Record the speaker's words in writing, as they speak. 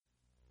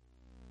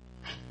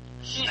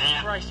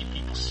Christ, you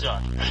people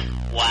suck.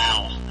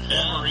 Wow.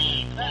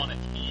 Wolverine on it.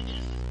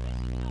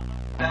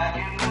 Back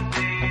in the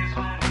days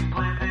when we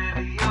played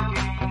video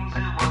games,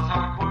 it was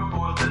hardcore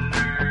for the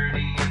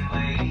nerdy and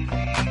lazy.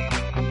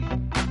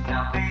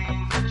 Now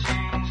things have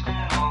changed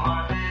and all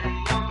our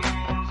video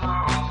games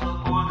are also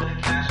for the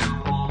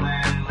casual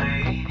and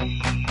lady.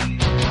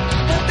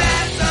 But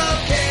that's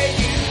okay,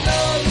 you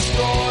know the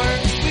score.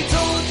 We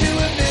told you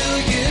a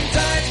million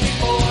times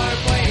before.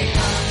 Playing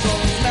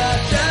consoles, not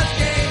just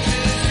games,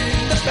 is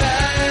in the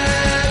past.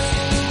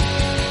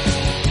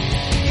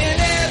 And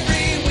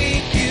every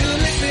week you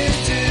listen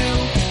to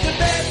the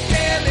best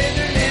damn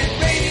internet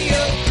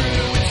radio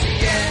crew. It's the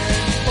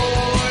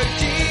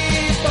N4G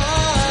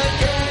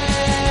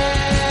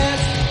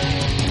podcast.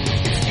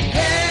 It's the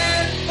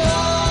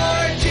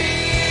N4G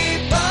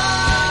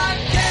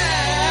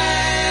podcast.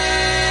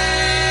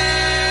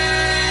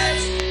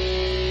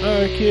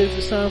 Alright, kids,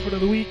 it's time for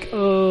another week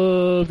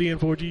of the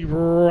N4G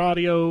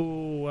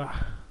Radio.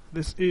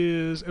 This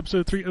is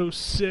episode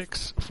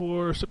 306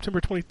 for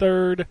September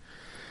 23rd,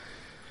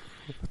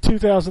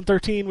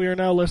 2013. We are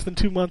now less than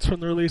 2 months from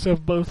the release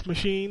of both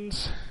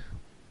machines.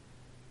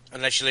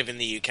 Unless you live in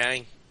the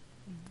UK.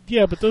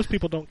 Yeah, but those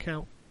people don't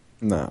count.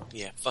 No.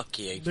 Yeah, fuck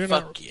you. They're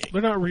Fuck you.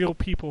 They're not real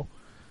people.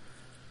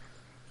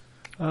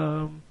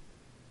 I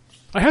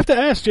have to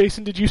ask,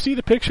 Jason, did you see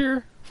the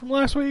picture from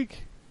last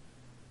week?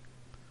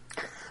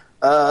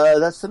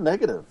 That's the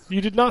negative.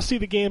 You did not see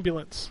the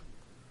gambulance.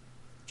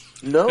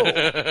 No.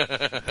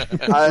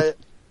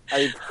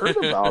 I've heard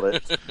about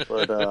it,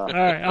 but All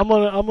right, I'm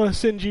gonna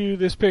send you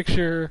this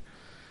picture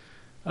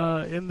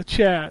in the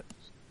chat,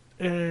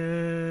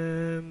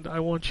 and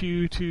I want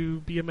you to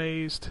be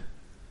amazed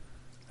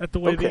at the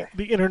way Okay.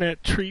 the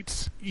internet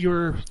treats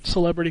your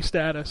celebrity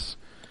status.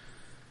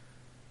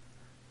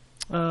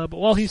 But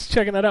while he's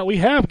checking that out, we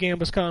have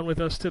GambusCon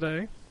with us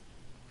today.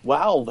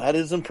 wow, that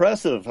is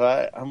impressive.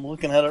 I'm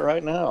looking at it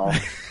right now.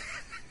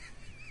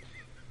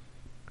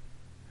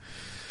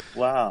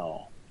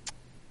 Wow.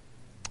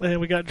 And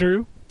we got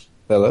Drew,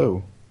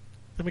 Hello.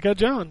 and we got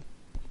John.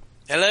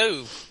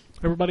 Hello.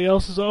 Everybody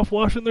else is off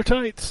washing their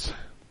tights.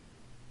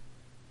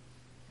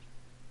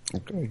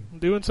 Okay.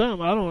 Doing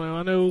something. I don't know.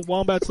 I know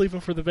Wombat's leaving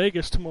for the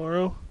Vegas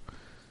tomorrow.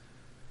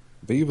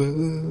 Viva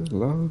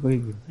la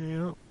Vegas.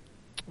 Yeah.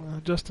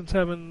 Justin's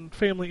having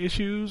family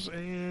issues,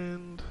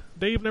 and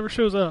Dave never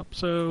shows up,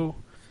 so...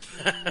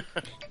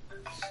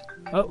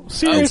 Oh,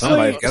 seriously?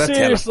 somebody's got a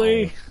Seriously?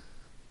 telephone.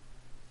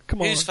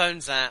 Come on. Whose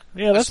phone's that?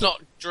 Yeah, that's that's-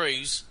 not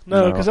Drew's.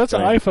 No, No, because that's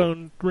an okay.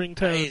 iPhone That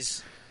ringtone.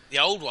 is the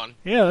old one.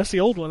 Yeah, that's the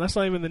old one. That's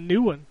not even the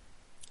new one.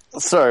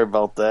 Sorry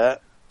about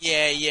that.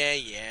 Yeah.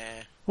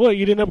 What,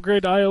 you didn't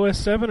upgrade to iOS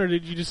 7, or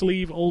did you just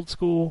leave old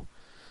school?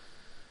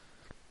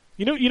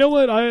 You know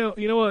what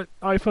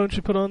iPhone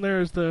should put on there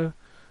is the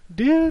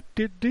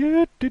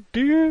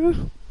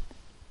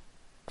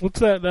what's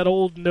that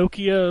old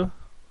Nokia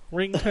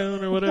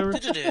ringtone or whatever?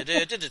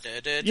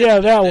 Yeah,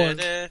 that one.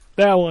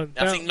 That one.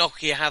 I think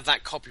Nokia have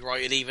that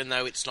copyrighted, even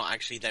though it's not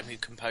actually them who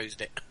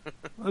composed it.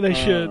 They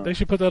should. They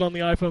should put that on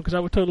the iPhone, because I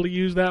would totally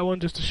use that one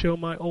just to show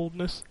my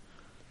oldness.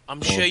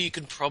 I'm sure you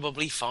can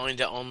probably find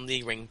it on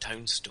the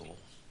ringtone store.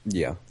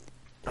 Yeah.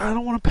 I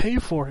don't want to pay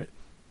for it.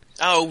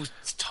 Oh,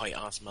 tight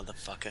ass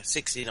motherfucker.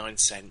 69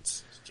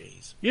 cents.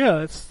 Jeez. Yeah,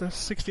 that's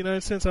 69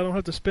 cents I don't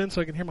have to spend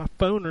so I can hear my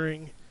phone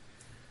ring.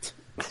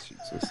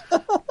 Jesus.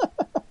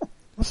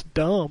 That's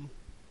dumb.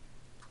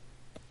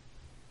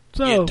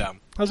 So, You're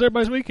dumb. how's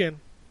everybody's weekend?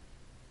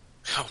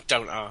 Oh,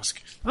 don't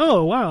ask.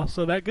 Oh, wow,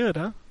 so that good,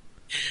 huh?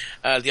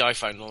 The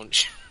iPhone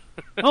launch.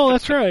 Oh,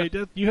 that's right.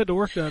 You had to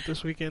work that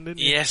this weekend, didn't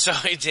you? Yes,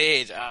 I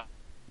did.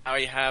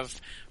 I have,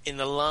 in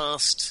the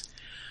last,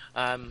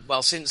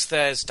 since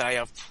Thursday,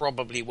 I've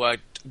probably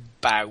worked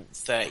about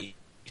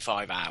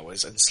 35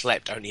 hours and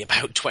slept only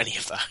about 20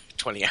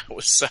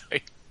 hours. So,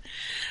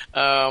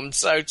 I'm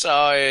so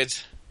tired.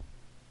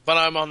 But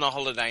I'm on the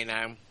holiday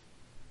now.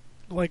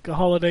 Like a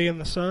holiday in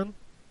the sun?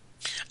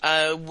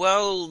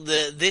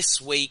 This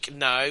week,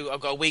 no. I've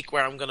got a week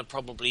where I'm going to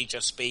probably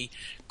just be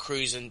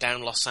cruising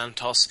down Los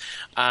Santos,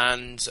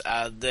 and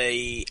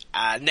the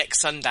next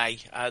Sunday,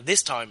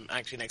 next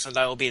Sunday,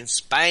 I'll be in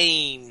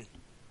Spain.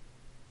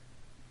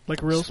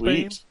 Like real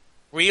Sweet. Spain?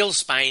 Real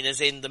Spain,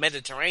 as in the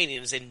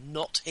Mediterranean, as in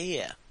not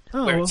here,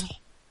 Oh, where well,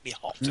 it's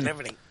hot and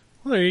everything.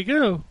 well, there you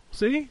go.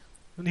 See?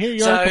 And here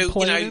you are So,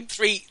 complaining.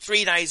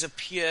 3 days of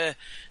pure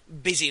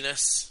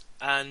busyness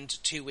and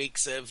 2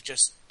 weeks of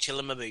just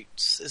chilling my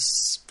boots.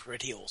 It's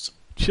pretty awesome.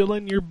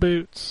 Chilling your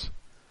boots.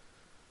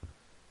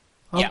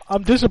 Yeah.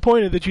 I'm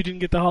disappointed that you didn't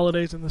get the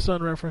holidays in the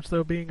sun reference,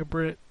 though, being a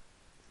Brit.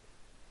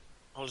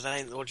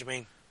 Holiday? What do you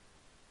mean?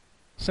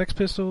 Sex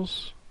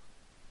Pistols.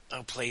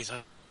 Oh, please,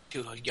 I'm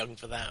too young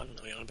for that. I don't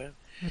know what you're on about.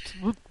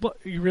 What,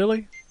 you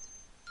really?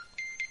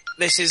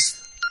 That's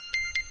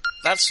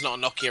not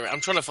a Nokia. I'm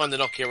trying to find the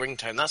Nokia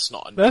ringtone. That's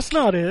not a Nokia. That's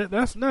not it.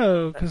 That's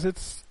no, because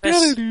it's...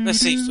 Let's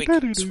see if we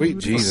can... Sweet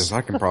Jesus, I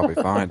can probably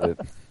find it.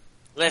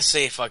 Let's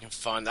see if I can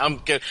find it. I'm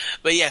good.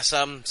 But yes,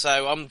 so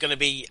I'm going to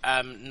be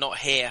not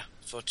here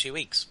for 2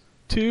 weeks.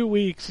 2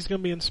 weeks. He's going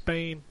to be in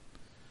Spain.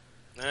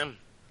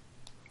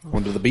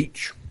 Went to the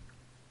beach.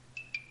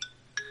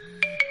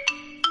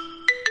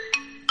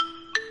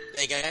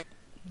 There you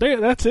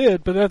go. That's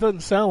it, but that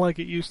doesn't sound like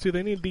it used to.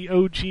 They need the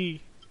OG.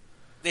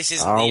 This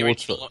isn't the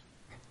original.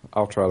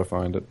 I'll try to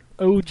find it.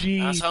 OG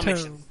how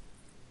tone.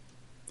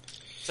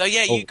 So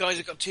yeah, you guys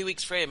have got 2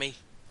 weeks free of me.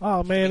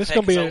 Oh man, it's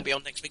Take gonna us on be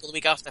on next week or the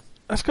week after.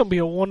 that's gonna be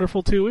a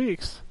wonderful 2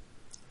 weeks.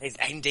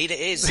 Indeed, it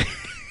is.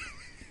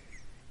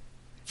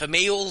 For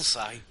me,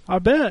 also. I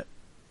bet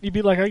you'd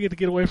be like, I get to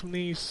get away from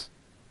these.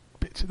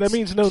 That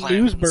means no Clowns.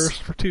 news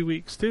burst for 2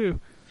 weeks too.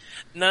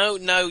 No,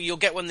 you'll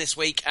get one this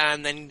week,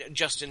 and then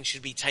Justin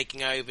should be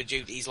taking over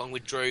duties along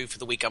with Drew for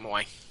the week I'm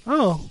away.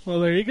 Oh well,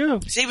 there you go.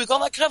 See, we've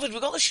got that covered.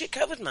 We've got the shit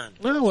covered, man.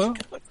 Oh well,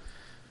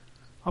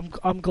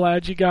 I'm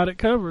glad you got it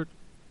covered.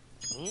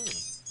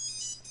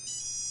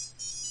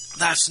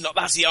 That's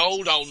the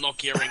old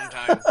Nokia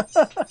ringtone.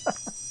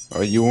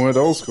 Oh, you went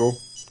old school.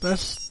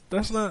 That's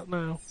not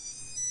no.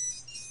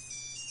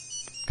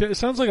 It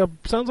sounds like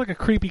a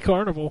creepy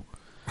carnival.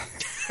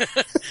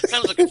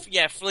 Sounds like a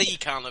flea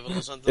carnival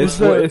or something.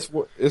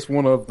 It's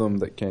one of them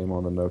that came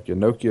on the Nokia.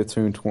 Nokia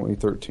Tune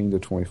 2013 to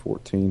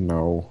 2014.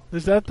 No,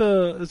 Is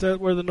that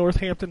where the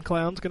Northampton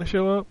Clown's going to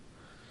show up?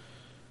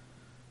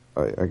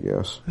 I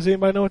guess. Does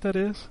anybody know what that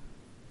is?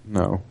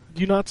 No.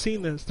 You not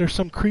seen this? There's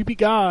some creepy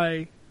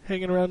guy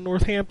hanging around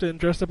Northampton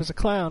dressed up as a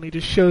clown. He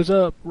just shows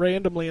up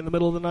randomly in the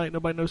middle of the night.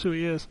 Nobody knows who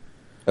he is.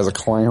 As a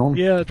clown?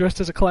 Yeah, dressed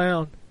as a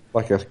clown.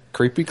 Like a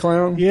creepy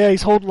clown? Yeah,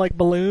 he's holding like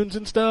balloons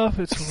and stuff.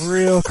 It's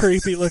real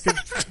creepy looking.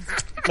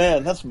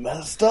 Man, that's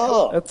messed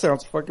up. That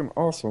sounds fucking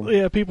awesome.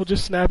 Yeah, people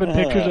just snapping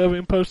pictures of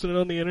him, posting it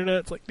on the internet.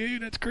 It's like,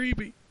 dude, that's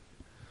creepy.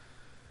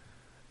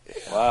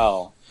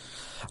 Wow.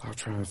 I'll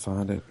try and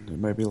find it. It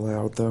may be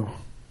loud though.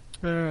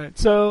 Alright,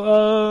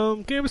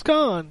 so, Campus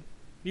Con.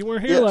 You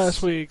weren't here Yes.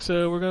 last week,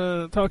 so we're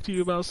going to talk to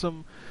you about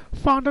some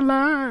Fond du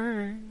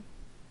Lac.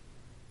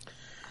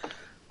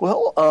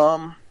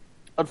 Well,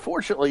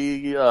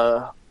 unfortunately,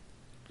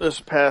 this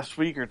past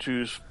week or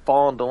two's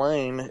Fond du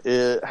Lac,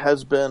 it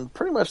has been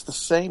pretty much the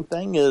same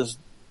thing as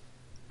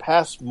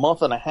past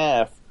month and a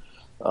half.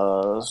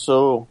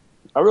 So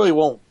I really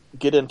won't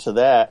get into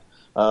that.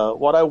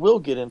 What I will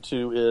get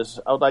into is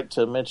I would like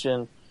to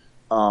mention,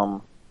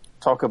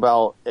 talk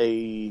about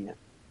a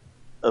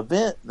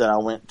event that I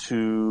went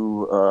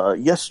to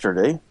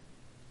yesterday,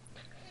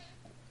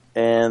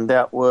 and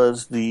that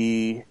was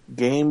the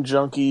Game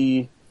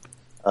Junkie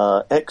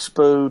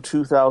Expo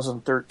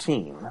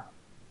 2013.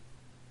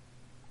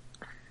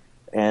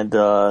 And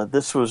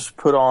this was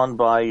put on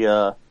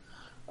by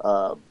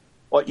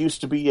what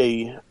used to be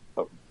a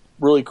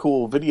really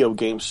cool video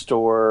game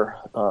store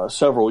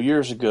several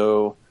years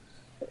ago.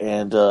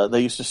 And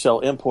they used to sell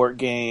import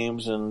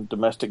games and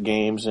domestic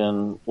games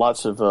and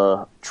lots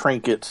of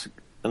trinkets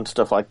and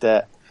stuff like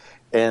that.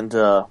 And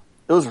it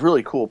was a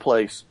really cool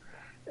place.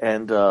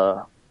 And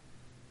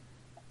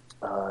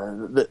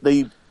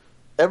they,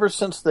 ever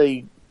since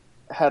they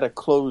had to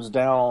close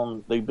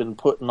down, they've been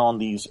putting on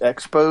these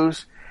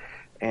expos.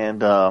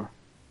 And I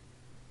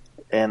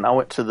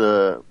went to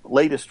the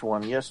latest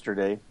one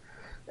yesterday,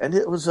 and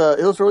it was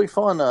really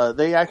fun.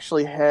 They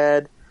actually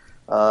had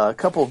a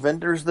couple of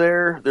vendors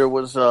there. There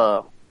was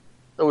a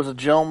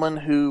gentleman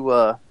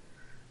who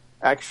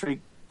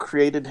actually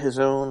created his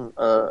own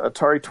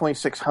Atari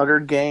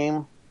 2600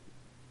 game,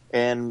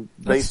 and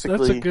basically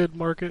that's a good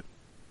market.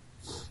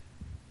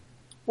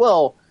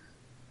 Well,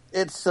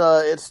 it's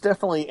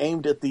definitely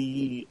aimed at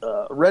the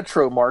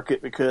retro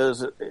market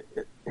because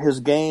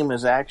his game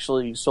is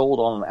actually sold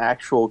on an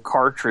actual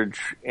cartridge,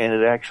 and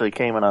it actually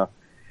came in a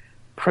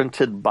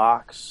printed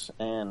box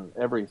and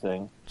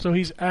everything. So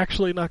he's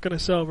actually not going to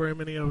sell very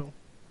many of them.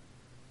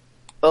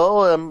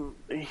 Oh,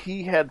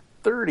 he had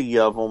 30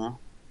 of them,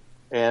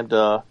 and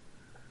I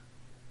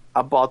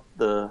bought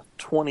the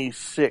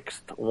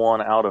 26th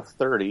one out of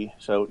 30.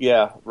 So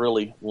yeah,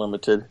 really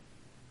limited.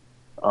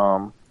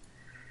 Bought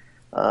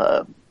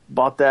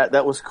that.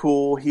 That was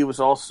cool. He was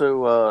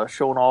also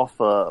showing off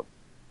a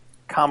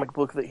comic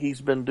book that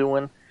he's been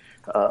doing.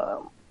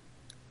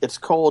 It's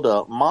called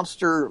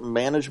Monster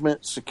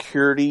Management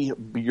Security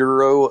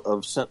Bureau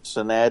of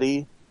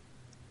Cincinnati,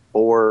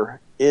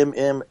 or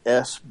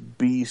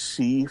MMSBC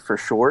for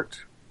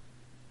short.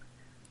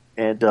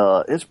 And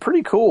it's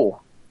pretty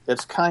cool.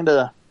 It's kind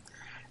of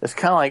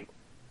like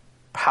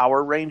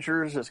Power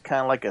Rangers. It's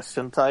kind of like a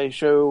Sentai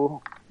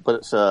show, but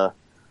it's a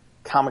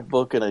comic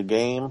book and a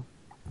game.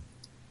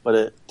 But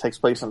it takes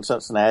place in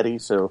Cincinnati,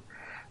 so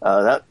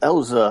that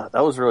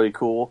was really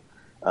cool.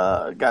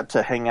 Got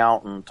to hang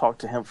out and talk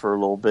to him for a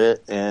little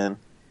bit, and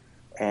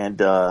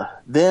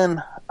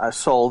then I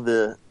saw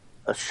a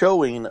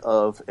showing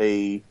of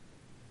a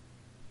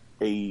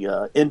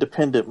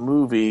independent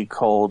movie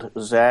called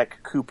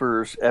Zach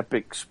Cooper's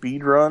Epic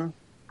Speed Run,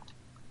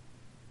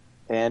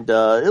 and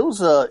it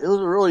was a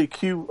really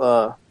cute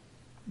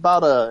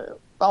about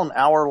an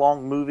hour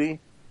long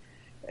movie.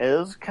 It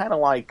was kind of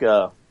like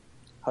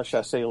how should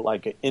I say,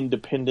 like an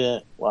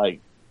independent,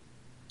 like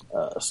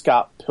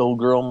Scott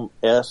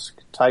Pilgrim-esque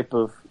type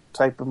of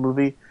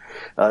movie.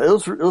 It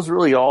was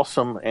really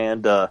awesome,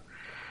 and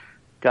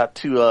got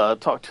to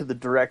talk to the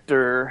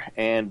director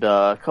and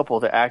a couple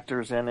of the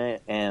actors in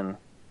it, and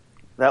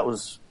that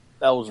was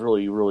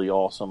really, really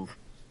awesome.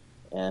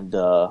 And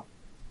got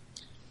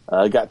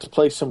to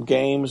play some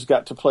games,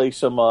 got to play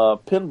some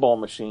pinball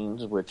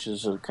machines, which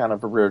is a kind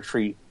of a rare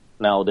treat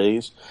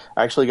nowadays.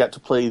 I actually got to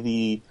play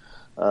the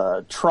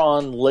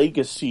Tron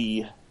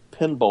Legacy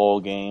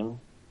pinball game,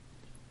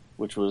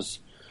 which was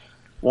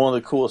one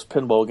of the coolest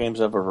pinball games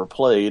I've ever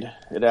played.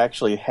 It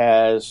actually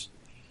has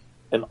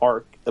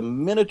a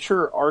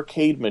miniature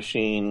arcade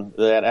machine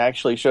that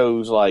actually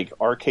shows like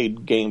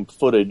arcade game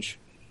footage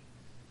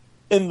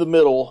in the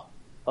middle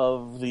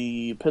of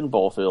the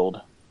pinball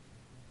field.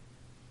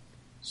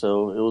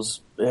 So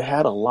it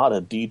had a lot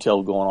of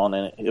detail going on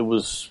in it. It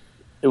was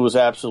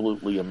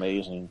absolutely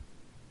amazing.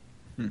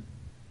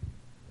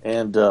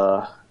 And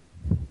it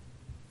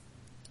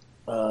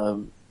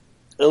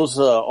was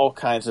all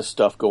kinds of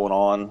stuff going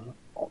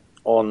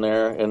on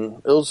there,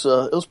 and it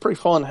was pretty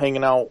fun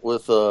hanging out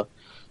with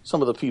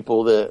some of the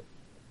people that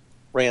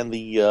ran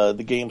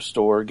the game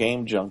store,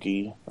 Game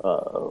Junkie,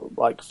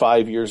 like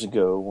 5 years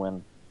ago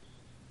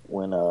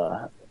when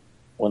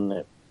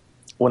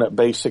it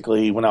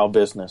basically went out of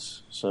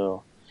business.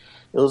 So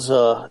it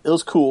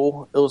was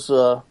cool. It was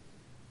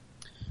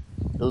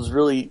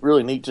really,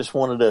 really neat. Just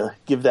wanted to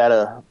give that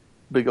a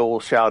big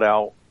old shout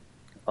out.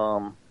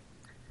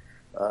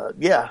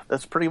 Yeah,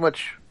 that's pretty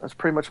much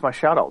my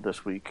shout out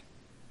this week.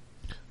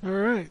 All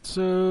right,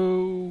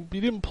 so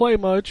you didn't play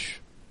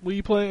much. Are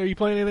you playing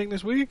anything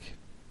this week?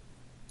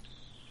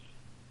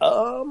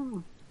 I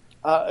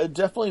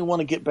definitely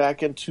want to get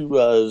back into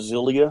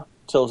Zillia,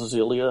 Tales of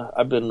Zillia.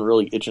 I've been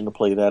really itching to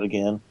play that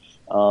again.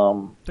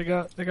 They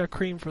got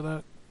cream for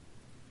that.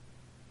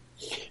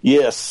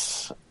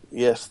 Yes,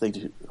 they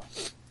do.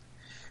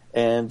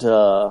 And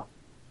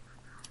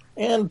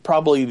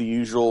probably the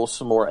usual,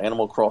 some more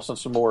Animal Crossing,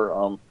 some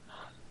more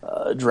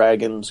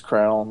Dragon's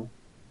Crown.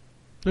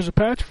 There's a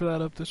patch for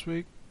that up this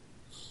week.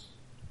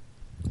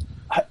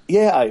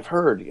 I've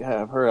heard.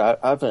 I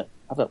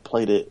haven't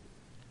played it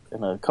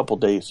in a couple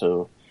days,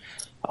 so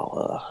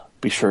I'll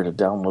be sure to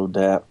download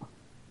that.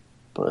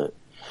 But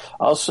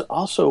I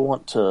also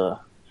want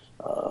to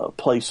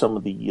play some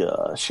of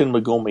the Shin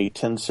Megami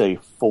Tensei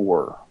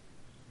 4,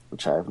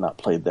 which I have not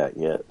played that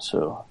yet.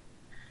 So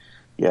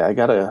yeah, I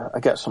got an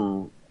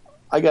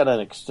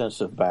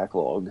extensive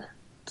backlog,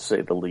 to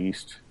say the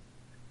least.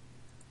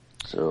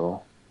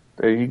 So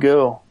there you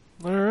go.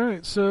 All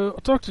right, so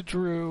I'll talk to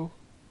Drew.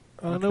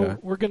 I know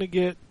we're going to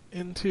get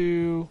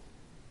into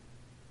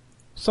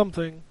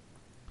something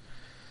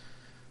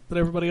that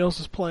everybody else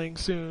is playing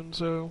soon,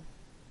 so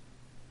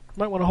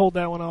might want to hold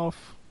that one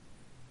off.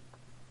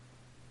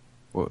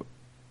 What?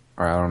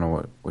 All right, I don't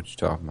know what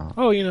you're talking about.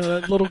 Oh,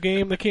 that little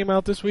game that came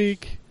out this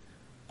week.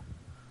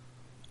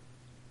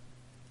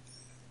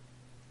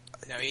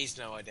 No, he's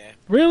no idea.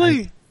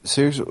 Really?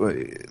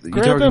 Seriously,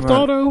 Grand Theft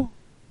Auto?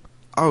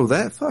 Oh,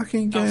 that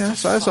fucking game.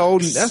 That's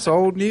old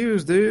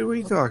news, dude. What are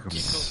you talking about? Of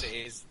course it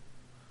is.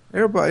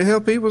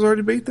 People's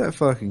already beat that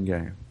fucking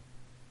game.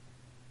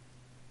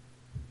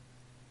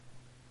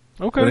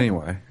 Okay. But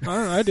anyway.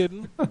 I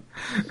didn't.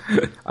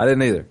 I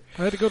didn't either.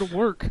 I had to go to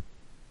work.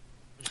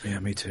 Yeah,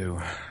 me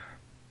too.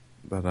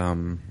 But,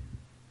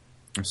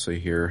 let's see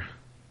here.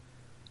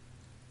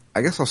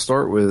 I guess I'll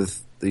start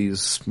with these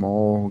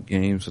small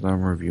games that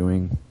I'm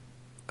reviewing.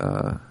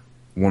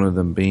 One of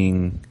them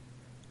being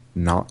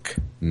Knock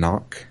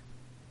Knock.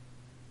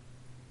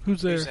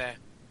 Who's there? Who's there?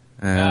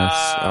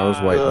 I was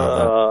waiting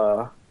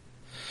on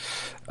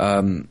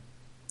that.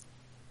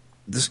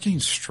 This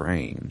game's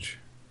strange.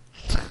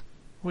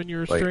 When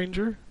you're a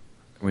stranger?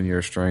 When you're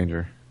a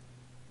stranger.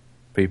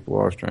 People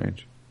are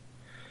strange.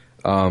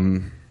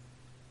 God,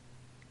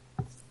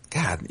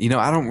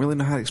 I don't really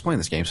know how to explain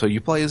this game. So you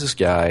play as this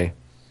guy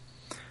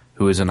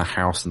who is in a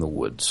house in the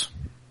woods.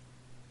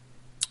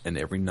 And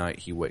every night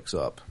he wakes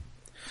up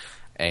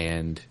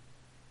and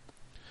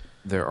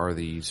there are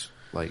these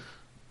like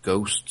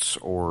ghosts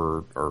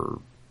or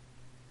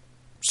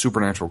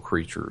supernatural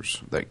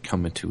creatures that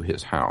come into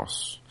his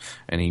house,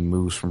 and he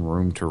moves from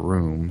room to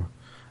room,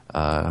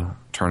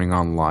 turning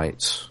on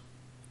lights,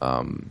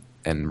 and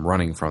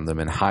running from them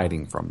and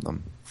hiding from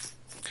them.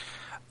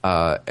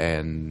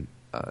 And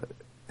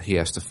he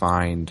has to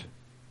find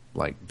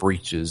like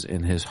breaches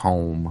in his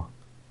home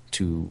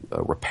to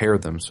repair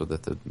them so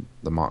that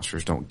the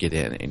monsters don't get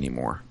in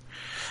anymore.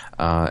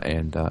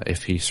 And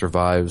if he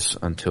survives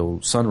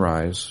until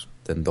sunrise,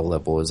 then the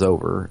level is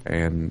over,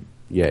 and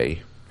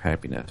yay,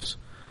 happiness.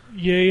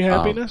 Yay,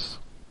 happiness?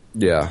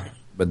 Yeah,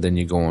 but then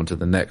you go on to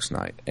the next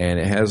night, and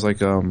it has like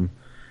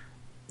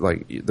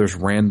there's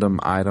random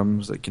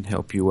items that can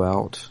help you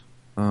out,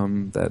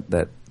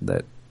 that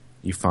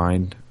you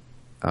find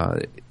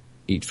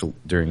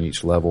during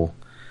each level.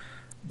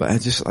 But I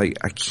just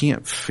I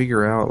can't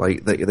figure out,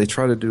 they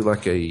try to do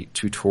like a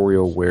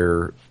tutorial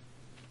where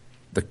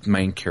the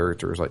main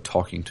character is like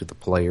talking to the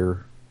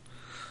player,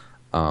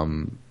 but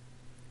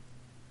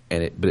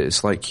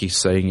it's like he's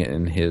saying it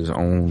in his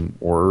own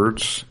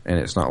words, and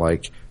it's not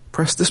like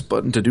press this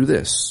button to do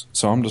this.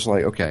 So I'm just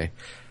like, okay,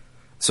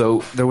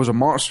 So there was a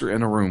monster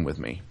in a room with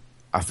me.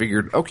 I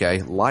figured,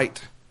 okay,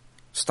 light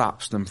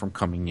stops them from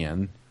coming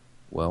in.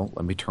 Well,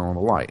 let me turn on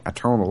the light. I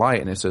turn on the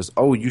light and it says,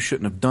 oh, you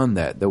shouldn't have done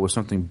that. There was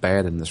something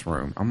bad in this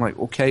room. I'm like,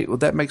 okay, well,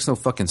 that makes no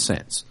fucking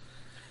sense.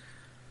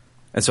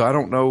 And so I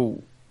don't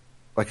know,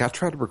 like I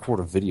tried to record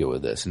a video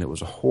of this and it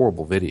was a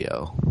horrible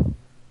video.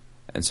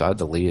 And so I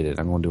deleted it.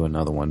 I'm going to do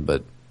another one,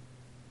 but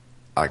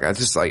like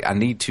I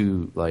need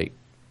to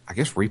I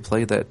guess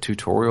replay that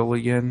tutorial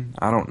again.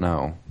 I don't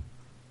know.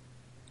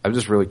 I'm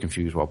just really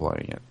confused while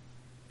playing it.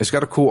 It's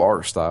got a cool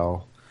art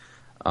style.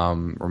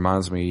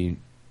 Reminds me,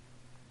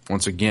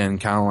 once again,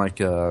 kind of like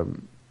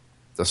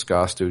the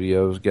Sky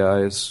Studios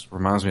guys.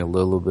 Reminds me a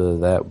little bit of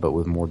that, but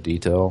with more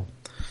detail.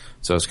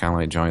 So it's kind of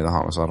like Johnny the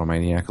Homicidal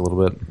Maniac a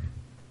little bit.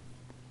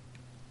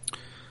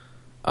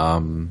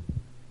 And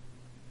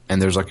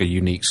there's like a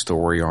unique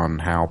story on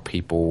how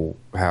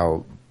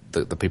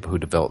the people who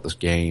developed this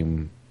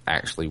game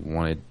actually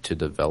wanted to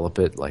develop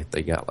it. Like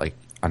they got like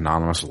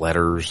anonymous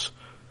letters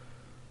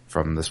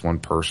from this one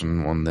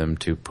person wanting them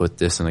to put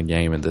this in a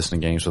game and this in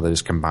a game, so they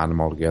just combined them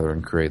all together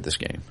and create this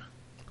game.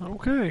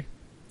 Okay.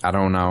 I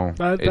don't know.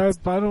 I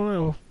don't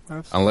know.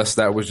 Unless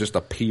that was just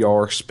a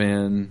PR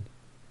spin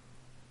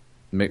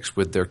mixed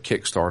with their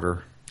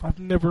Kickstarter. I've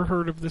never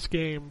heard of this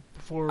game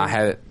before. I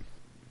had it.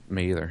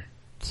 Me either.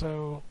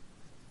 So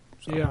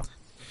yeah.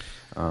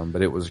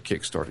 But it was a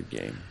Kickstarter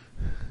game.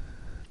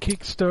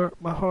 Kickstart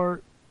my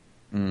heart.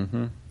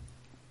 Mm-hmm.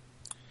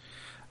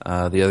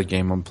 The other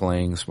game I'm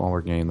playing, smaller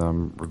game that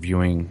I'm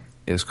reviewing,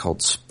 is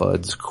called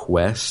Spud's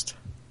Quest.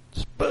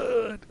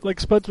 Spud?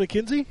 Like Spuds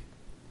McKenzie?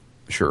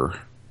 Sure.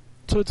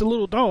 So it's a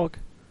little dog?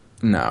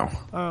 No.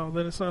 Oh,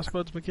 then it's not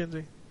Spuds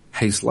McKenzie.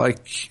 He's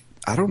like,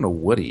 I don't know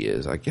what he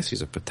is. I guess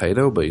he's a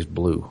potato, but he's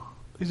blue.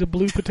 He's a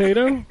blue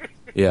potato?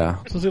 Yeah.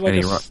 So is he like a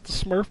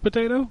Smurf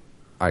potato?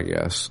 I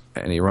guess.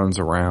 And he runs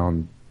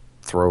around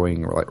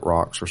throwing like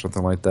rocks or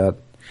something like that.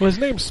 Well, his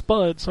name's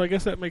Spud, so I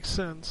guess that makes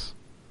sense.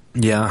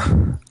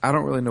 Yeah, I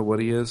don't really know what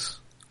he is.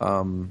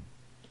 But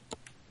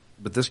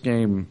this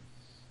game,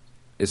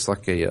 it's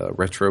like a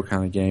retro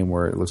kind of game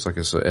where it looks like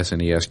it's a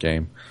SNES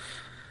game.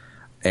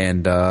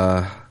 And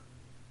I've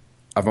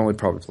only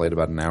probably played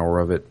about an hour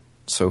of it.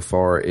 So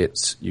far,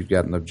 you've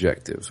got an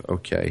objective.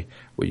 Okay,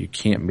 well, you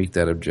can't meet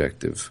that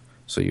objective,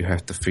 so you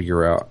have to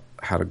figure out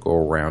how to go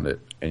around it.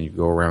 And you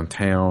go around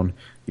town,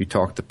 you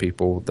talk to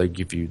people, they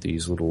give you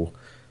these little,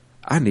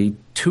 I need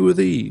 2 of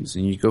these,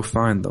 and you go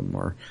find them,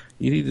 or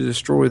you need to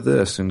destroy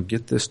this and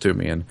get this to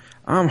me, and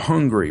I'm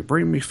hungry,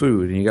 bring me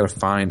food, and you gotta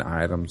find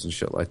items and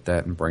shit like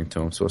that and bring to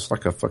them. So it's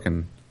like a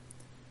fucking,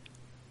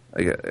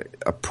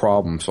 a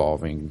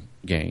problem-solving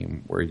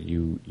game where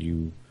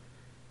you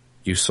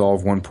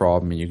solve one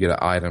problem and you get an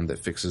item that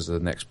fixes the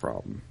next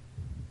problem.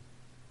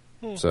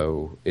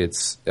 So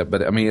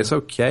but I mean, it's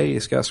okay.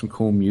 It's got some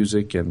cool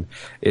music and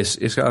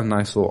it's got a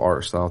nice little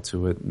art style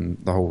to it, and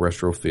the whole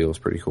retro feel is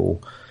pretty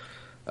cool.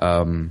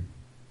 But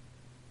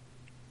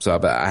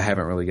I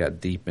haven't really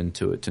got deep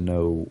into it to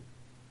know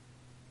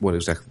what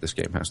exactly this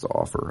game has to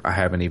offer. I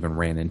haven't even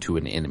ran into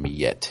an enemy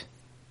yet.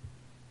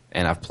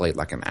 And I've played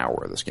like an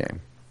hour of this game.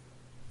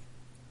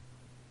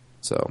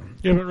 So.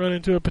 You haven't run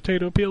into a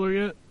potato peeler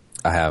yet?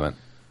 I haven't.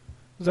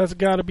 'Cause that's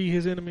gotta be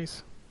his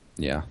enemies.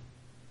 Yeah.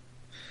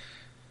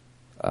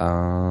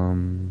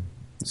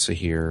 Let's see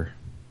here.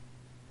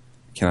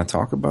 Can I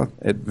talk about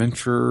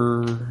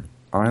Adventure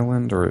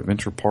Island or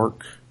Adventure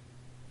Park?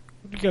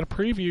 You got a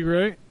preview,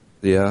 right?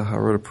 Yeah, I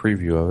wrote a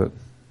preview of it.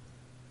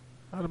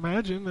 I'd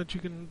imagine that you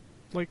can,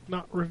 like,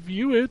 not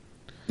review it.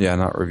 Yeah,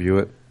 not review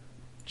it.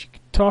 But you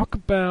can talk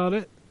about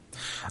it.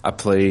 I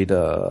played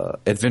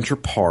Adventure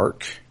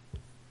Park,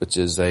 which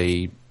is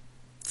a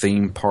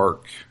theme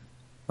park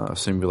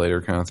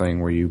simulator kind of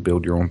thing where you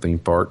build your own theme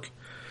park.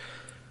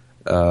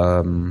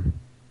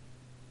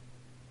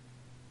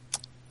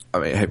 I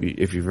mean,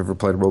 if you've ever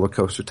played Roller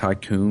Coaster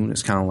Tycoon,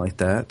 it's kind of like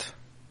that.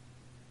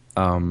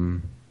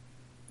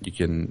 You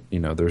can,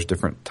 there's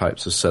different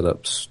types of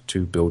setups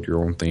to build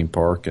your own theme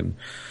park, and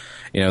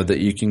that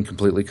you can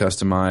completely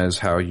customize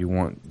how you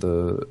want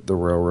the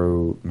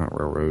roller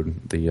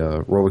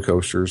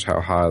coasters,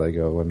 how high they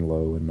go and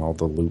low, and all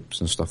the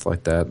loops and stuff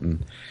like that.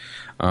 And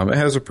it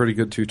has a pretty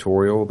good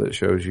tutorial that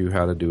shows you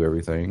how to do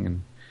everything.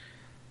 And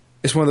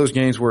it's one of those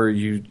games where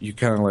you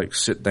kind of like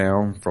sit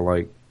down for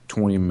like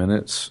 20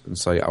 minutes and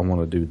say, I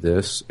want to do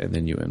this, and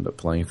then you end up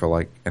playing for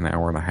like an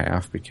hour and a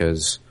half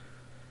because,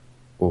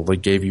 well, they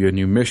gave you a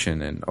new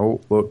mission, and oh,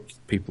 look,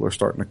 more people are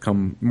starting to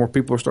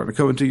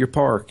come into your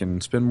park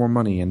and spend more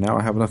money, and now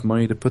I have enough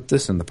money to put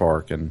this in the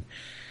park. And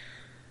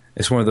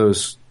it's one of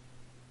those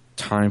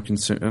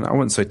time-consuming, I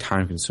wouldn't say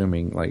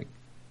time-consuming, like,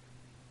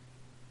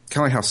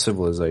 kind of like how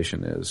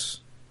Civilization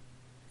is.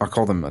 I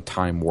call them a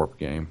time warp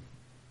game,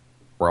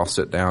 where I'll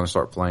sit down and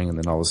start playing, and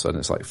then all of a sudden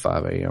it's like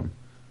 5 a.m.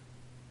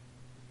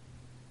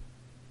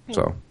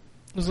 So.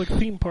 It's like a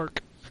theme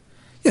park.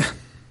 Yeah.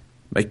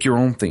 Make your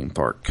own theme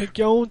park. Make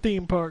your own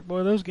theme park.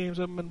 Boy, those games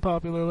haven't been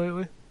popular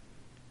lately.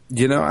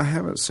 I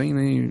haven't seen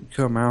any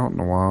come out in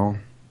a while.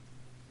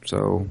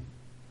 So,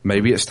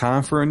 maybe it's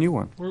time for a new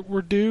one.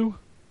 We're due.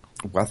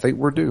 I think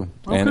we're due.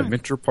 Okay. And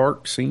Adventure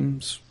Park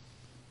seems...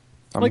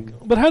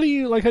 but how do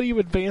you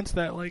advance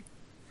that? Like,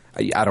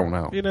 I don't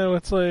know. You know,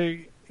 it's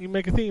like you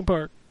make a theme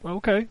park.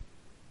 Okay.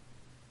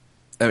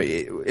 I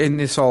mean,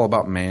 and it's all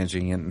about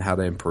managing it and how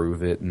to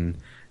improve it, and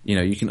you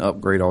know, you can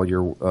upgrade all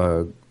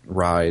your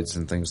rides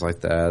and things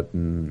like that,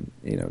 and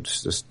you know,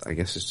 just I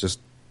guess it's just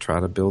try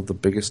to build the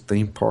biggest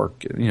theme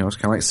park. You know, it's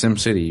kind of like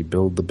SimCity. You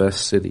build the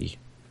best city.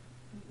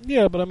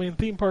 Yeah, but I mean,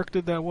 theme park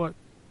did that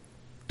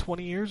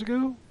 20 years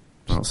ago?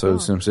 Well, so did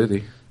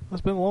SimCity.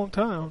 That's been a long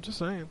time. I'm just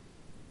saying.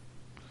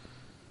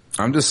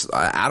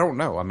 I don't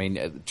know. I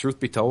mean, truth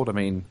be told, I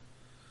mean,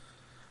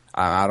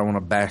 I don't want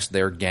to bash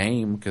their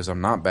game because I'm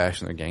not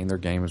bashing their game. Their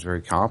game is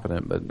very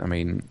competent, but I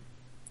mean,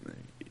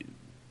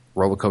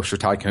 Roller Coaster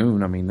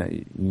Tycoon, I mean,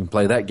 you can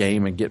play that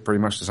game and get pretty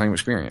much the same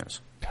experience.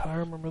 God, I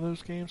remember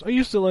those games. I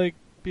used to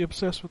be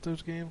obsessed with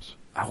those games.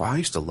 Oh, I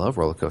used to love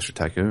Roller Coaster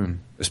Tycoon,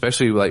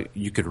 especially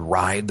you could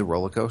ride the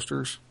roller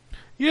coasters.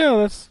 Yeah,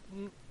 that's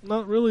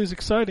not really as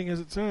exciting as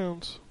it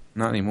sounds.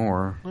 Not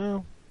anymore.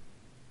 No.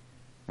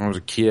 When I was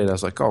a kid, I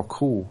was like, "Oh,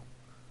 cool."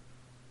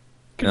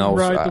 You can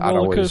ride the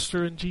roller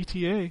coaster in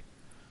GTA.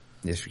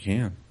 Yes, you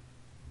can.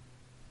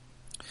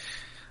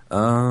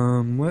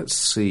 Let's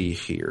see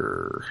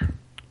here.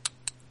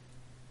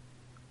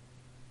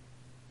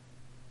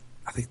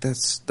 I think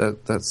that's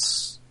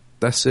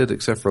it,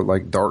 except for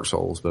Dark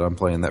Souls, but I'm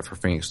playing that for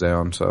Phoenix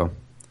Down, so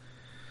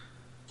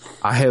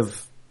I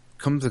have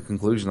come to the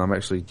conclusion I'm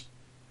actually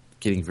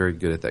getting very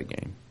good at that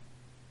game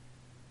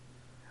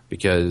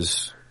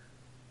because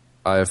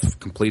I've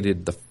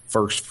completed the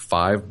first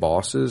 5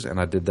 bosses, and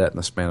I did that in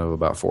the span of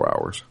about 4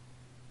 hours.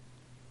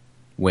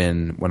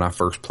 When I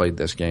first played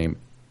this game,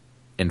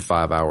 in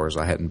 5 hours,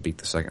 I hadn't beat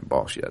the second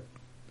boss yet.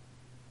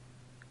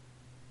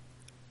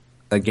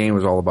 That game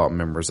was all about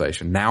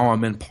memorization. Now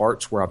I'm in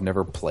parts where I've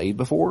never played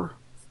before,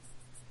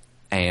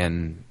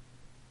 and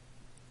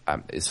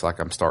it's like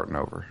I'm starting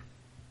over.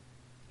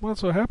 Well,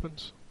 that's what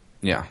happens.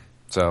 Yeah.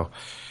 So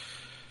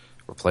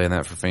we're playing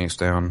that for Phoenix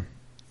Down.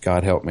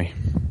 God help me.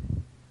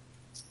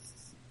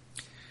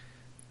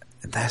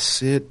 And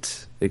that's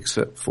it,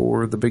 except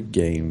for the big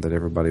game that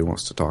everybody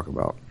wants to talk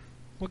about.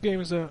 What game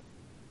is that?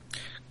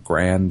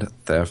 Grand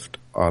Theft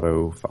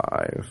Auto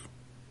 5.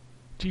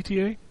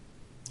 GTA?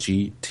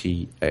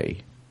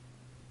 GTA.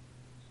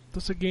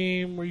 That's a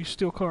game where you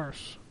steal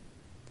cars.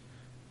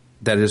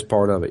 That is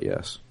part of it,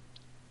 yes.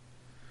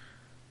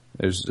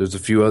 There's a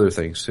few other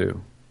things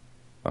too.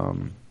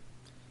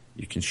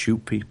 You can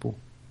shoot people.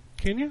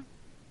 Can you?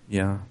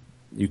 Yeah.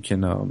 You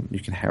can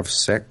have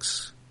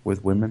sex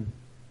with women.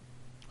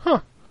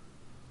 Huh.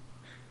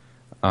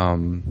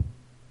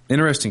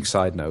 Interesting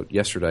side note.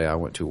 Yesterday I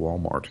went to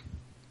Walmart.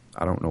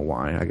 I don't know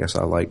why. I guess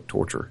I like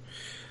torture.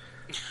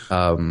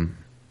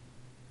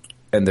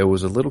 And there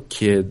was a little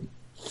kid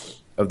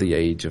of the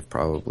age of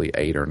probably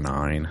 8 or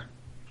 9.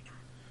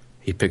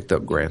 He picked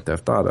up Grand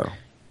Theft Auto.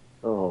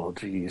 Oh,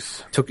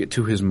 jeez. Took it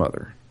to his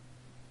mother.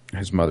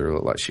 His mother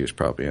looked like she was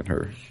probably in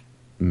her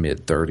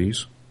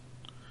mid-30s.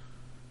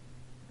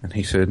 And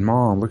he said,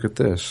 "Mom, look at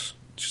this."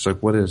 She's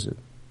like, "What is it?"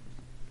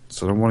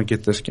 So I want to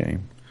get this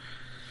game.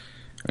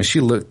 And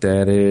she looked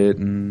at it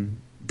and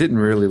didn't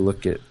really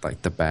look at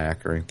the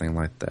back or anything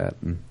like that.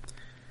 And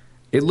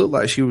it looked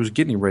like she was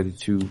getting ready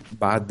to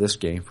buy this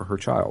game for her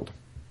child.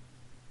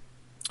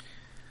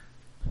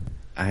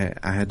 I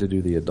had to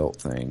do the adult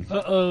thing.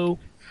 Uh-oh.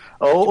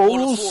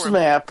 Oh,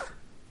 snap.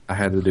 I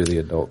had to do the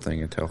adult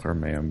thing and tell her,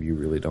 "Ma'am, you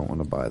really don't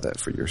want to buy that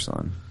for your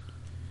son."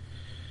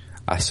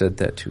 I said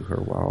that to her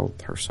while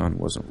her son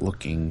wasn't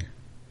looking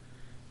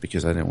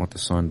because I didn't want the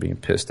son being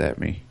pissed at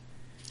me.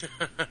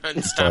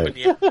 And stabbing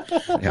you.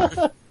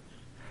 Yeah.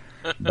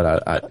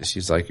 But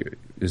she's like,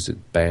 "Is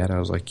it bad?" I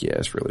was like, "Yeah,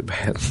 it's really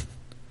bad."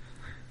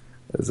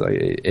 It's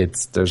like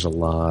there's a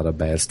lot of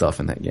bad stuff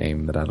in that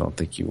game that I don't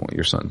think you want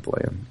your son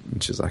playing.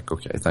 And she's like,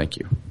 "Okay, thank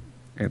you."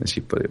 And then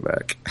she put it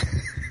back.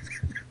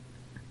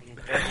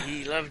 But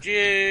he loved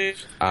you.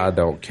 I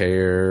don't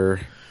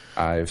care.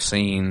 I've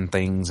seen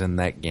things in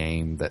that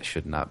game that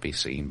should not be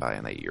seen by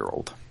an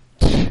 8-year-old.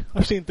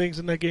 I've seen things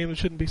in that game that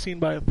shouldn't be seen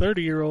by a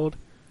 30-year-old.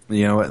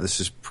 You know what? This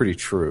is pretty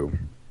true.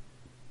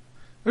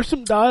 There's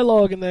some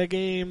dialogue in that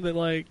game that,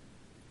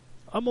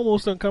 I'm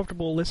almost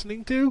uncomfortable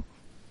listening to.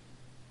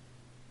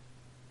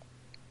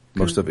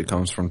 Most of it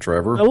comes from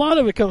Trevor. A lot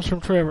of it comes from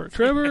Trevor.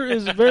 Trevor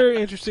is a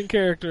very interesting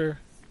character.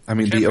 I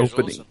mean,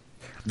 Trevor's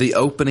the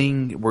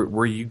opening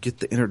where you get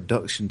the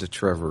introduction to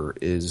Trevor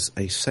is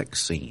a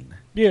sex scene.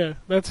 Yeah,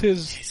 that's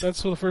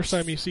for the first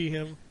time you see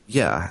him.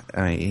 Yeah,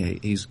 I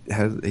mean,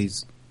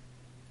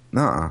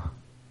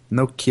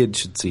 no kid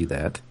should see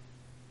that.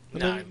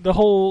 And then the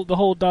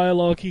whole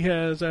dialogue he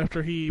has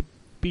after he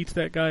beats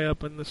that guy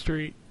up in the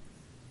street.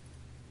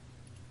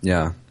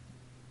 Yeah.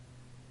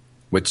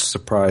 Which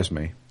surprised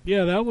me.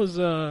 Yeah, that was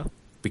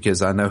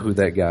because I know who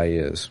that guy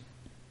is.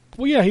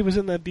 Well, yeah, he was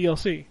in that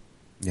DLC.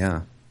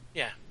 Yeah.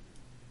 Yeah.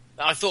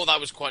 I thought that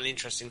was quite an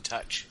interesting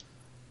touch.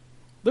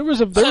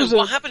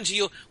 What happened to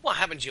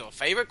your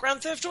favourite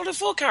Grand Theft Auto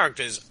 4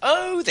 characters?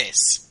 Oh,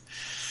 this.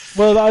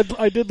 Well,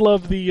 I did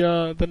love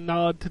the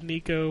nod to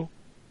Nico.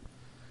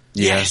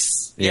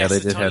 Yes. Yeah, they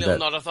the did tiny have little that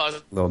nod. I thought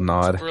it little was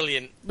nod.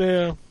 brilliant.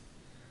 Yeah,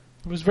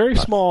 it was very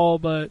small,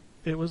 but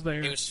it was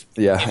there. It was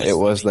funny.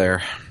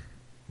 there.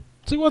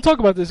 So you want to talk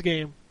about this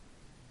game?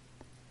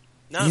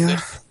 No, Yeah. good.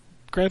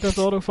 Grand Theft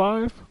Auto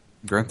 5?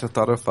 Grand Theft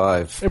Auto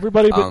 5.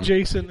 Everybody but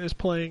Jason is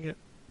playing it.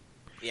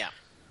 Yeah.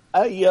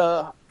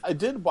 I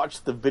did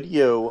watch the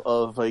video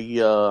of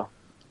a.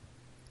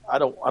 I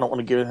don't want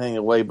to give anything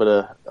away,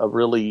 but a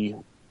really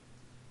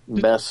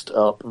messed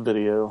up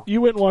video. You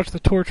went and watched the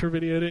torture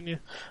video, didn't you?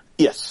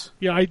 Yes.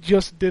 Yeah, I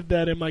just did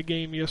that in my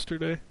game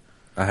yesterday.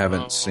 I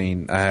haven't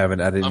seen. I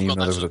didn't I've even got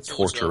know that there was a to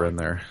torture also. in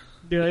there.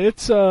 Yeah,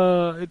 it's.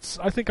 I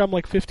think I'm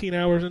like 15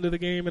 hours into the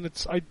game, and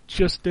I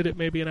just did it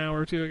maybe an hour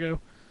or two ago.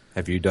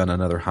 Have you done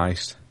another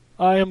heist?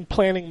 I am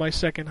planning my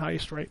second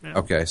heist right now.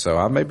 Okay, so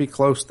I may be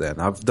close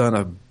then. I've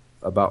done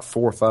about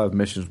 4 or 5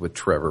 missions with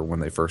Trevor when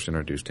they first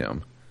introduced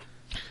him.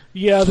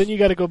 Yeah, then you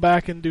got to go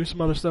back and do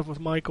some other stuff with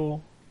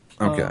Michael.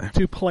 Okay.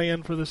 To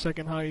plan for the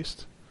second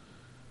heist.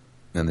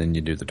 And then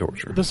you do the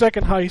torture. The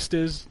second heist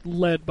is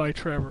led by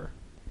Trevor.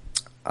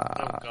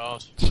 Oh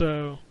God.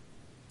 So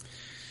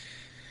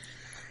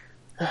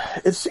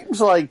It seems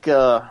like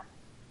the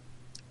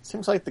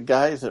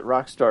guys at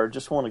Rockstar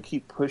just want to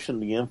keep pushing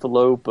the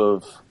envelope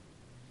of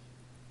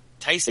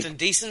Taste and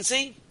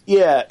decency?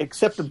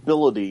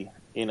 acceptability.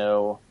 You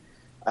know,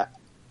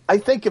 I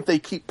think if they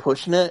keep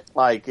pushing it,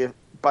 like if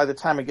by the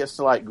time it gets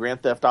to like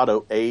Grand Theft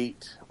Auto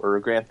 8 or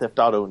Grand Theft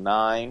Auto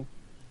 9,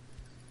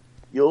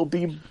 you'll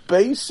be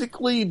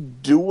basically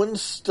doing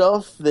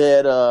stuff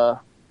that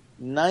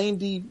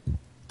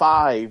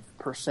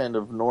 95%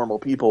 of normal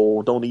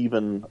people don't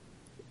even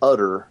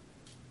utter,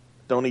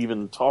 don't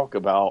even talk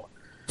about.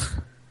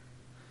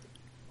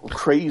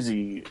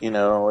 Crazy, you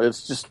know,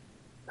 it's just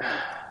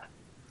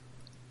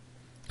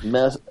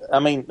mess. I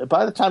mean,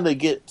 by the time they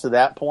get to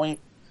that point,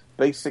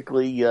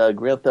 basically,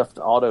 Grand Theft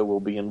Auto will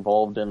be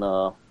involved in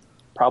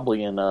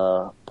probably in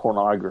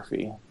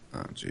pornography.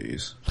 Oh,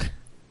 jeez.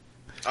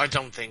 I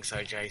don't think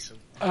so, Jason.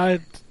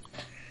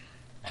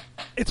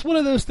 It's one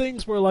of those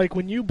things where, like,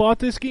 when you bought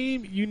this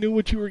game, you knew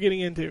what you were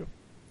getting into.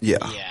 Yeah.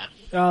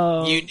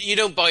 Yeah. You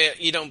don't buy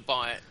it. You don't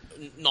buy it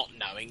not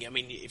knowing. I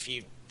mean,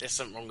 there's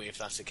something wrong with you if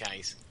that's the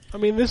case. I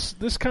mean, this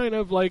kind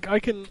of, like, I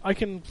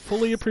can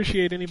fully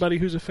appreciate anybody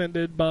who's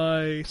offended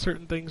by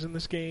certain things in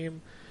this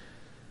game.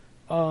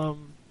 But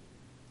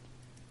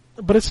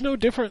it's no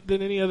different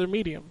than any other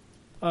medium.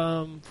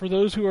 For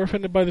those who are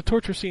offended by the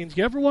torture scenes,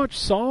 you ever watch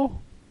Saw?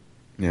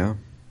 Yeah.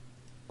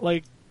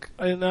 Like,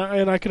 and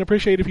I can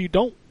appreciate if you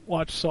don't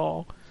watch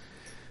Saw.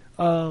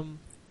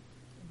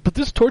 But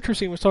this torture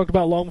scene was talked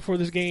about long before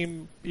this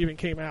game even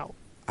came out.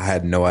 I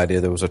had no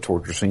idea there was a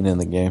torture scene in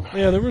the game.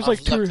 Yeah, there was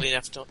like I'm lucky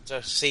enough to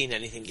have seen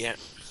anything yet.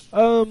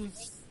 I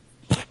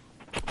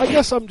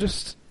guess I'm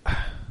just...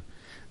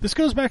 This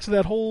goes back to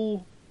that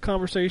whole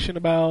conversation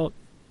about,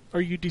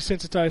 are you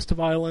desensitized to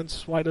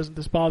violence? Why doesn't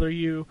this bother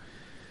you?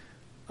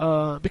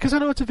 Because I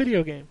know it's a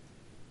video game.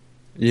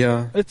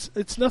 Yeah.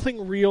 It's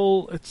nothing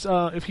real. It's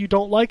if you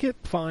don't like it,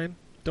 fine.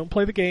 Don't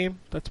play the game.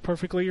 That's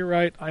perfectly your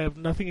right. I have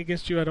nothing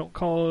against you. I don't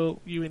call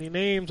you any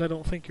names. I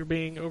don't think you're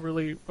being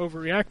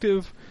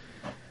overreactive.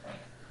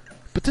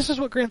 But this is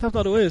what Grand Theft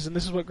Auto is, and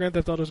this is what Grand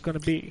Theft Auto is going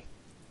to be.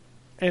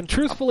 And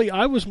truthfully,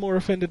 I was more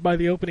offended by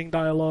the opening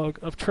dialogue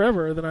of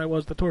Trevor than I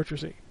was the torture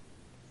scene.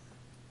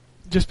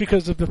 Just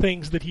because of the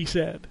things that he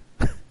said.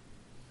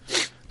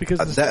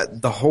 Because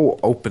the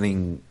whole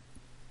opening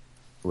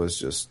was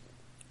just...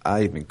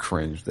 I even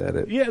cringed at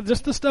it. Yeah,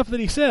 just the stuff that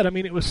he said. I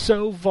mean, it was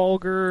so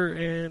vulgar,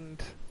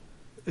 and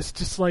it's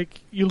just like,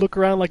 you look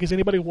around like, is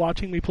anybody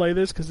watching me play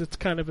this? Because it's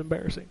kind of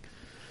embarrassing.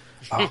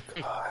 Oh,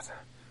 God.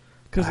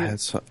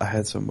 I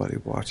had somebody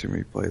watching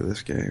me play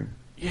this game.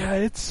 Yeah,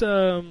 it's...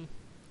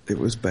 It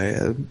was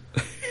bad.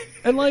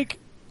 And, like,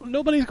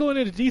 nobody's going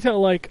into detail.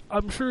 Like,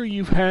 I'm sure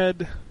you've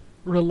had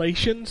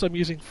relations, I'm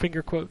using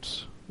finger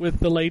quotes, with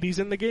the ladies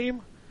in the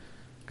game.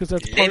 Because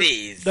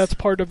that's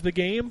part of the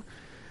game.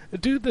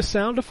 Dude, the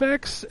sound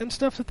effects and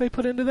stuff that they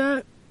put into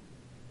that,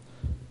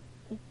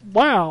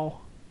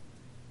 wow.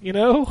 You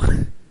know?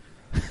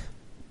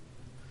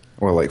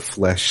 Or like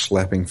flesh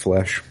slapping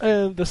flesh.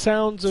 And the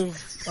sounds of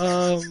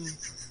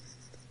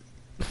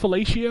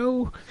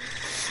fellatio,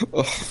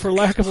 for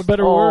lack of a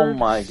better word. Oh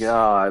my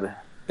God.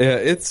 Yeah,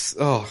 it's...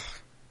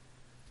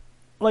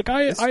 Like,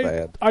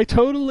 I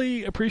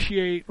totally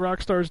appreciate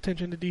Rockstar's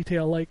attention to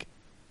detail. Like,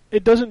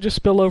 it doesn't just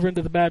spill over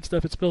into the bad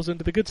stuff, it spills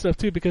into the good stuff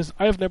too, because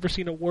I have never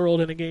seen a world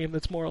in a game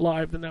that's more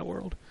alive than that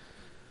world.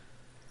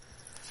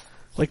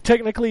 Like,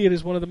 technically, it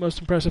is one of the most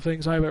impressive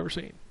things I've ever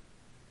seen.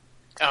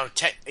 Oh,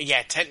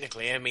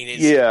 technically. I mean,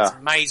 it's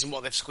amazing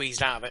what they've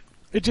squeezed out of it.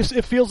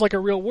 It feels like a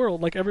real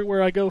world. Like,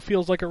 everywhere I go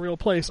feels like a real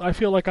place. I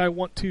feel like I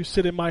want to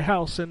sit in my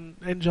house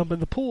and jump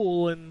in the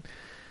pool, and,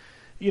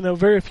 you know,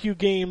 very few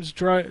games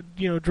draw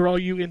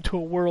you into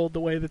a world the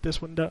way that this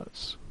one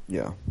does.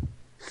 Yeah.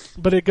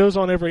 But it goes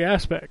on every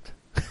aspect.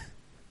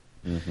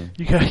 Mm-hmm.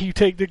 You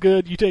take the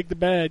good, you take the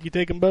bad, you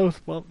take them both.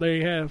 Well, there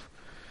you have.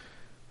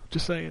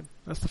 Just saying,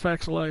 that's the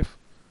facts of life.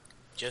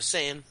 Just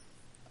saying.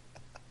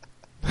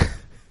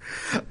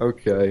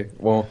 Okay,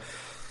 well,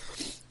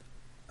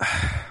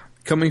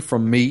 coming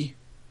from me,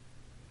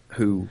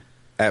 who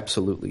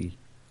absolutely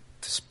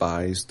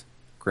despised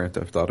Grand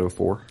Theft Auto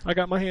 4, I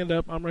got my hand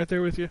up. I'm right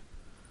there with you.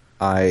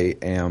 I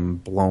am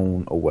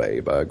blown away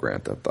by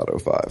Grand Theft Auto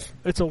 5.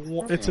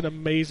 It's an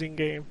amazing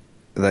game.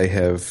 They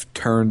have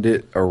turned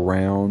it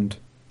around,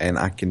 and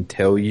I can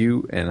tell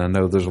you, and I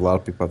know there's a lot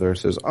of people out there that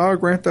says, "Oh,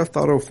 Grand Theft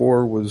Auto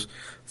 4 was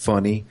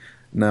funny."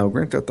 No,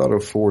 Grand Theft Auto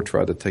 4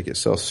 tried to take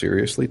itself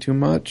seriously too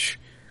much.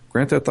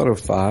 Grand Theft Auto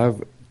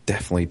 5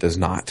 definitely does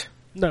not.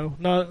 No,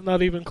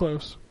 not even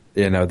close.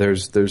 You know,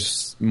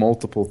 there's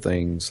multiple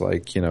things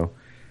like, you know,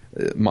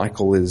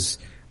 Michael is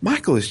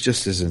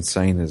just as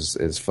insane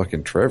as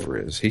fucking Trevor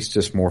is. He's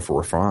just more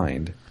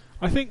refined.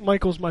 I think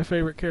Michael's my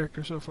favorite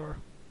character so far.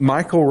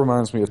 Michael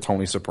reminds me of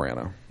Tony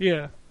Soprano.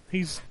 Yeah,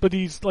 he's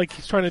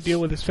trying to deal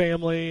with his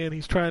family and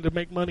he's trying to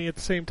make money at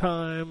the same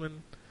time,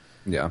 and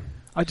Yeah.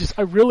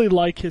 I really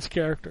like his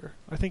character.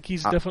 I think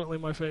he's definitely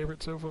my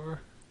favorite so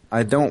far.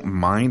 I don't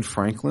mind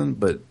Franklin,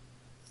 but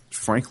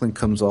Franklin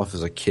comes off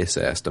as a kiss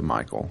ass to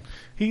Michael.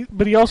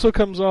 But he also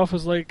comes off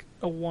as like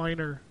a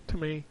whiner to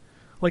me.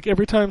 Like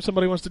every time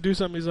somebody wants to do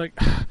something, he's like,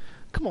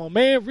 "Come on,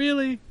 man,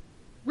 really?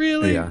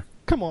 Yeah.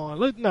 Come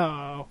on,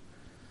 no."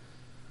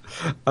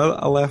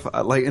 I laugh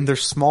like, and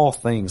there's small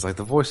things like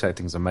the voice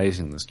acting is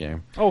amazing in this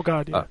game. Oh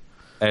God, yeah.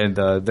 And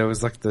there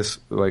was like this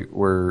like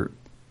where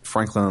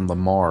Franklin and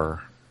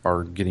Lamar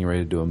are getting ready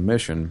to do a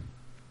mission,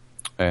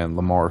 and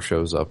Lamar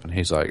shows up and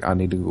he's like,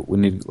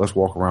 let's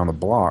walk around the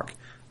block.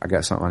 I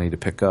got something I need to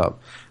pick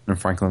up. And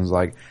Franklin's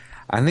like,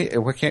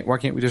 why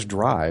can't we just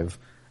drive?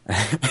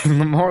 And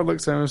Lamar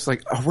looks at him and is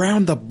like,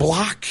 around the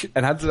block?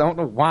 And I don't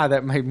know why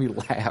that made me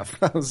laugh.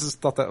 I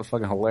just thought that was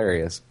fucking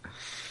hilarious.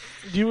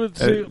 You would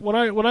see,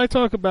 when I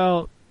talk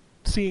about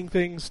seeing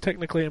things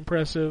technically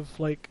impressive,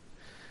 like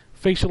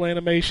facial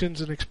animations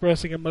and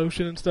expressing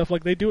emotion and stuff,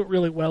 like they do it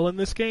really well in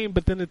this game,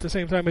 but then at the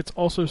same time it's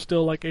also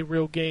still like a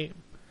real game.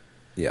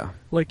 Yeah.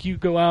 Like you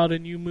go out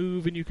and you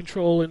move and you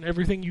control, and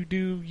everything you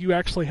do, you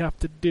actually have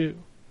to do.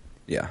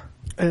 Yeah.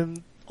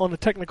 And on a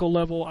technical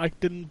level, I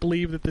didn't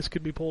believe that this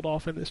could be pulled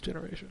off in this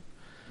generation.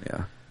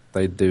 Yeah.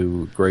 They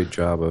do a great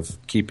job of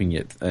keeping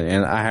it,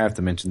 and I have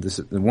to mention this,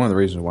 one of the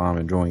reasons why I'm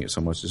enjoying it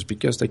so much is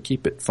because they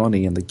keep it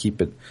funny and they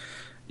keep it,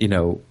 you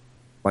know,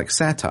 like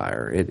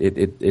satire.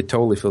 It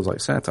totally feels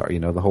like satire. You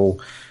know, the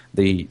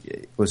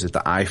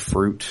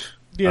iFruit?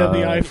 Yeah, the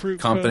iFruit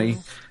company.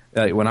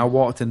 When I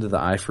walked into the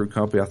iFruit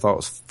company, I thought it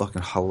was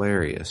fucking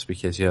hilarious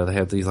because, you know, they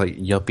have these like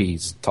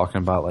yuppies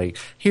talking about like,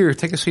 here,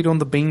 take a seat on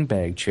the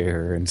beanbag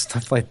chair and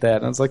stuff like that.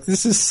 And I was like,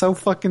 this is so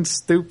fucking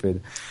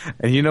stupid.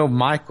 And you know,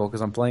 Michael,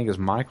 because I'm playing as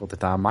Michael at the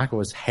time, Michael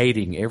was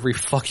hating every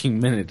fucking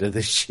minute of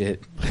this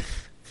shit.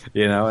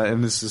 You know,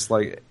 and it's just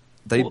like,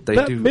 they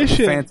do a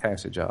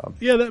fantastic job.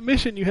 Yeah, that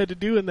mission you had to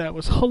do in that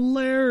was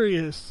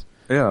hilarious.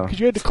 Yeah. Because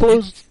you had to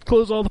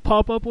close all the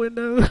pop-up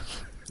windows.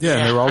 Yeah,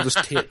 and they were all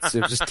just tits.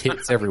 It was just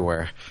tits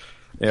everywhere.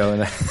 You know,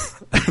 and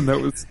that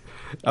was,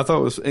 I thought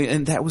it was,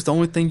 and that was the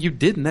only thing you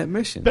did in that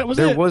mission. That was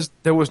there it.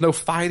 There was no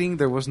fighting.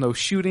 There was no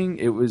shooting.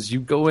 It was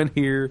you go in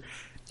here,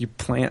 you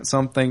plant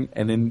something,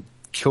 and then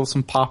kill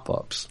some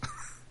pop-ups.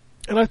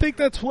 And I think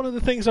that's one of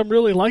the things I'm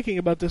really liking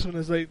about this one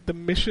is the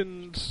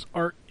missions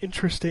are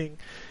interesting.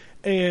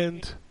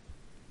 And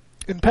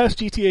in past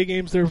GTA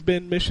games, there have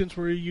been missions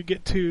where you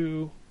get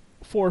to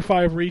 4 or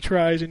 5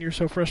 retries and you're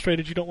so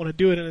frustrated you don't want to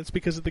do it, and it's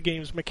because of the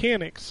game's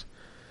mechanics.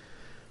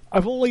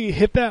 I've only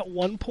hit that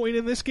one point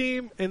in this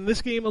game, and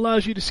this game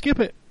allows you to skip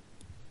it.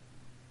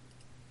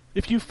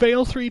 If you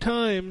fail 3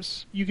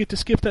 times, you get to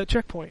skip that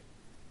checkpoint.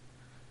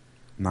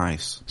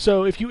 Nice.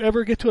 So if you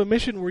ever get to a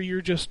mission where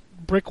you're just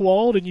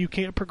brick-walled and you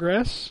can't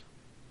progress,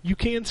 you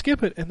can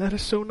skip it, and that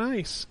is so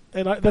nice.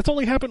 And that's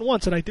only happened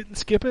once, and I didn't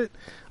skip it.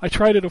 I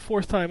tried it a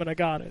 4th time, and I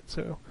got it,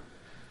 so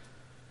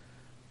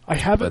I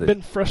haven't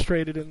been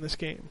frustrated in this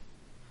game.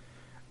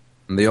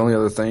 And the only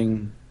other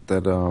thing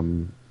that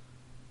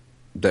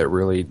that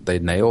really they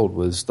nailed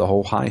was the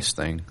whole heist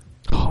thing.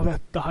 Oh,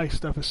 the heist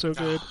stuff is so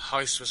good. The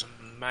heist was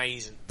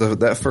amazing.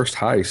 That first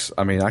heist,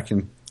 I mean, like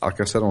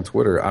I said on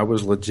Twitter, I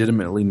was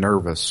legitimately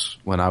nervous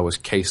when I was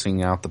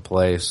casing out the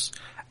place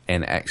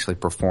and actually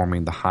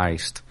performing the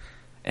heist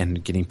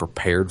and getting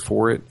prepared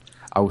for it.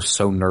 I was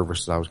so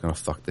nervous that I was going to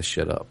fuck this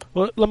shit up.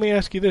 Well, let me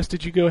ask you this.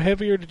 Did you go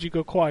heavy or did you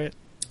go quiet?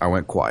 I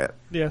went quiet.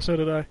 Yeah, so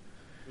did I.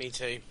 Me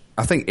too.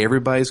 I think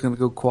everybody's going to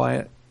go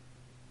quiet.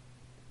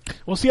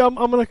 Well, see, I'm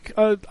gonna.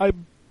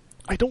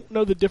 I don't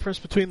know the difference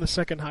between the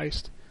second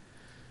heist,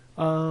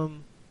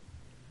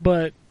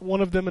 but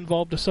one of them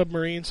involved a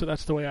submarine, so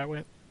that's the way I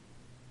went.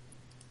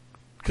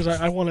 Because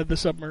I wanted the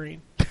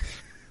submarine.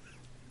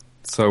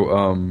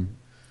 So,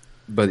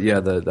 but yeah,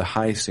 the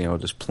heist, you know,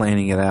 just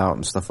planning it out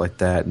and stuff like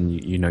that, and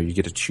you know, you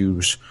get to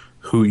choose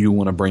who you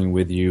want to bring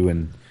with you,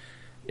 and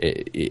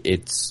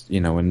it's,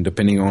 you know, and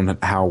depending on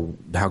how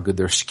good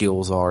their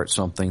skills are at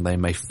something, they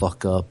may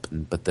fuck up,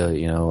 but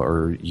you know,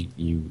 or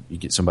you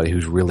get somebody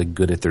who's really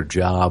good at their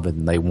job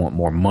and they want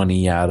more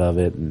money out of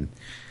it, and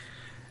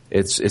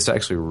It's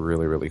actually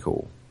really, really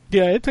cool.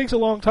 Yeah, it takes a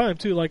long time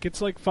too. Like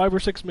it's like 5 or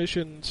 6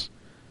 missions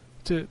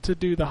to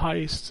do the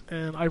heist,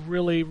 and I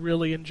really,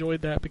 really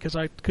enjoyed that because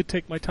I could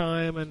take my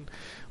time and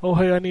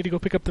hey, I need to go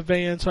pick up the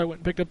van, so I went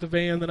and picked up the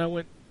van, then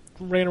I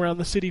ran around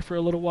the city for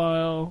a little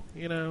while,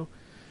 you know.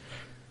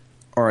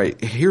 All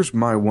right, here's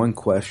my one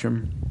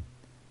question: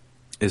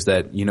 is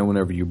that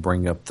whenever you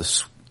bring up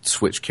the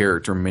switch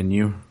character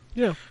menu,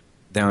 yeah,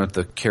 down at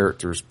the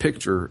character's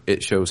picture,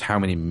 it shows how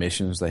many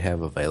missions they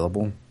have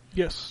available.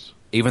 Yes.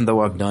 Even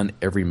though I've done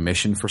every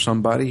mission for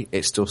somebody,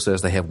 it still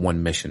says they have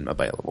one mission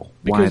available.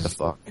 Why the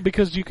fuck?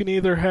 Because you can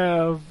either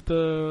have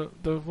the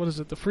what is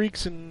it, the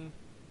freaks and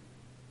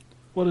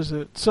what is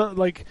it? So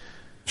like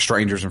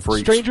strangers and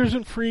freaks. Strangers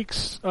and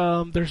freaks.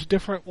 There's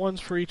different ones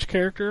for each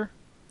character.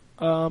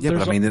 Yeah,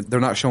 but I mean, they're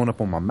not showing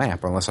up on my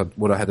map unless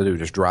what I had to do is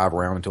just drive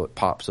around until it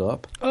pops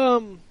up.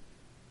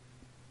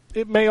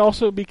 It may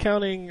also be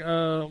counting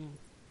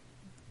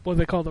what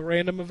they call the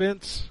random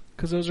events,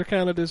 because those are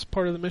counted as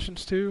part of the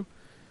missions too.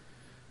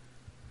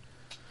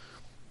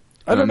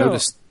 I don't know.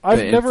 Noticed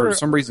for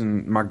some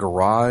reason, my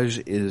garage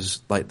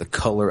is like the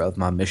color of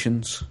my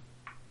missions.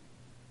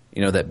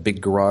 That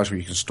big garage where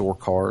you can store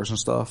cars and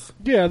stuff.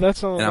 Yeah,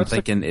 that's all. And I'm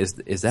thinking, is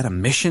that a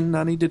mission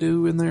I need to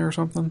do in there or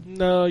something?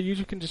 No,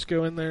 you can just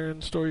go in there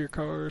and store your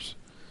cars.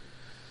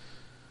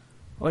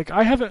 Like,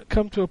 I haven't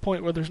come to a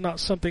point where there's not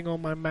something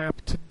on my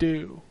map to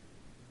do.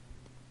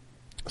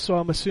 So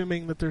I'm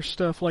assuming that there's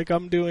stuff, like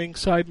I'm doing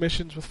side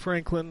missions with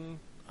Franklin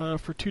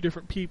for 2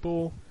 different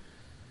people.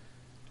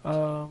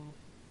 I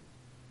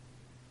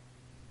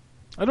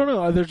don't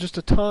know, there's just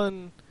a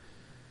ton.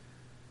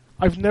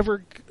 I've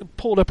never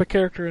pulled up a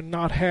character and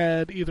not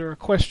had either a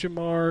question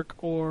mark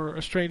or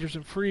a Strangers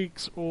and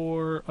Freaks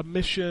or a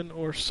mission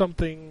or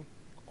something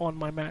on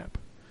my map.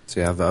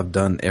 See, I've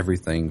done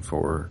everything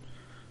for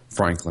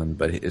Franklin,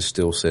 but it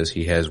still says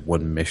he has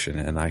one mission,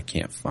 and I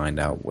can't find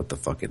out what the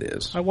fuck it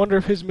is. I wonder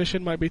if his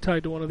mission might be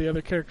tied to one of the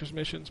other characters'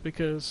 missions,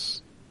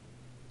 because,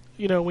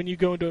 when you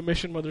go into a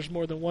mission where there's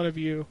more than one of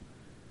you,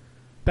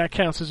 that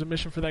counts as a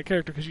mission for that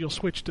character because you'll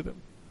switch to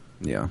them.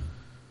 Yeah.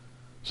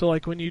 So,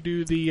 like, when you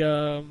do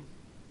the,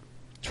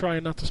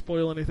 trying not to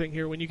spoil anything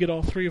here, when you get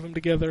all 3 of them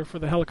together for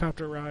the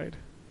helicopter ride,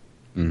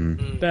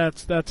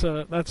 that's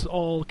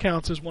all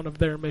counts as one of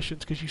their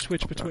missions because you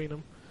switch between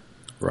them.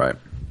 Right.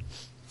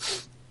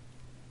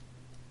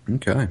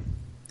 Okay.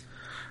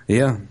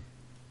 Yeah.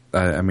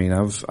 I mean,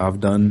 I've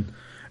done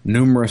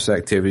numerous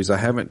activities. I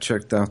haven't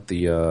checked out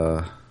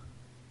the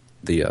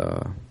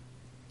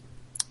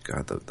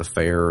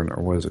fair,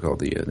 or what is it called?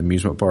 The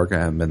amusement park. I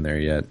haven't been there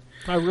yet.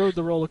 I rode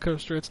the roller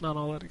coaster. It's not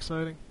all that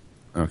exciting.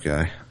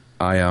 Okay.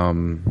 I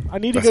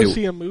need to go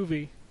see a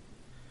movie.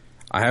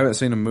 I haven't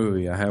seen a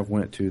movie. I have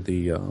went to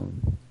the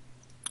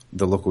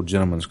local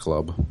gentleman's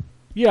club.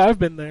 Yeah, I've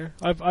been there.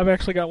 I've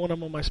actually got one of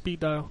them on my speed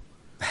dial.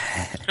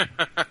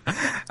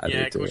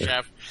 Yeah, of course you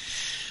have.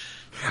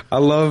 I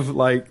love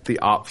like the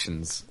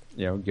options.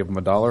 Give them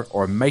 $1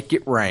 or make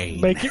it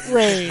rain. Make it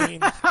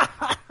rain.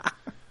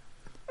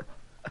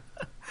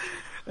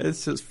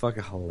 It's just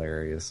fucking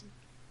hilarious.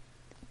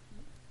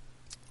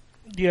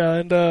 Yeah,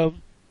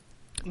 and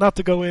not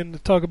to go in to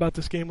talk about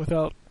this game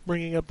without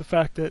bringing up the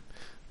fact that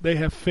they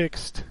have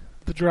fixed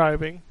the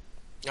driving.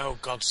 Oh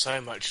God,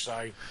 so much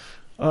so.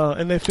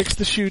 And they fixed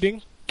the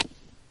shooting.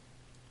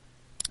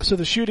 So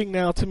the shooting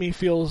now to me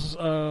feels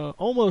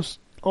almost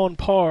on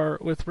par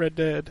with Red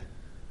Dead.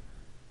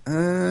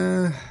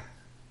 Can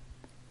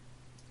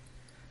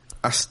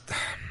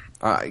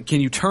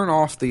you turn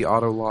off the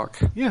auto lock?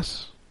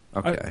 Yes.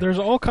 Okay. There's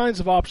all kinds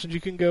of options.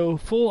 You can go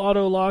full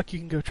auto lock. You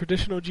can go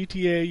traditional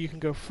GTA. You can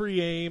go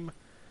free aim.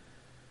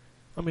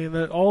 I mean,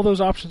 all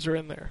those options are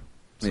in there.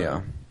 So.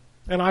 Yeah.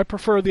 And I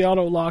prefer the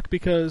auto lock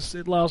because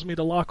it allows me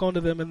to lock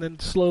onto them and then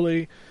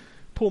slowly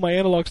pull my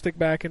analog stick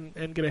back and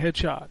get a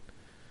headshot.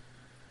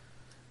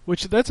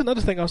 Which, that's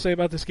another thing I'll say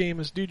about this game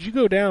is, dude, you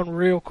go down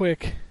real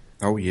quick.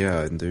 Oh,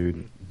 yeah,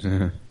 dude.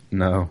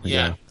 No.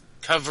 Yeah.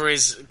 Cover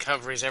is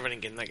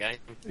everything in that game.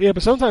 Yeah,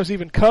 but sometimes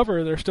even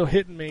cover, they're still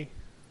hitting me.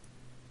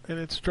 And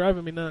it's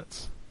driving me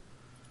nuts.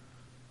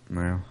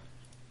 No.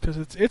 Because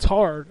it's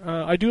hard.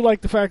 I do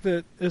like the fact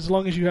that as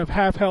long as you have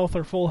half health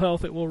or full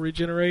health, it will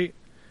regenerate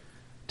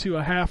to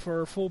a half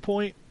or full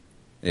point.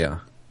 Yeah.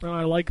 And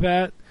I like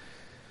that.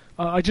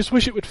 I just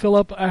wish it would fill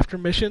up after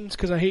missions,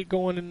 because I hate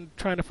going and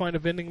trying to find a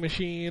vending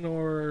machine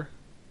or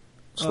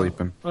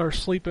sleeping or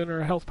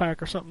a health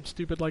pack or something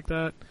stupid like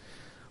that.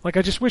 Like,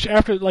 I just wish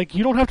after, like,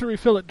 you don't have to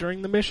refill it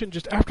during the mission.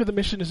 Just after the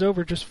mission is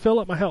over, just fill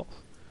up my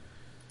health.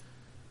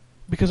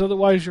 Because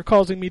otherwise you're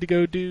causing me to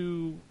go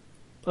do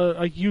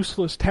a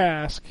useless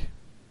task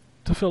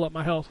to fill up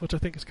my health, which I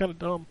think is kind of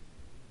dumb.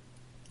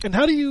 And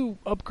how do you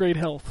upgrade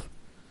health?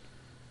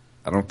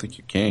 I don't think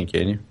you can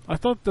you? I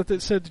thought that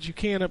it said that you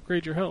can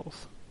upgrade your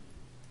health.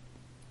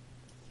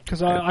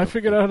 Because I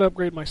figured out how to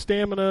upgrade my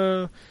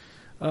stamina,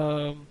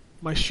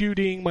 my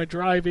shooting, my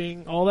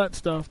driving, all that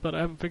stuff, but I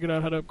haven't figured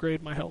out how to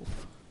upgrade my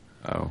health.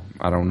 Oh,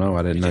 I don't know.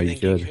 I didn't know you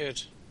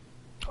could.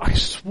 I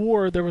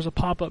swore there was a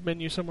pop-up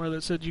menu somewhere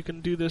that said you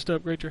can do this to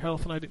upgrade your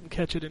health, and I didn't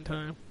catch it in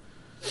time.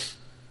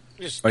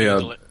 Just yeah.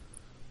 Google it.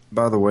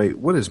 By the way,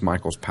 what is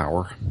Michael's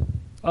power?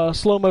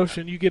 Slow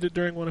motion. You get it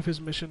during one of his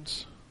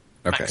missions.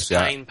 Okay, Max so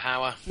I- Payne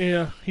power.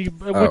 Yeah,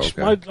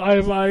 okay.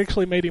 I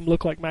actually made him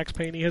look like Max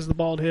Payne. He has the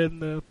bald head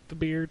and the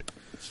beard,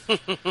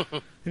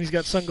 and he's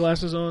got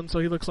sunglasses on, so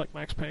he looks like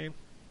Max Payne.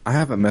 I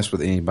haven't messed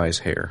with anybody's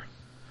hair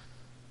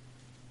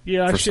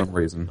Yeah, for some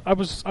reason. I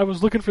was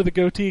looking for the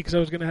goatee because I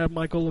was going to have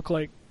Michael look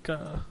like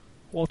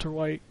Walter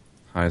White.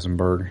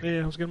 Heisenberg.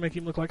 Yeah, I was going to make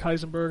him look like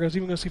Heisenberg. I was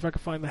even going to see if I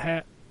could find the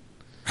hat.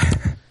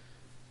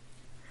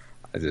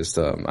 I just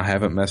I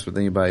haven't messed with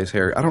anybody's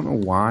hair. I don't know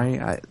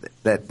why.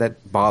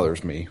 That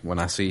bothers me when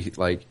I see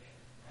like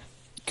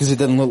because it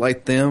doesn't look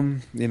like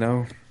them. You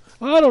know.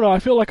 Well, I don't know. I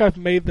feel like I've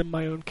made them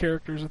my own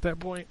characters at that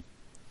point.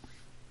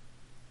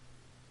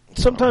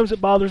 Sometimes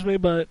it bothers me,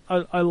 but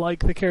I like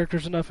the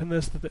characters enough in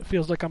this that it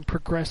feels like I'm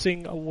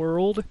progressing a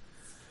world.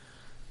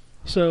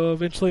 So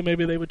eventually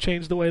maybe they would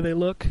change the way they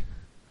look.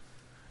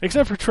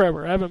 Except for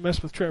Trevor. I haven't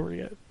messed with Trevor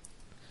yet.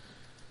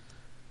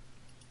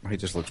 He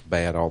just looks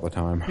bad all the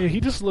time. Yeah, he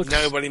just looks...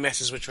 Nobody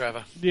messes with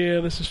Trevor. Yeah,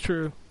 this is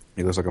true.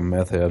 He looks like a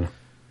meth head.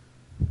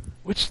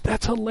 Which,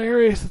 that's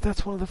hilarious that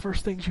that's one of the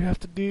first things you have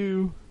to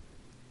do.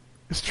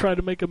 Is try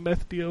to make a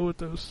meth deal with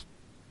those...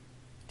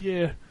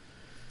 Yeah.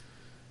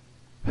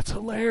 That's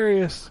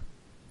hilarious.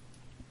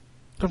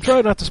 I'm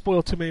trying not to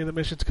spoil too many of the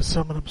missions because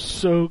some of them are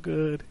so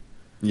good.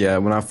 Yeah,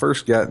 when I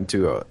first got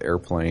into an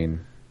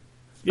airplane...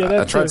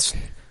 Yeah,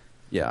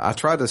 I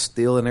tried to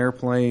steal an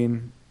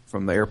airplane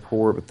from the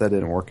airport, but that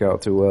didn't work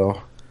out too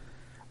well.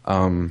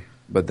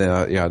 But then,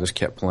 I just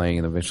kept playing,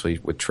 and eventually,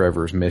 with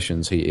Trevor's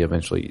missions,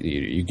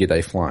 you get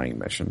a flying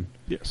mission.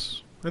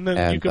 Yes, and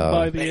then you can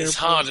buy the airplane. It's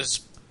hard as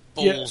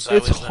balls, yeah,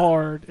 it's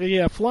hard.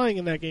 Yeah, flying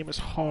in that game is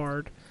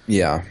hard.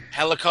 Yeah.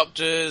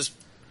 Helicopters,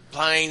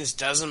 planes,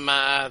 doesn't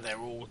matter. They're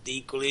all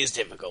equally as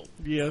difficult.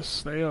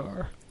 Yes, they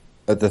are.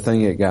 But the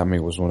thing that got me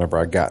was whenever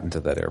I got into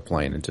that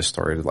airplane and just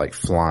started, like,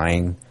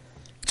 flying,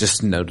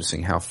 just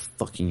noticing how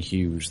fucking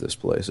huge this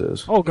place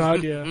is. Oh,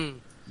 God, yeah.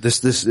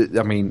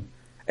 I mean,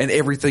 and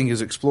everything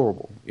is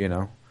explorable, you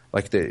know?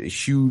 Like the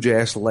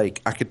huge-ass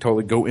lake. I could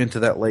totally go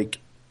into that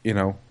lake, you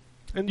know?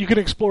 And you can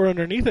explore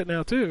underneath it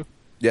now, too.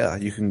 Yeah,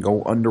 you can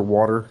go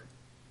underwater.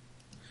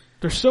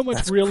 There's so much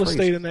That's real crazy.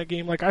 estate in that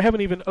game. Like, I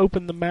haven't even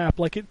opened the map.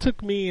 Like, it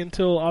took me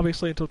until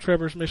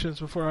Trevor's missions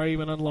before I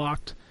even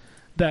unlocked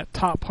that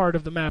top part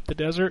of the map, the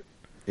desert.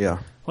 Yeah.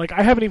 Like,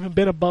 I haven't even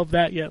been above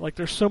that yet. Like,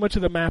 there's so much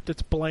of the map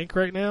that's blank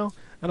right now,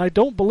 and I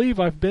don't believe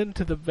I've been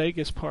to the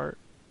Vegas part.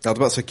 I was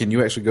about to say, can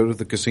you actually go to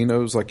the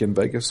casinos like in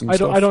Vegas and I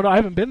stuff? don't know. I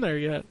haven't been there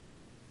yet.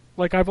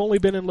 Like, I've only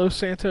been in Los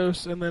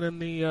Santos and then in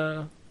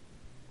the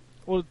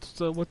what's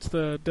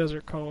the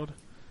desert called?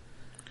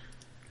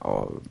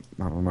 Oh,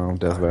 I don't know,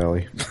 Death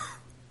Valley.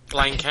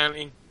 Blaine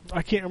County.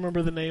 I can't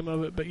remember the name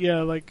of it, but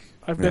yeah, like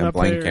I've been up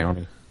Blaine there.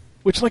 County.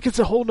 Which, like, it's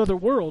a whole nother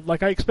world.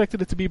 Like, I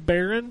expected it to be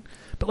barren,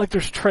 but like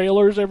there's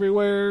trailers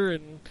everywhere,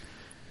 and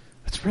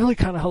it's really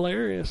kind of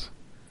hilarious.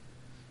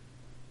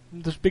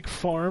 And there's big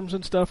farms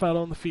and stuff out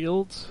on the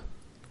fields.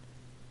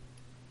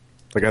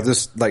 Like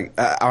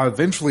I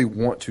eventually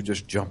want to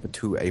just jump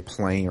into a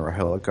plane or a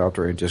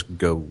helicopter and just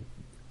go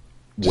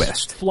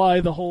west. Just fly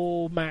the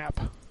whole map.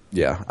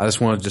 Yeah, I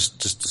just want to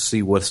just to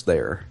see what's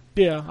there.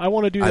 Yeah, I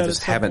want to do that. I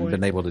just at some haven't point.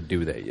 been able to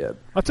do that yet.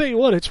 I'll tell you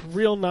what, it's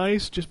real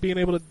nice just being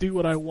able to do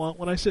what I want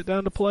when I sit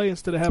down to play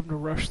instead of having to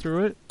rush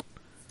through it.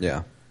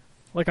 Yeah.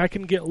 Like, I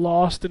can get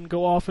lost and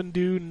go off and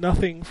do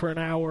nothing for an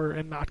hour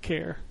and not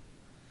care.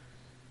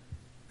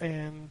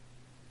 And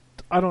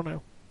I don't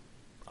know.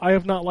 I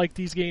have not liked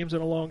these games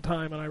in a long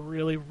time, and I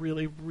really,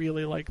 really,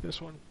 really like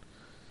this one.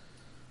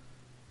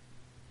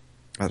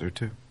 I do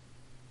too.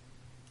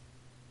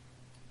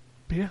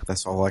 Yeah.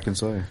 That's all I can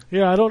say.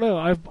 Yeah, I don't know.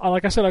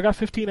 Like I said, I got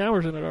 15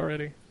 hours in it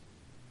already. I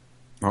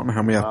don't know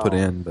how many I've put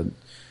in, but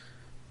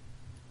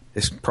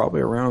it's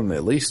probably around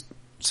at least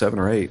 7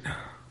 or 8.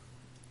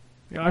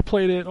 Yeah, I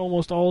played it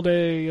almost all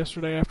day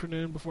yesterday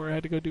afternoon before I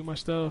had to go do my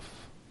stuff,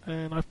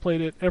 and I've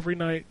played it every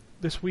night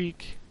this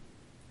week,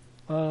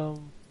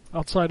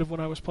 outside of when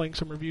I was playing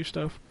some review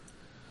stuff.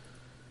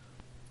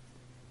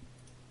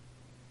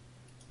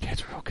 Yeah,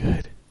 it's real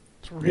good.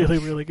 It's really,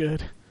 really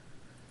good.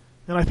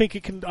 And I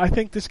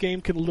think this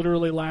game can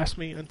literally last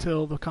me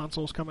until the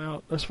consoles come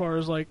out, as far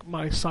as like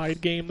my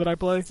side game that I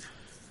play. Well,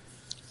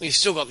 you've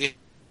still got the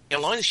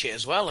online shit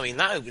as well. I mean,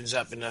 that opens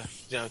up in a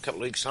couple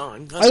of weeks'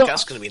 time.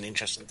 That's going to be an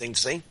interesting thing to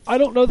see. I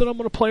don't know that I'm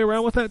going to play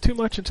around with that too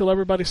much until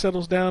everybody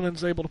settles down and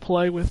is able to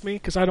play with me,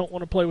 because I don't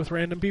want to play with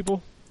random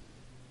people.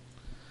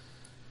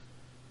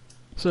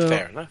 So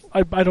Fair enough.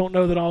 I don't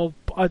know that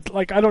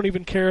I don't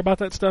even care about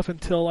that stuff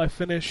until I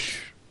finish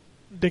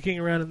dicking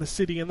around in the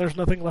city and there's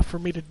nothing left for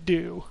me to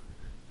do.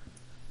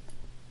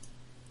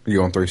 Are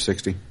you on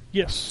 360?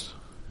 Yes.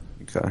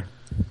 Okay.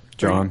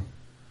 John?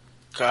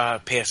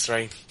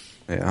 PS3.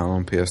 Yeah, I'm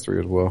on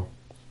PS3 as well.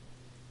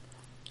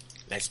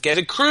 Let's get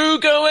a crew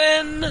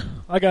going!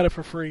 I got it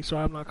for free, so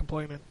I'm not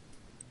complaining.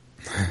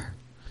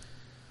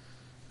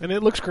 And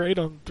it looks great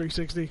on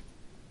 360.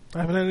 I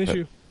haven't had an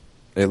issue.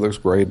 It looks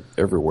great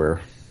everywhere.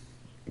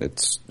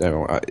 It's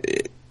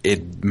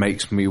it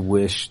makes me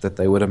wish that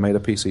they would have made a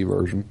PC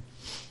version.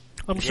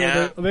 I'm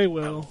sure they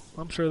will.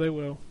 I'm sure they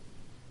will.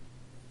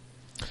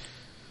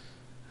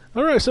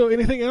 All right. So,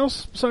 anything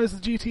else besides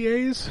the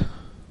GTAs?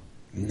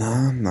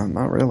 No,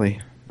 not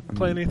really.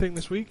 Play anything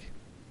this week?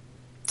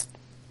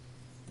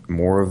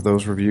 More of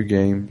those review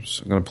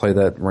games. I'm going to play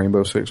that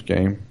Rainbow Six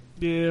game.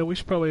 Yeah, we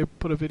should probably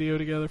put a video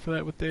together for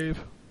that with Dave.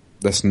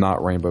 That's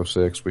not Rainbow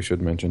Six, we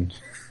should mention.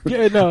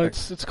 Yeah, no,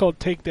 it's called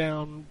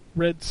Takedown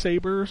Red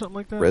Saber or something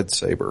like that. Red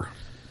Saber.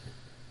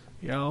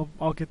 Yeah,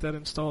 I'll get that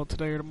installed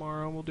today or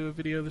tomorrow, and we'll do a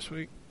video this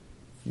week.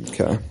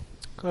 Okay.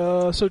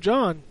 So,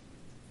 John.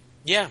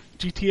 Yeah.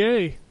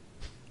 GTA.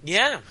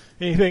 Yeah.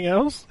 Anything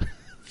else?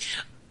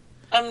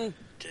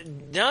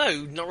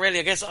 No, not really.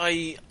 I guess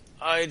I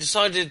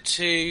decided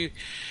to,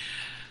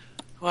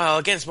 well,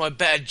 against my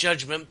better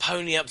judgment,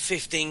 pony up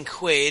 15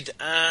 quid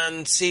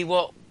and see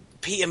what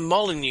Peter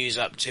Molyneux's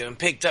up to, and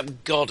picked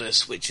up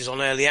Goddess, which is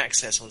on early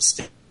access on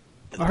Steam.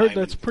 I heard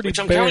that's pretty which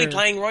I'm bare. currently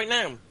playing right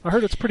now. I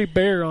heard it's pretty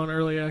bare on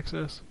early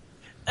access.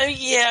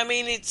 Yeah, I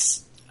mean,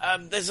 it's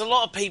there's a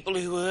lot of people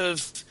who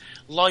have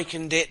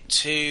likened it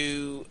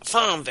to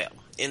Farmville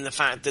in the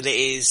fact that it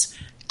is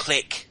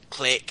click,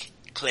 click,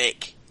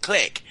 click,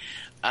 click.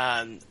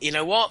 You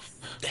know what?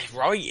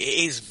 Right,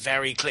 it is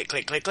very click,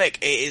 click, click, click.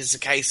 It is a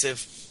case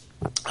of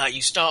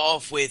you start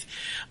off with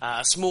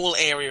a small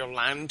area of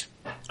land,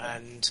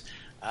 and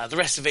the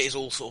rest of it is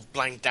all sort of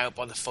blanked out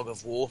by the fog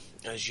of war,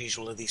 as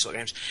usual of these sort of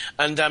games.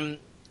 And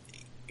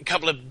a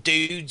couple of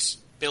dudes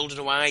building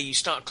away, you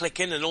start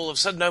clicking, and all of a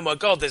sudden, oh my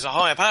god, there's a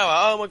higher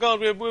power, oh my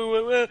god,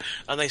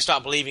 and they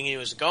start believing you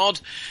as a god,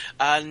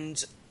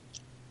 and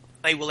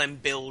they will then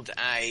build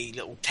a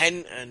little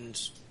tent, and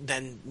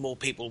then more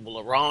people will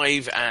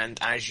arrive, and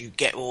as you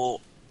get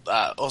more,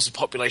 as the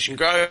population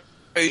grows,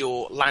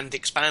 your land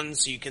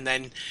expands, so you can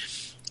then,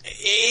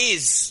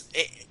 it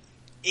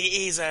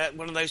is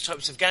one of those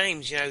types of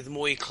games, you know, the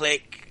more you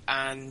click,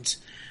 and,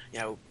 you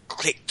know,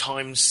 click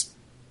times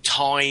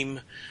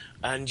time,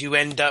 and you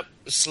end up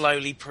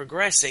slowly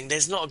progressing.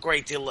 There's not a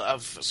great deal that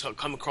I've sort of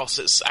come across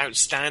that's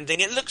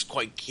outstanding. It looks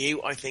quite cute.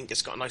 I think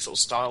it's got a nice little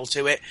style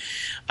to it.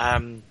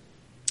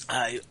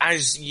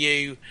 As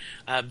you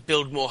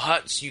build more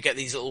huts, you get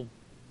these little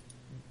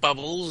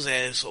bubbles.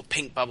 They're sort of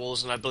pink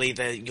bubbles, and I believe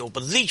they're your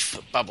belief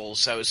bubbles.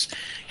 So it's,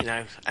 you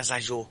know,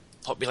 as your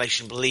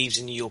population believes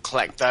in you, you'll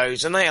collect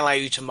those, and they allow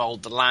you to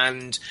mould the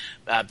land,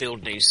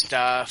 build new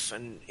stuff,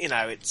 and, you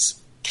know, it's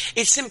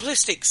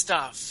simplistic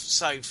stuff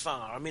so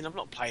far. I mean, I've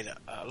not played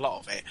a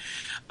lot of it,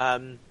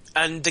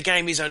 and the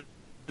game is only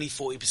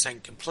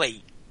 40%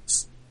 complete.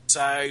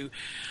 So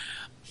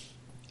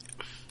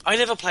I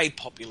never played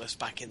Populous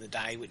back in the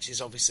day, which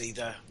is obviously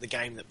the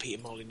game that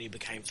Peter Molyneux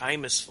became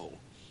famous for.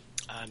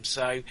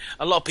 So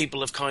a lot of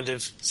people have kind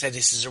of said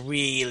this is a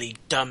really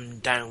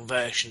dumbed down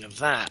version of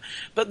that.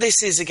 But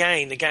this is,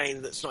 again, a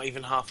game that's not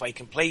even halfway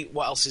complete.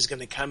 What else is going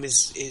to come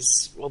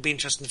will be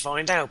interesting to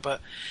find out. But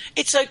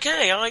it's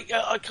okay.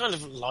 I kind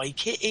of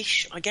like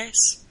it-ish, I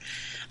guess.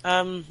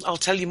 I'll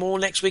tell you more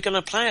next week when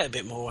I play it a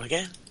bit more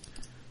again.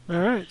 All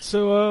right.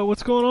 So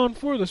what's going on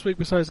for this week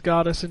besides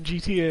Goddess and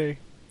GTA?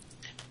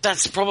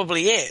 That's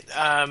probably it.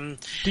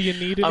 Do you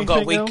need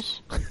anything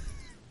else?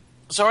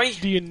 Sorry?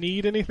 Do you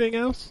need anything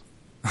else?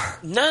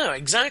 No,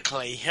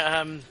 exactly.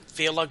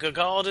 Feel like a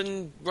god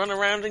and run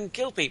around and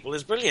kill people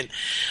is brilliant.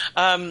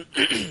 No,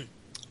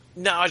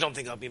 I don't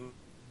think there'll be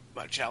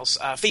much else.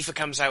 FIFA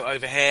comes out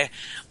over here.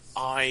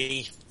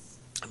 I'm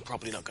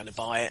probably not going to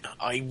buy it.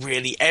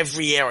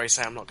 Every year I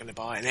say I'm not going to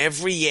buy it, and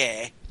every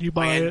year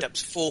I end up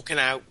forking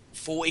out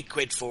 40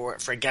 quid for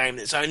it for a game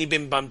that's only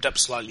been bumped up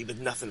slightly with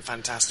nothing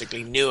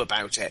fantastically new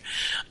about it.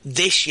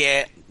 This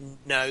year,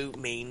 no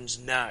means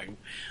no.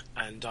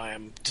 And I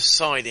am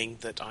deciding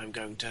that I'm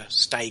going to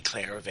stay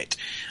clear of it.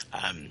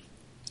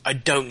 I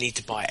don't need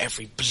to buy it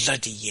every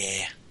bloody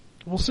year.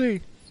 We'll see.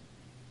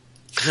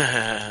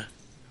 Well,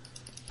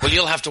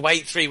 you'll have to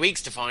wait 3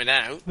 weeks to find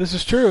out. This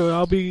is true.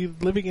 I'll be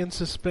living in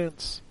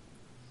suspense.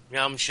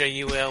 I'm sure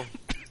you will.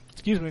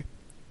 Excuse me.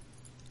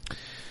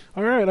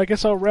 Alright, I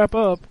guess I'll wrap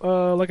up.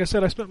 Like I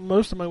said, I spent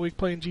most of my week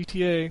playing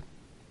GTA.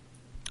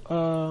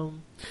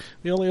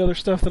 The only other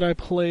stuff that I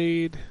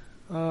played...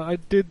 I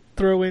did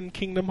throw in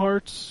Kingdom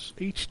Hearts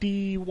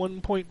HD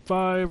 1.5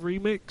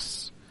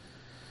 Remix.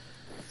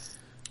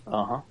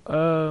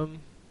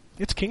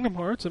 It's Kingdom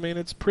Hearts. I mean,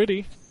 it's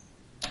pretty.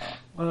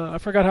 I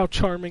forgot how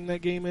charming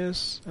that game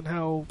is and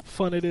how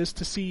fun it is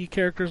to see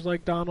characters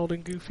like Donald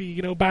and Goofy,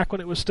 you know, back when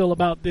it was still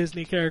about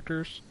Disney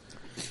characters.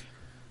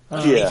 I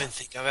don't even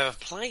think I've ever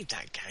played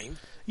that game.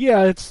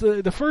 Yeah, it's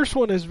the first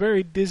one is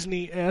very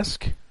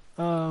Disney-esque.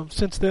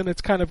 Since then,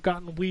 it's kind of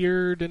gotten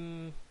weird,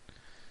 and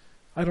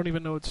I don't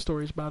even know what the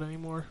story's about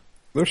anymore.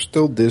 There's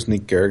still Disney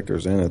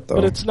characters in it, though.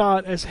 But it's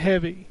not as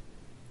heavy.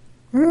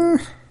 Yeah.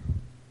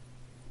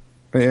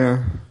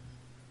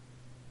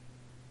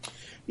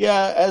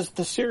 Yeah, as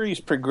the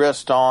series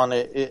progressed on,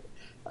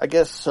 I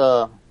guess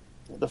the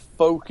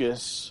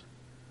focus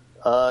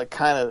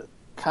kind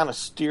of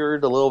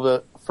steered a little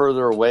bit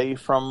further away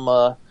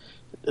from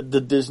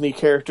the Disney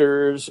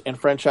characters and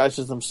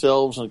franchises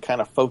themselves, and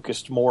kind of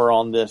focused more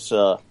on this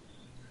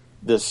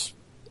this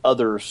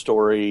other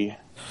story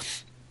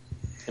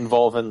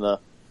involving the.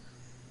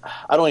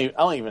 I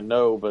don't even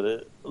know, but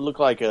it looked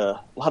like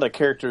a lot of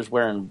characters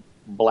wearing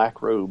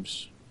black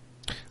robes.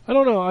 I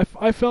don't know.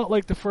 I felt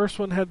like the first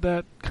one had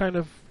that kind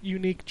of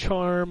unique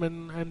charm,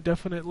 and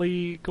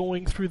definitely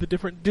going through the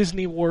different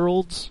Disney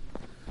worlds.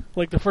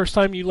 Like the first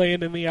time you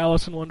land in the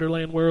Alice in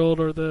Wonderland world,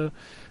 or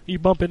you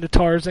bump into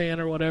Tarzan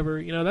or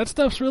whatever. That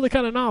stuff's really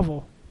kind of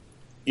novel.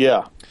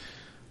 Yeah.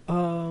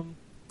 And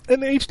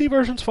the HD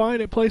version's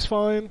fine. It plays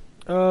fine.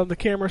 The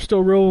camera's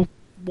still real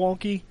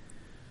wonky,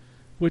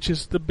 which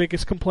is the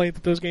biggest complaint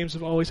that those games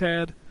have always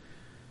had.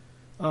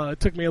 It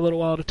took me a little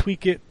while to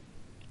tweak it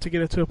to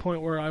get it to a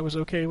point where I was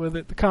okay with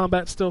it. The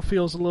combat still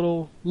feels a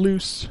little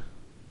loose,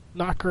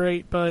 not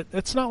great, but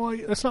that's not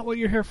what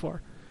you're here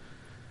for.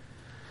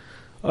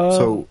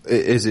 So,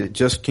 is it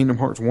just Kingdom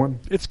Hearts 1?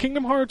 It's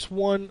Kingdom Hearts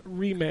 1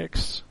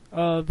 Remix.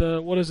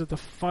 The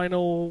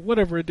final,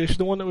 whatever edition,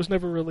 the one that was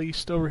never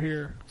released over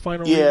here.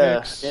 Final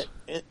Remix.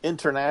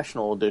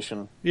 International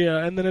edition.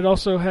 Yeah, and then it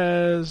also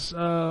has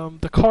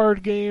the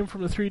card game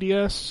from the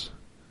 3DS.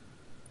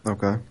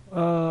 Okay.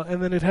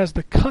 And then it has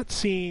the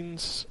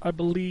cutscenes, I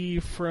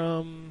believe,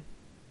 from...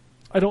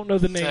 I don't know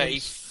the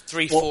names.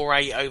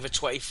 348 over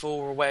 24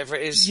 or whatever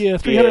it is. Yeah,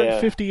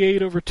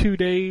 358 over 2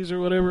 days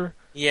or whatever.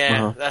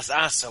 Yeah,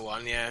 that's the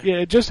one, yeah. Yeah,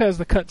 it just has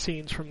the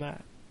cutscenes from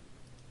that.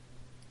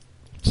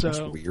 So, that's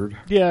weird.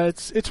 Yeah,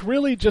 it's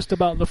really just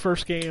about the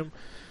first game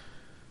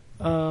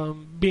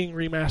being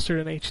remastered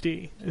in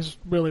HD is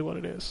really what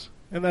it is.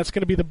 And that's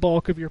going to be the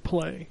bulk of your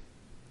play.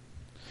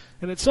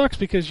 And it sucks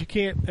because you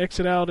can't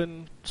exit out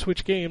and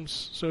switch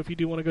games. So if you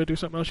do want to go do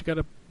something else, you got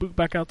to boot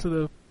back out to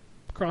the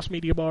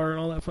cross-media bar and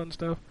all that fun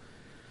stuff.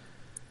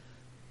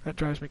 That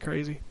drives me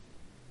crazy.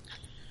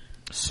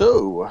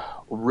 So,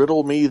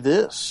 riddle me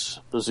this,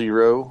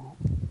 Zero.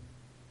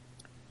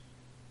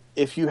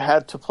 If you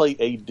had to play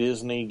a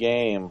Disney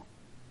game,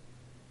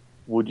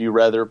 would you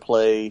rather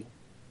play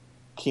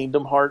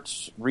Kingdom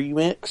Hearts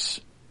Remix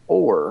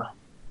or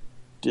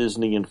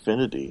Disney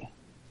Infinity?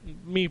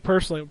 Me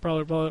personally would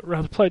probably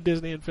rather play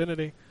Disney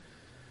Infinity.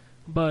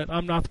 But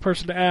I'm not the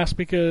person to ask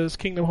because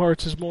Kingdom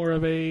Hearts is more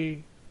of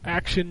a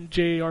action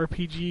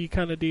JRPG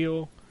kind of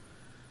deal.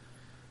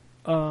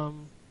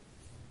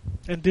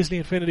 And Disney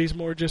Infinity is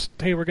more just,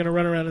 hey, we're going to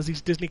run around as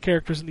these Disney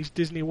characters in these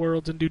Disney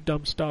worlds and do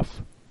dumb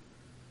stuff.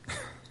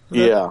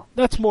 Yeah.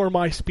 That's more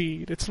my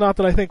speed. It's not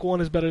that I think one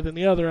is better than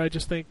the other, I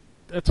just think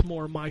that's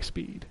more my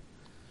speed.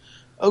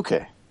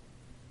 Okay.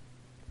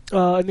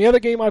 And the other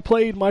game I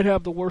played might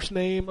have the worst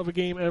name of a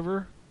game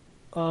ever,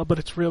 but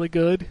it's really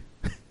good.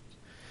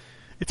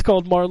 It's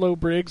called Marlowe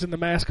Briggs and the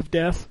Mask of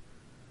Death.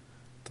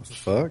 The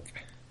fuck?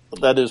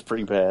 That is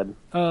pretty bad.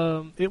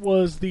 It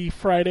was the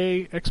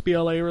Friday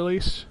XBLA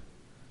release.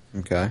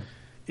 Okay.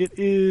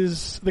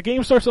 The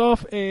game starts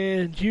off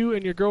and you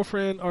and your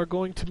girlfriend are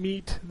going to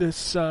meet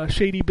this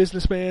shady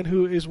businessman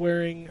who is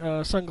wearing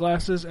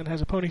sunglasses and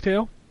has a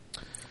ponytail.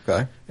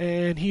 Okay.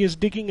 And he is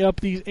digging up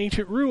these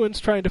ancient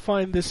ruins trying to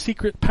find this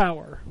secret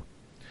power.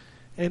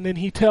 And then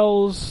he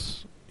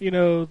tells,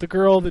 the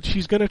girl that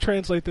she's going to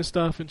translate this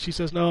stuff, and she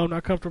says, no, I'm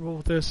not comfortable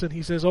with this. And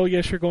he says, oh,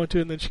 yes, you're going to,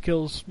 and then she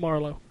kills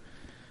Marlowe.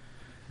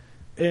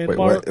 And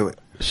wait.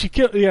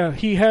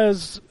 he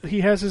has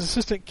his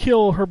assistant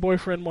kill her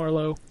boyfriend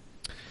Marlowe.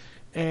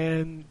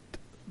 And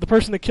the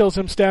person that kills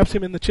him stabs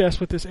him in the chest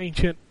with this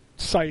ancient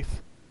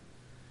scythe,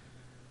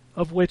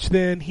 of which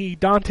then he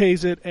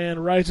Dantes it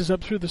and rises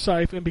up through the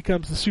scythe and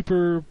becomes the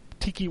super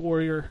tiki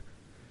warrior.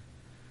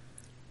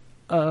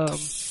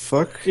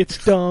 Fuck. It's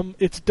dumb,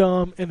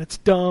 and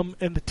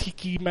the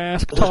tiki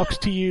mask talks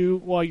to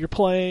you while you're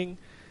playing,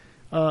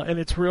 and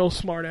it's real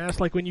smart ass.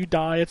 Like when you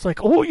die, it's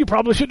like, oh, you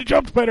probably should have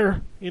jumped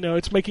better.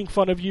 It's making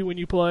fun of you when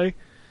you play.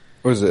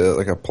 Was it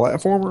like a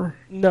platformer?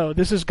 No,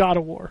 this is God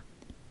of War.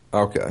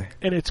 Okay.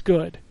 And it's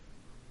good.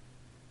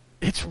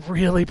 It's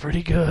really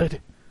pretty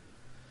good.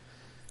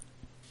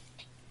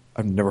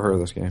 I've never heard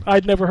of this game.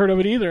 I'd never heard of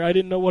it either. I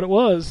didn't know what it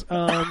was.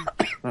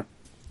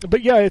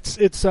 But yeah,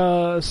 it's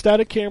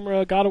static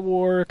camera, God of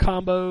War,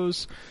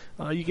 combos.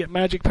 You get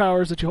magic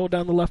powers that you hold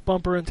down the left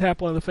bumper and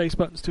tap one of the face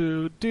buttons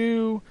to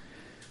do.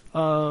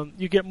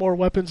 You get more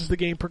weapons as the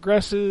game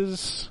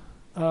progresses.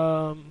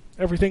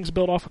 Everything's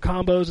built off of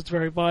combos. It's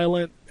very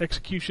violent,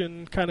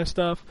 execution kind of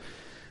stuff.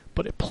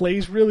 But it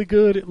plays really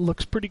good. It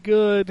looks pretty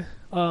good.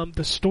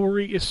 The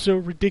story is so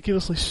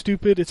ridiculously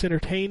stupid. It's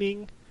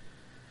entertaining.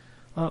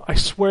 I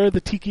swear the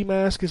Tiki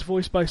Mask is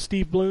voiced by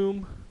Steve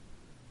Bloom.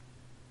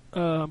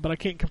 But I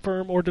can't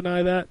confirm or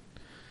deny that.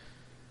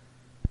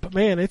 But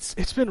man,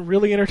 it's been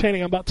really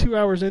entertaining. I'm about 2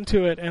 hours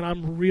into it, and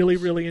I'm really,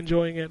 really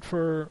enjoying it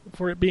for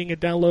it being a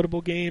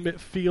downloadable game.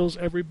 It feels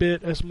every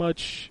bit as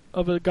much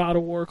of a God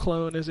of War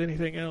clone as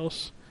anything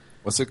else.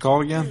 What's it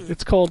called again?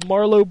 It's called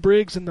Marlowe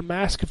Briggs and the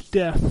Mask of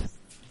Death.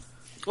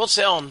 What's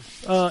it on?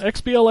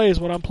 XBLA is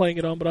what I'm playing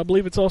it on, but I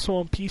believe it's also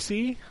on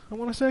PC, I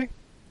want to say.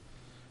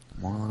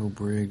 Marlowe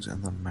Briggs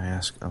and the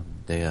Mask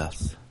of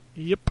Death.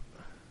 Yep.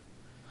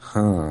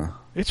 Huh.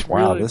 It's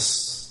Wow, really,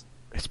 this...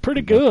 it's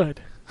pretty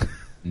good.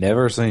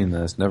 Never seen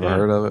this. Never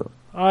heard of it.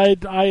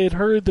 I had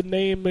heard the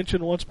name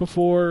mentioned once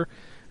before,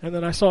 and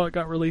then I saw it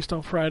got released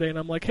on Friday, and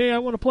I'm like, hey, I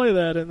want to play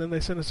that, and then they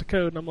sent us a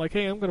code, and I'm like,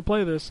 hey, I'm going to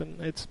play this,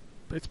 and it's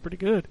pretty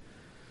good.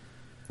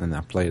 And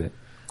I played it.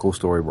 Cool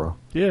story, bro.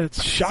 Yeah,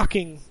 it's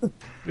shocking.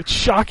 It's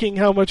shocking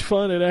how much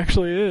fun it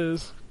actually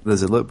is.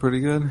 Does it look pretty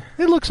good?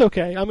 It looks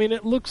okay. I mean,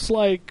 it looks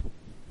like,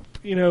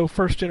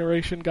 first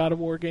generation God of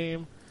War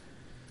game.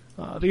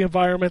 The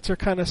environments are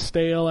kind of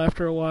stale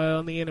after a while,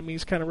 and the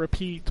enemies kind of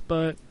repeat,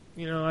 but,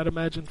 I'd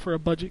imagine for a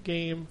budget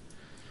game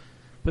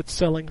that's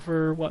selling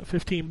for,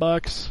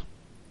 $15?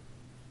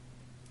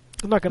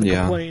 I'm not going to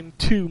complain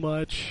too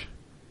much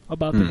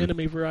about the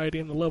enemy variety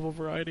and the level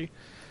variety.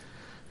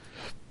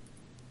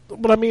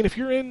 But, I mean, if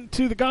you're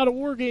into the God of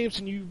War games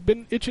and you've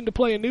been itching to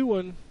play a new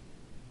one,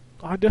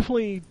 I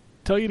definitely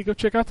tell you to go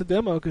check out the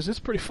demo, because it's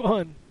pretty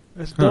fun.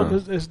 As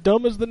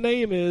dumb as the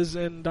name is,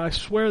 and I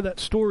swear that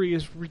story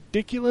is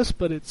ridiculous,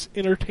 but it's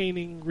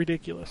entertaining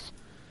ridiculous.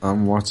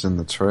 I'm watching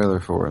the trailer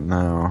for it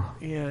now.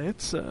 Yeah,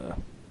 it's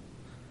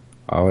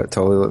Oh, it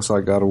totally looks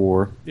like God of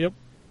War. Yep.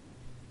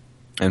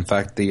 In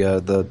fact,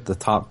 the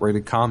top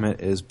rated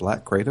comment is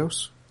Black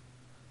Kratos.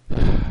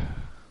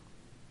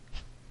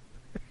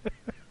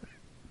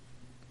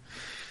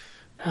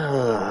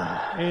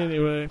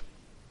 Anyway.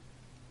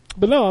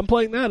 But no, I'm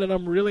playing that and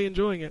I'm really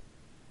enjoying it.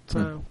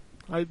 So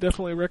I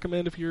definitely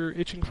recommend if you're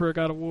itching for a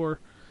God of War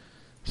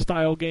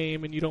style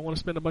game and you don't want to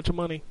spend a bunch of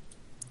money.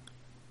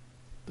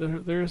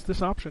 There's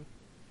this option.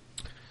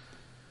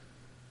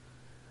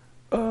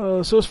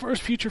 So as far as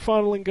future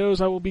fondling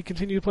goes, I will be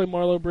continuing to play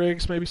Marlow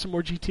Briggs, maybe some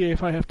more GTA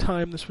if I have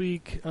time this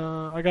week.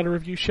 I got to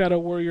review Shadow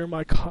Warrior.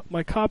 My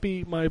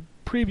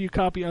preview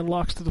copy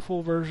unlocks to the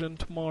full version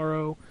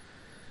tomorrow.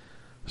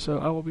 So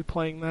I will be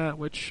playing that,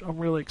 which I'm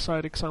really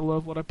excited because I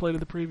love what I played in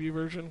the preview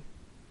version.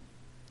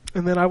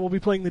 And then I will be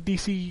playing the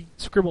DC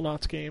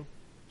Scribblenauts game,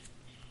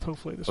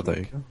 hopefully this week. There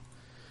you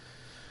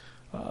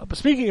go. But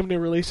speaking of new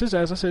releases,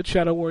 as I said,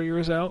 Shadow Warrior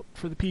is out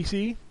for the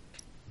PC.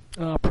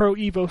 Pro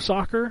Evo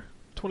Soccer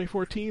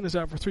 2014 is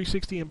out for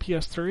 360 and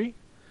PS3.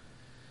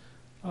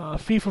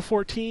 FIFA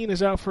 14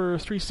 is out for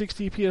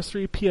 360,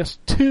 PS3,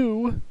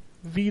 PS2,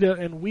 Vita,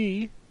 and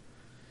Wii.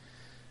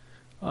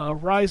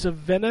 Rise of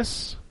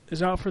Venice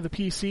is out for the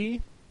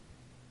PC.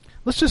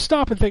 Let's just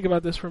stop and think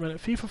about this for a minute.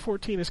 FIFA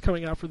 14 is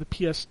coming out for the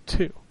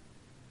PS2.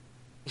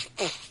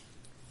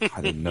 I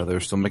didn't know they were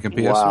still making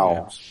PS2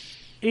 games.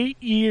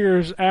 8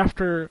 years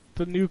after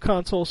the new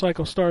console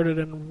cycle started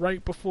and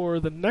right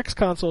before the next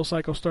console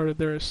cycle started,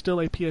 there is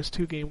still a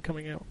PS2 game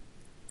coming out.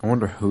 I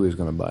wonder who is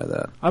going to buy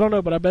that. I don't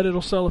know, but I bet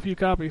it'll sell a few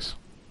copies.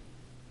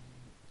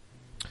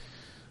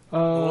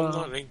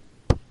 Alien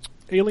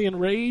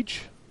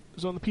Rage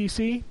is on the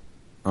PC.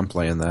 I'm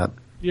playing that.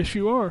 Yes,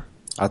 you are.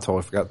 I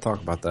totally forgot to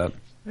talk about that.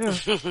 Yeah.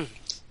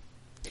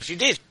 If you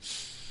did.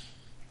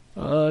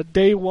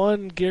 Day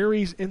One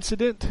Gary's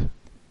Incident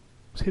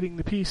is hitting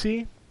the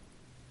PC.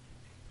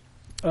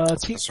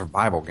 It's a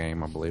survival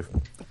game, I believe.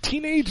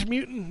 Teenage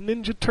Mutant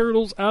Ninja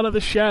Turtles Out of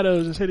the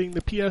Shadows is hitting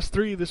the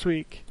PS3 this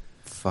week.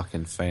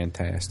 Fucking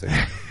fantastic.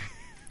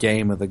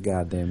 Game of the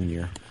goddamn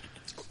year.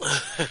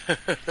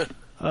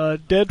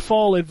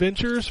 Deadfall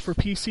Adventures for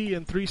PC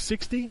and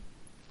 360.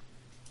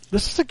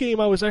 This is a game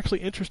I was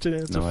actually interested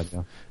in. No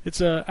idea. It's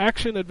an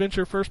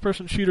action-adventure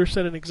first-person shooter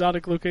set in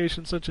exotic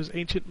locations such as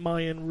ancient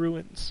Mayan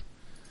ruins.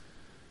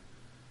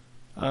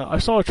 I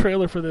saw a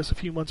trailer for this a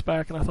few months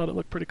back, and I thought it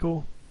looked pretty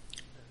cool.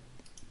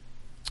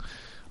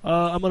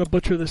 I'm going to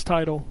butcher this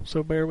title,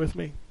 so bear with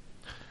me.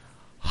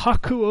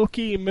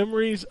 Hakuoki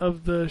Memories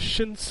of the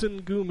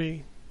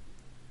Shinsengumi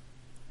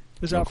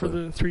is out for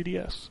the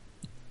 3DS.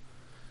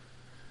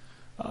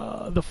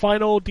 The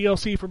final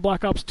DLC for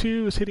Black Ops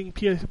 2 is hitting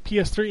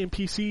PS3 and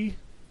PC.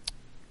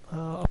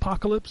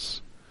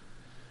 Apocalypse.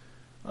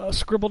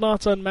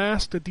 Scribblenauts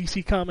Unmasked, a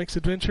DC Comics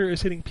adventure,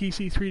 is hitting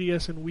PC,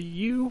 3DS, and Wii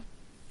U.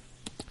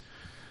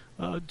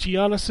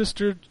 Gianna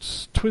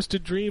Sisters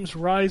Twisted Dreams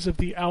Rise of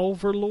the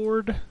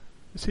Overlord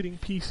is hitting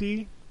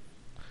PC.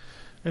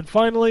 And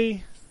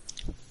finally,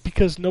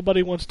 because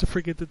nobody wants to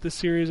forget that this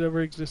series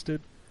ever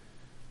existed,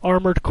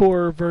 Armored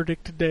Core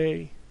Verdict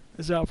Day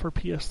is out for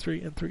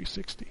PS3 and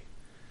 360.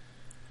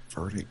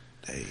 Verdict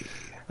Day.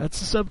 That's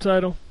the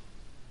subtitle.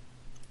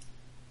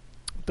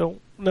 Don't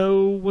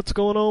know what's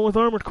going on with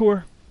Armored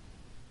Core.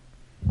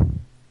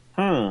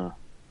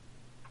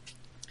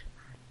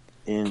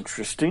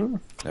 Interesting.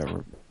 I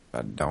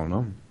don't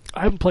know.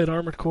 I haven't played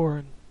Armored Core,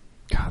 and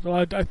God,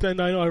 I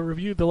know I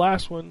reviewed the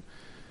last one,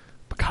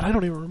 but God, I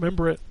don't even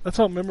remember it. That's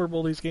how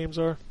memorable these games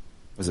are.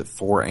 Was it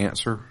 4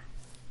 Answer?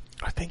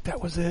 I think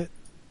that was it.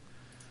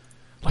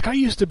 Like, I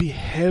used to be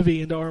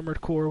heavy into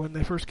Armored Core when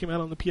they first came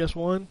out on the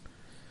PS1.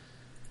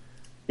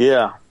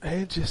 Yeah.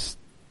 And just,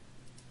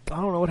 I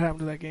don't know what happened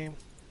to that game.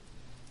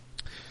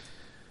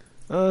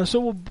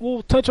 So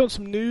we'll touch on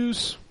some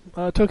news.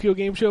 Tokyo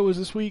Game Show was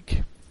this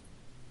week.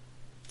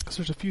 So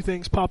there's a few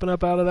things popping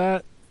up out of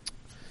that.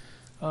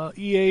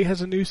 EA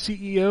has a new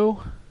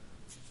CEO.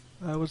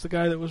 Was the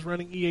guy that was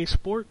running EA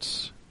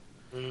Sports.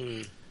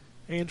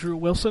 Andrew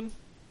Wilson.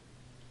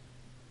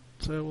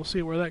 So we'll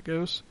see where that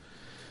goes.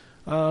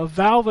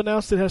 Valve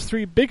announced it has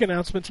 3 big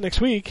announcements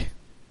next week.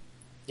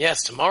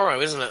 Yes,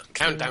 tomorrow, isn't it?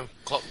 Countdown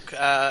clock.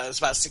 It's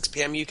about 6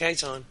 p.m. UK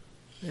time.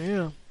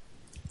 Yeah.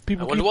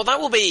 I wonder what that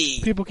will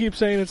be. People keep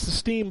saying it's the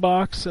Steam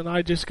box, and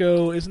I just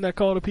go, isn't that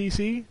called a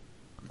PC?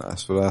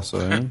 That's what I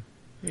say.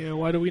 Yeah,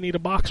 why do we need a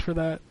box for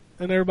that?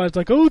 And everybody's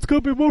like, oh, it's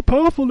going to be more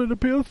powerful than the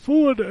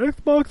PS4 and the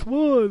Xbox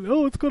One.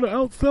 Oh, it's going to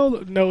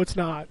outsell it. No, it's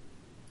not.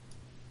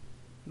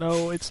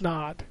 No, it's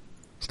not.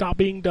 Stop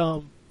being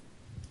dumb.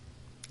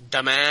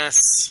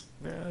 Dumbass.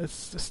 Yeah,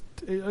 it's just,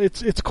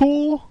 it's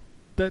cool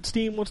that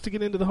Steam wants to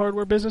get into the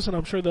hardware business, and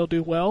I'm sure they'll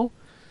do well.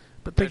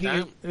 But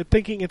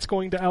thinking it's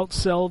going to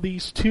outsell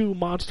these 2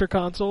 monster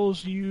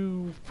consoles,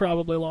 you've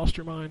probably lost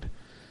your mind.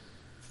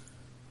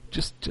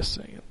 Just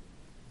saying.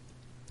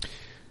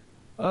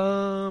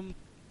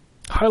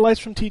 Highlights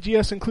from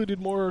TGS included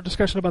more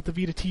discussion about the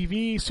Vita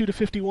TV,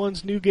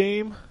 Suda51's new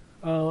game.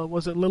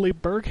 Was it Lily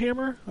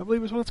Berghammer, I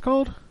believe is what it's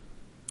called?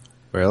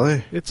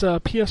 Really? It's a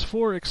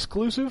PS4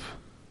 exclusive.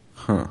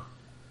 Huh.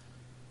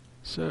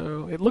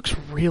 So it looks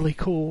really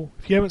cool.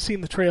 If you haven't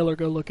seen the trailer,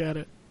 go look at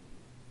it.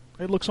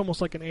 It looks almost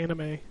like an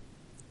anime.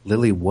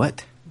 Lily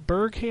what?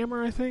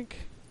 Berghammer, I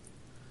think.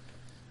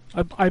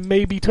 I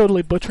may be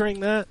totally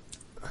butchering that.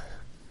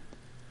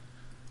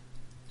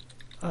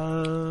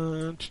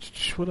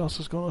 What else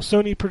is going on?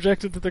 Sony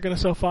projected that they're going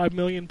to sell 5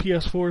 million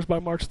PS4s by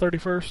March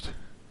 31st.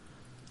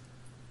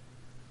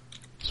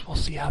 So we'll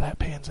see how that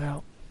pans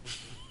out.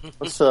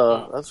 That's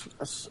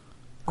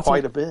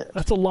quite a bit.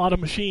 That's a lot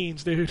of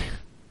machines, dude.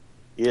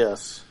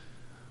 Yes.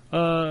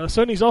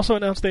 Sony's also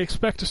announced they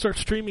expect to start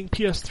streaming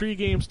PS3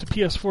 games to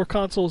PS4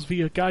 consoles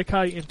via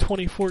Gaikai in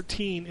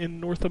 2014 in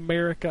North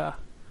America.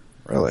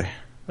 Really?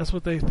 That's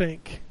what they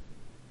think.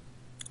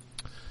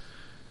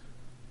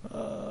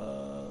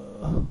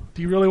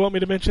 Do you really want me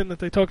to mention that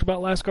they talked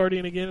about Last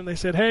Guardian again and they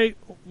said, hey,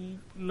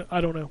 I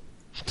don't know.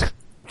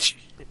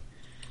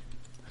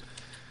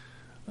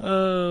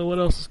 What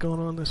else is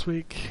going on this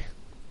week?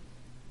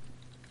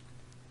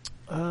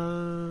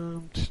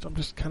 I'm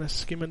just kind of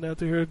skimming down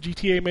through here.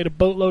 GTA made a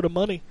boatload of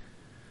money.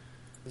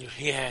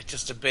 Yeah,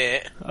 just a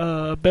bit.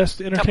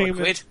 Best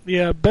entertainment. £2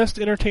 Yeah, best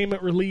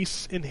entertainment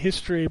release in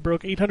history.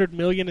 Broke 800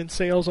 million in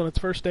sales on its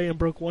first day and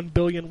broke 1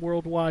 billion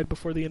worldwide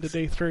before the end of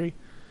day 3.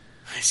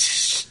 It's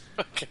just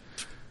fucking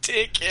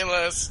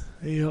ridiculous.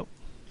 Yep.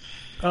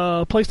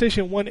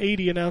 PlayStation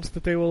 180 announced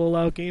that they will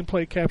allow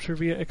gameplay capture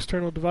via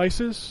external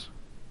devices.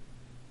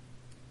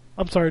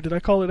 I'm sorry, did I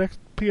call it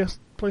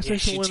PlayStation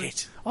Yes, you 1?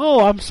 did.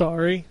 Oh, I'm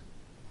sorry.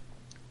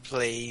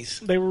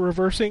 Please. They were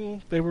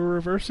reversing, their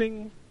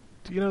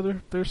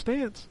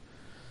stance.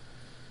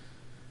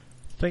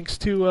 Thanks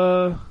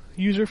to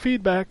user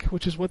feedback,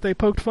 which is what they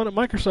poked fun at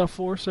Microsoft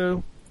for,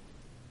 so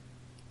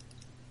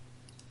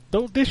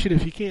don't dish it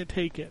if you can't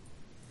take it.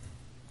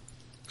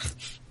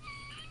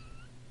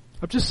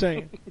 I'm just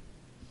saying.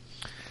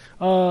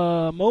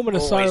 Moment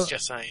of silence.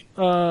 Just saying.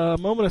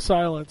 Moment of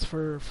silence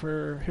for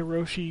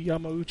Hiroshi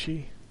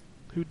Yamauchi,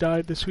 who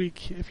died this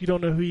week. If you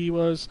don't know who he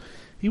was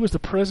the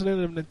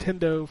president of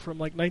Nintendo from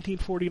like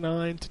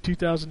 1949 to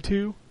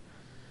 2002.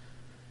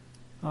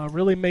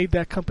 Really made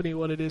that company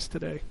what it is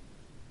today.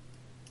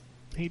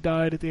 He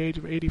died at the age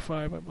of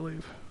 85, I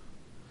believe.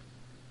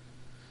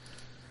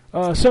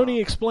 Sony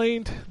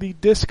explained the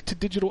disc to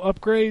digital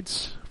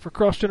upgrades for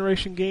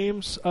cross-generation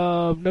games.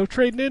 No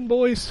trading in,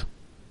 boys.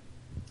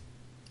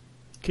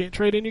 Can't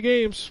trade in your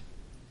games.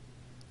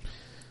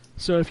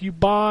 So if you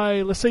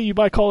buy, let's say you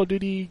buy Call of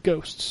Duty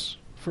Ghosts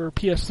for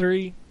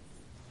PS3,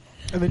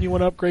 and then you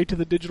want to upgrade to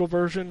the digital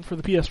version for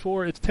the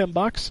PS4, it's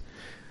 $10.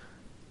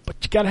 But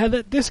you gotta have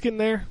that disc in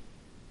there.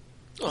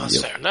 Well,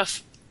 that's fair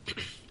enough.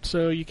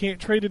 So you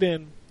can't trade it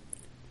in.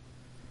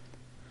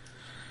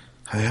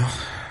 Yeah.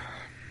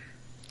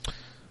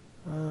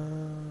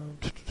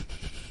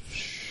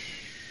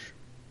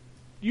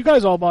 You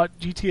guys all bought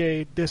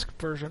GTA disc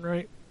version,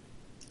 right?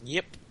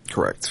 Yep.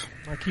 Correct.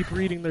 I keep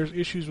reading there's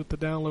issues with the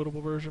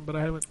downloadable version, but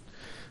I haven't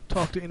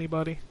talked to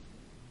anybody.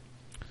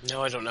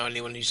 No, I don't know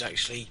anyone who's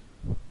actually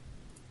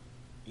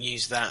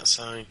used that,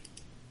 so...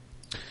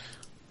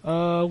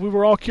 We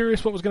were all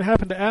curious what was going to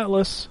happen to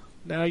Atlas.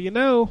 Now you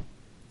know.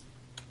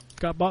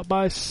 Got bought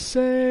by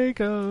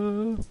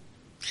Sega.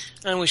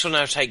 And we shall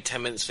now take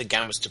 10 minutes for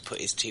Gambus to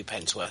put his 2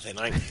 pence worth in,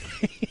 right?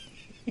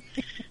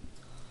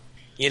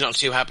 You're not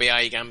too happy,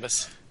 are you,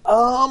 Gambus?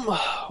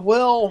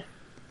 Well,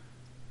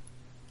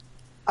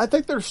 I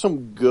think there's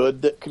some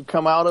good that could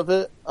come out of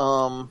it.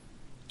 What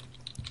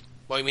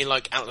do you mean,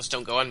 like Atlas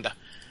don't go under?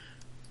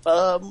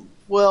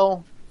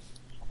 Well,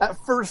 at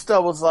first I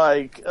was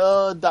like,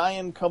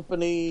 dying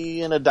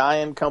company and a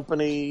dying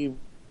company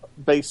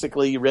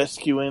basically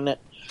rescuing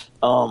it.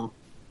 I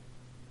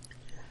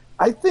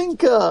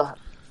think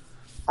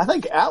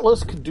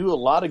Atlas could do a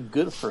lot of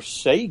good for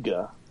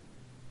Sega.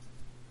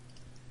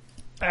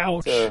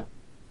 Ouch. To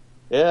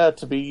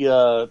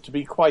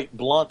be quite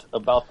blunt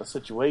about the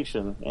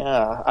situation.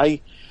 Yeah, I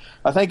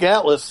think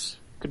Atlas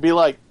could be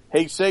like,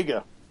 hey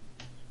Sega,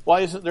 Why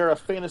isn't there a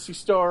Phantasy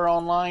Star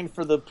Online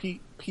for the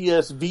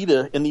PS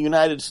Vita in the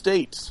United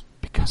States?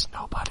 Because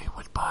nobody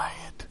would buy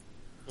it.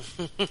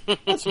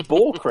 That's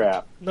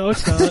bullcrap. No,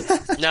 it's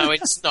not. No,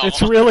 it's not.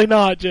 It's really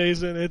not,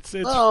 Jason. It's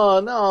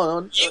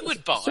No. You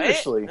would buy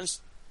seriously. it. And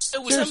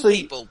so would some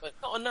people, but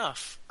not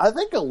enough. I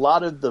think a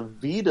lot of the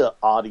Vita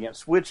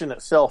audience, which in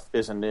itself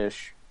is a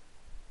niche,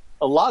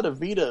 a lot of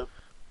Vita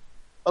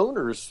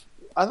owners,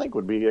 I think,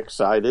 would be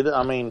excited.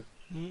 I mean,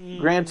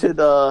 granted,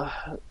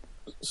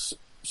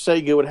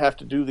 Sega would have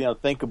to do the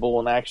unthinkable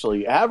and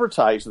actually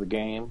advertise the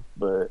game,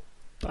 but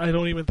I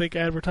don't even think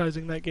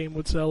advertising that game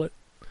would sell it.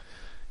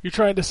 You're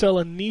trying to sell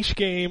a niche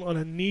game on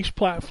a niche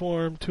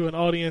platform to an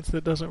audience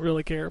that doesn't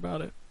really care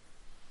about it.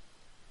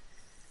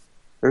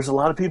 there's a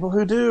lot of people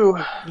who do.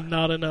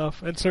 Not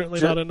enough, and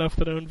certainly not enough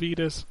that own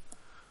Vitas.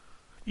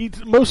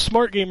 Most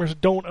smart gamers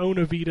don't own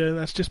a Vita, and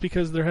that's just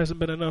because there hasn't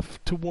been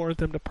enough to warrant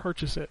them to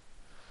purchase it.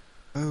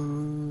 Oh.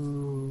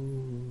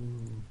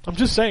 I'm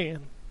just saying.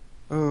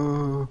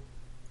 Oh.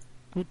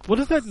 What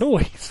is that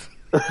noise?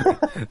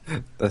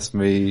 That's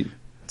me.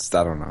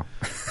 I don't know.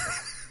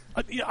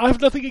 I have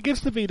nothing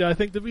against the Vita. I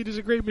think the Vita's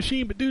a great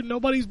machine, but dude,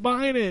 nobody's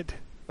buying it.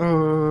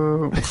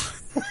 Oh.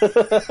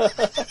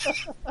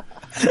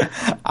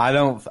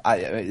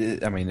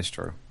 I mean, it's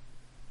true.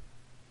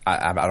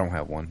 I don't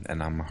have one,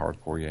 and I'm a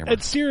hardcore gamer.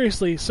 And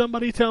seriously,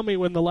 somebody tell me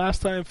when the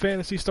last time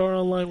Phantasy Star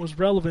Online was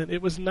relevant.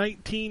 It was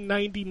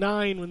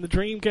 1999 when the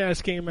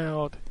Dreamcast came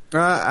out.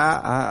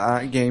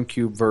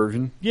 GameCube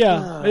version.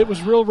 Yeah, it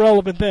was real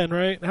relevant then,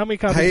 right? How many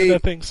copies did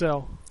that thing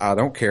sell? I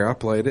don't care. I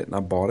played it, and I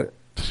bought it.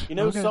 You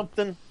know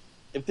something?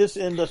 If this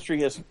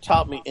industry has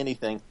taught me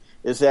anything,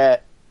 is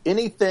that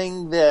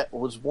anything that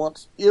was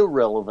once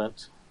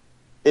irrelevant,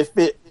 if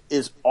it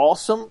is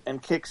awesome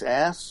and kicks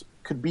ass,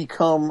 could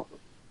become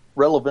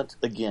relevant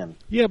again.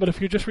 Yeah, but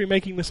if you're just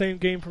remaking the same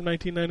game from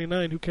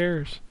 1999, who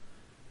cares?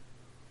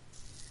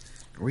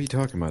 What are you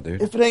talking about,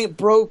 dude? If it ain't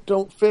broke,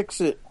 don't fix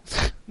it.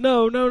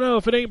 No.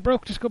 If it ain't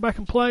broke, just go back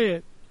and play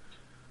it.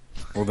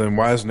 Well, then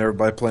why isn't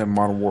everybody playing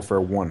Modern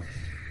Warfare 1?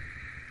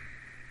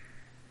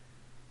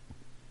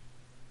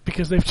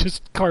 Because they've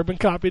just carbon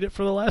copied it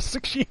for the last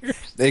 6 years.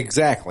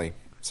 Exactly.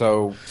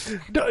 So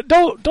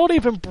don't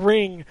even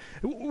bring.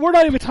 We're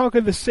not even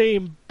talking the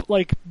same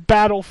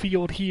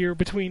battlefield here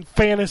between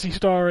Phantasy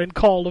Star and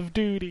Call of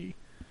Duty.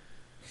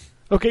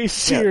 Okay,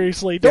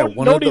 seriously,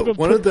 don't even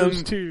put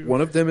those two.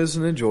 One of them is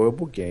an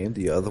enjoyable game.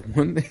 The other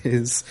one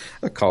is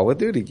a Call of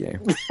Duty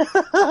game.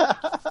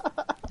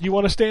 You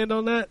want to stand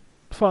on that?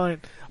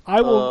 Fine.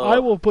 I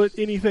will put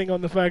anything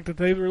on the fact that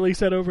they've released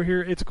that over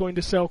here. It's going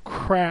to sell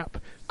crap,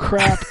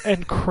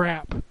 and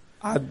crap.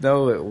 I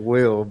know it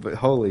will, but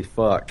holy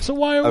fuck. So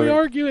why are we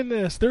arguing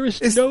this? There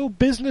is no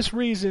business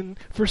reason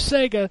for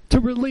Sega to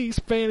release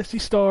Phantasy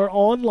Star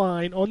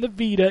Online on the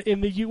Vita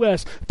in the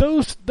US.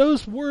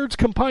 Those words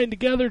combined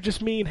together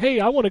just mean, hey,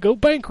 I want to go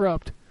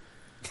bankrupt.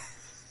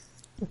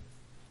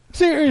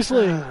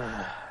 Seriously.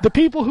 The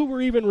people who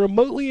were even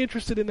remotely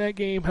interested in that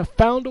game have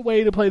found a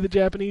way to play the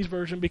Japanese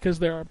version because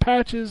there are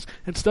patches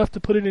and stuff to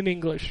put it in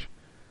English.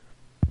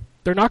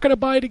 They're not going to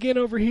buy it again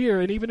over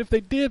here, and even if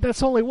they did,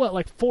 that's only,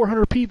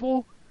 400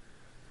 people?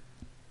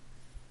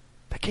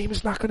 That game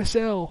is not going to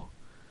sell.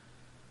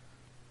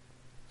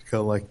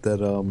 Kind of like that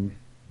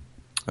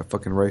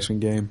fucking racing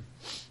game.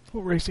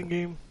 What racing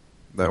game?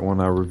 That one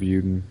I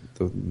reviewed and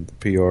the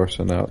PR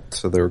sent out,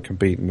 so they were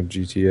competing with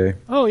GTA.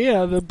 Oh,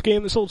 yeah, the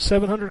game that sold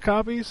 700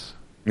 copies?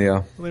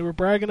 Yeah. And they were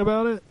bragging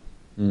about it?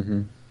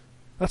 Mm-hmm.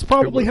 That's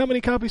probably how many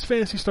copies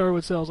Phantasy Star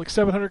would sell,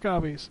 700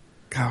 copies.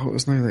 God, what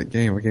was the name of that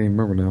game? I can't even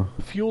remember now.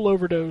 Fuel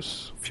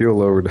Overdose.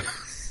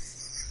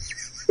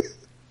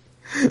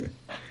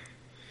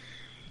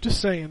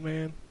 Just saying,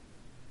 man.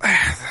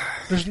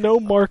 There's no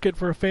market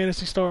for a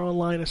Phantasy Star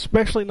Online,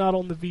 especially not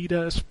on the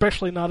Vita,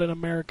 especially not in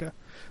America.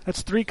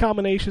 That's 3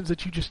 combinations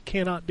that you just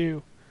cannot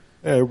do.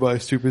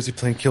 Everybody's too busy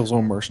playing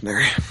Killzone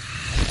Mercenary.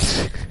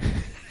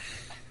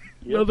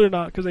 No, they're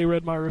not, because they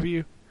read my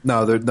review.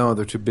 No,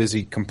 they're too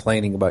busy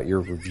complaining about your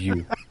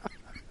review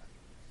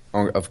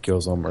of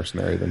Killzone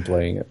Mercenary than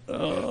playing it.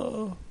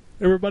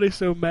 Everybody's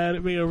so mad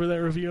at me over that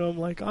review. I'm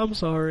like, I'm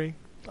sorry.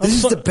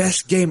 This is the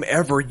best game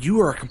ever. You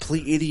are a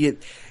complete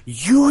idiot.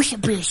 You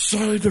should be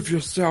ashamed of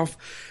yourself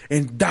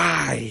and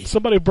die.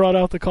 Somebody brought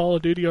out the Call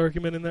of Duty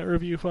argument in that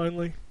review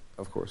finally.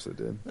 Of course they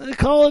did.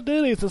 Call of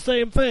Duty is the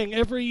same thing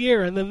every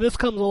year, and then this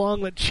comes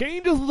along that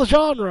changes the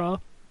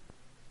genre.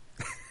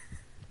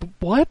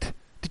 What?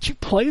 Did you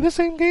play the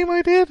same game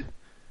I did?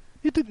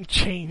 It didn't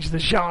change the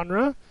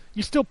genre.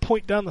 You still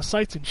point down the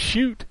sights and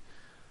shoot.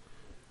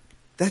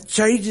 That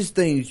changes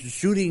things. You're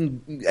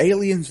shooting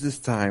aliens this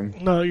time.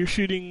 No, you're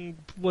shooting,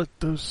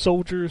 those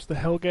soldiers, the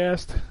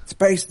Hellgast?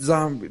 Space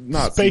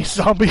Nazis. Space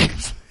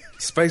zombies.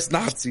 Space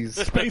Nazis.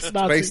 Space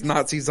Nazis. Space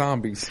Nazi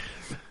zombies.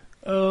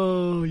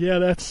 Oh, yeah,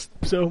 that's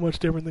so much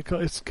different than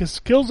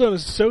because Killzone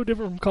is so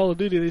different from Call of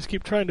Duty. They just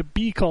keep trying to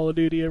be Call of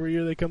Duty every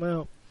year they come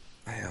out.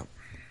 Yeah.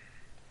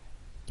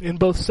 In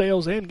both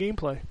sales and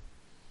gameplay.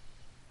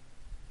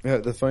 Yeah,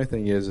 the funny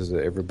thing is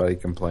that everybody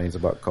complains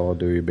about Call of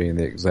Duty being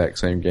the exact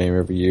same game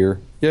every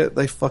year. Yet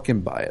they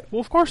fucking buy it.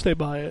 Well, of course they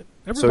buy it.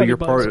 So Everybody you're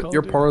buys part. Call of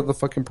You're Duty. part of the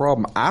fucking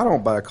problem. I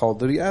don't buy a Call of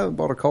Duty. I haven't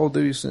bought a Call of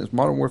Duty since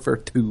Modern Warfare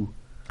 2.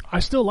 I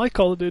still like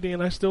Call of Duty,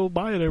 and I still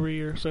buy it every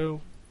year. So,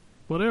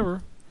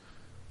 whatever.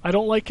 I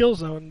don't like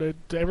Killzone.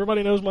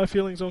 Everybody knows my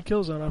feelings on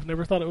Killzone. I've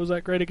never thought it was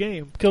that great a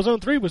game.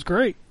 Killzone 3 was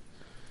great,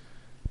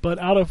 but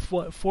out of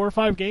 4 or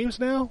 5 games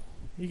now,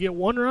 you get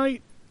one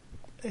right.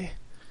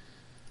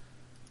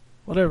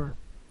 Whatever.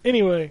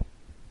 Anyway,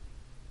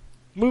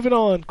 moving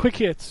on. Quick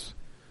hits.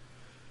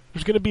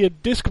 There's going to be a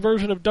disc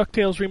version of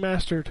DuckTales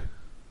remastered.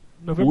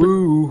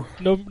 Woo!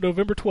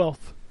 November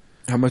 12th.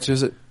 How much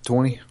is it?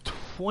 20?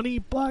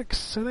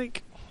 $20, I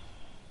think.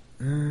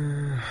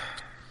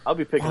 I'll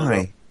be picking it up.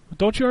 Why?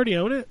 Don't you already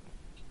own it?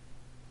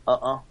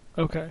 Okay.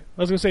 I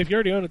was going to say, if you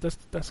already own it,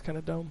 that's kind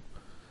of dumb.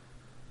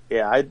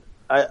 Yeah,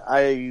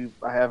 I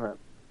haven't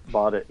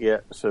bought it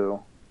yet,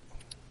 so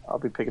I'll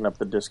be picking up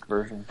the disc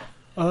version.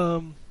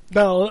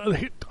 Now,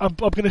 I'm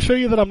going to show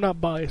you that I'm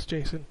not biased,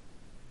 Jason.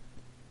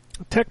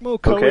 Tecmo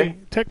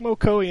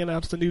Koei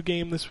announced a new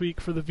game this week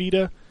for the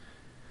Vita.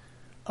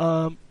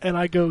 And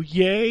I go,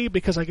 yay,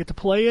 because I get to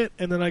play it.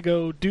 And then I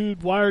go,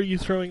 dude, why are you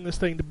throwing this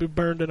thing to be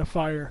burned in a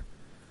fire?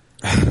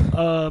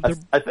 I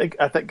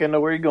think I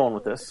know where you're going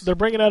with this. They're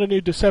bringing out a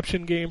new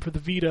Deception game for the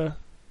Vita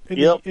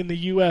in the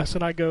U.S.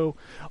 And I go,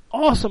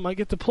 awesome, I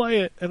get to play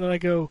it. And then I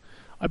go,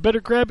 I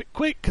better grab it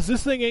quick because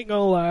this thing ain't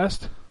going to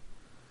last.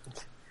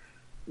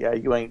 Yeah,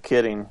 you ain't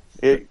kidding.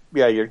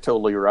 Yeah, you're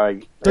totally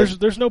right.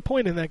 There's no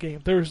point in that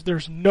game.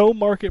 There's no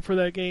market for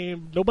that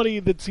game. Nobody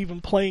that's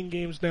even playing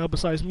games now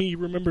besides me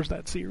remembers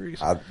that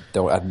series.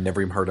 I've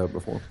never even heard of it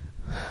before.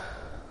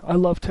 I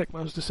love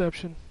Tecmo's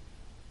Deception.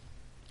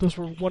 Those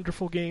were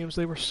wonderful games.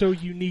 They were so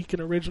unique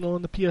and original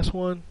in the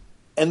PS1.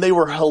 And they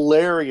were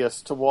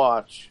hilarious to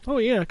watch. Oh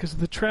yeah, because of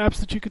the traps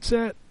that you could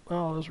set.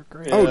 Oh, those were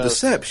great. Yeah. Oh,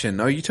 Deception.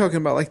 Are you talking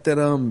about like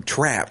that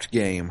Trapped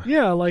game?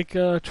 Yeah, like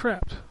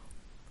Trapped.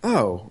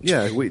 Oh,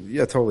 yeah,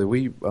 totally.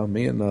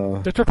 Me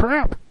and That's a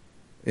trap.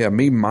 yeah,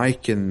 me,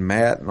 Mike, and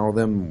Matt, and all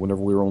them.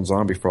 Whenever we were on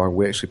Zombie Frog,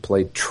 we actually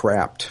played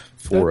Trapped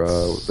for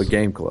the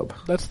game club.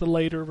 That's the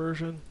later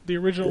version. The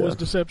original was Yeah.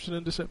 Deception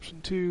and Deception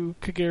 2.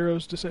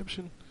 Kagero's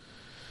Deception.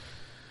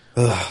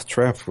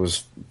 Trapped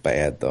was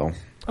bad though.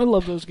 I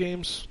love those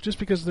games just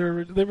because they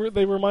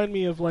remind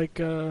me of like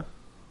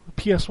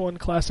PS1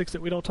 classics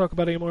that we don't talk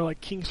about anymore,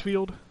 like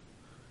Kingsfield.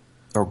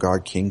 Oh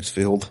God,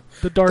 Kingsfield.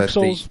 The Dark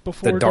Souls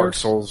before the Dark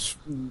Souls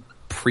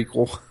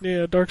prequel.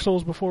 Yeah, Dark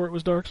Souls before it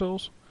was Dark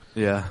Souls.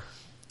 Yeah.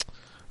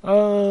 There's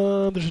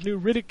a new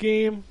Riddick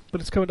game,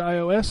 but it's coming to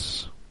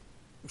iOS.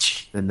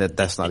 And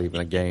that's not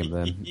even a game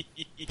then.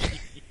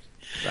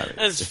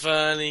 That's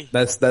funny.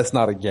 That's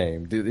not a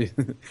game,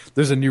 dude.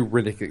 There's a new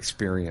Riddick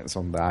experience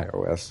on the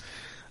iOS.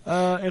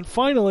 And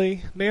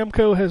finally,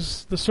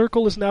 Namco the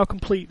circle is now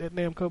complete at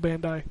Namco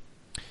Bandai.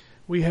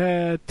 We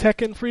had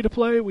Tekken free to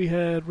play, we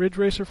had Ridge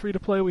Racer free to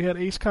play, we had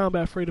Ace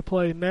Combat free to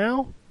play.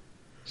 Now,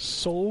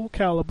 Soul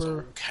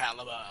Calibur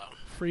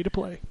free to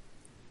play.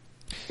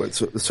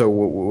 So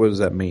what does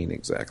that mean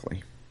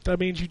exactly? That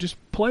means you just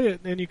play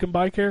it and you can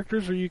buy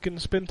characters or you can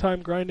spend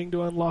time grinding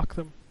to unlock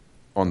them.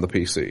 On the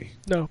PC?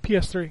 No,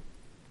 PS3.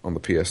 On the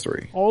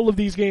PS3. All of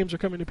these games are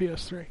coming to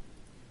PS3.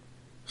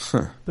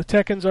 Huh. The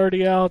Tekken's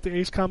already out, the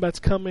Ace Combat's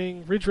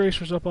coming, Ridge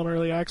Racer's up on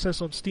early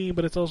access on Steam,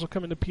 but it's also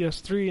coming to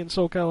PS3, and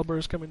Soul Calibur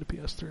is coming to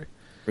PS3.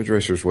 Ridge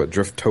Racer's what,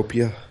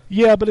 Driftopia?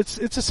 Yeah, but it's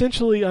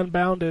essentially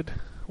Unbounded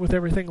with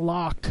everything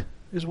locked,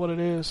 is what it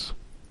is.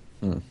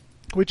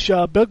 Which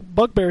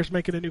Bugbear's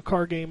making a new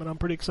car game, and I'm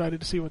pretty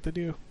excited to see what they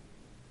do.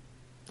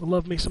 I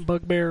love me some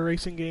Bugbear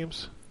racing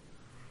games.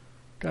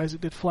 Guys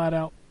that did Flat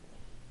Out.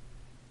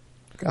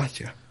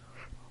 Gotcha.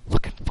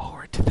 Looking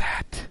forward to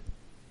that.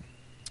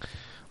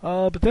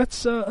 But that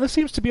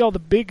seems to be all the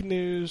big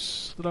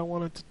news that I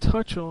wanted to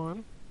touch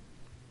on.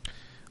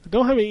 I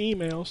don't have any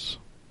emails.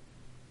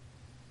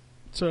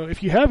 So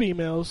if you have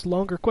emails,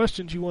 longer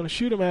questions, you want to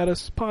shoot them at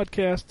us,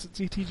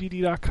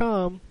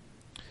 podcasts@ztgd.com.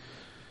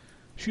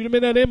 Shoot them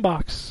in that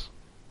inbox.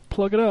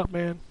 Plug it up,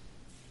 man.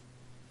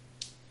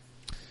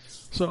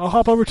 So I'll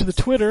hop over to the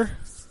Twitter.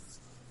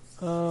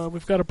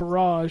 We've got a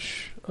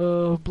barrage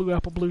of Blue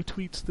Apple Blue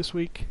tweets this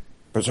week.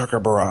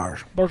 Berserker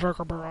Barrage.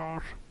 Berserker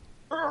barrage.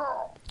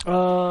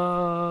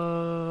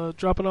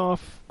 Dropping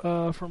off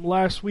from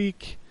last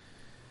week.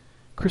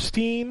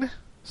 Christine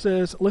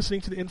says,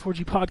 listening to the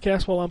N4G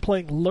podcast while I'm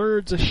playing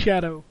Lords of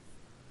Shadow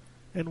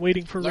and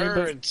waiting for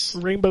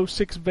Rainbow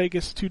Six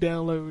Vegas to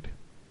download.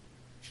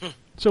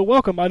 So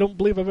welcome. I don't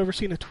believe I've ever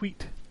seen a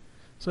tweet.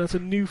 So that's a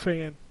new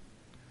fan.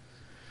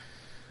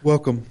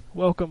 Welcome.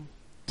 Welcome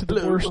to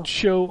the worst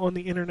show on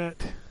the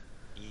internet.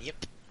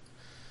 Yep.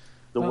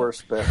 The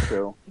worst best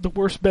show. The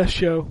worst best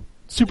show.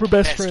 Super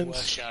best friends.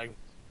 Worst show.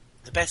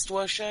 The best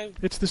worst show?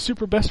 It's the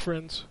Super Best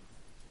Friends.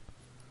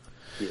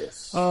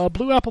 Yes.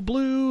 Blue Apple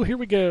Blue, here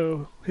we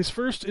go. His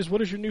first is,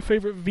 what is your new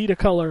favorite Vita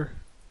color?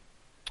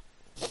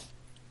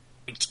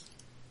 White.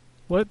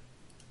 What?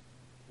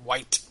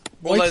 White.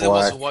 Although there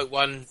was a white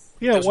one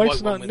Yeah, There was a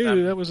white's white one not with,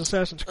 new. That was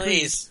Assassin's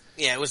Creed.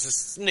 It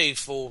was a new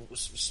for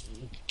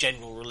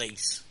general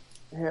release.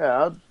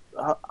 Yeah,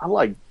 I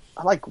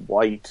like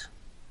white.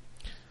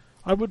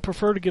 I would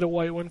prefer to get a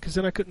white one because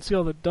then I couldn't see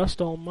all the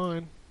dust on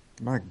mine.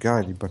 My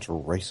God, you bunch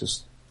of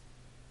racists.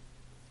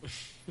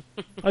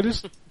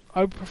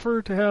 I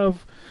prefer to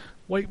have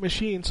white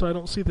machines so I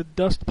don't see the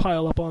dust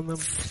pile up on them.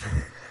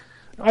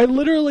 I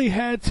literally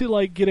had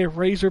to get a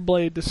razor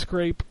blade to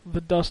scrape the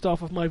dust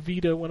off of my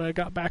Vita when I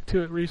got back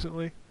to it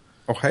recently.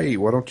 Oh, hey,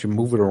 why don't you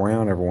move it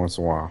around every once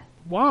in a while?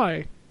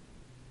 Why?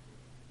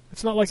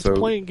 It's not like it's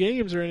playing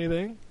games or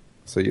anything.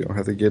 So you don't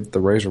have to get the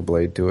razor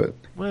blade to it.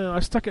 Well, I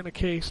stuck it in a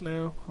case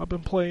now. I've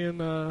been playing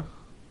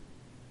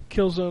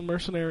Killzone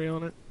Mercenary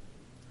on it.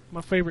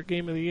 My favorite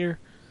game of the year.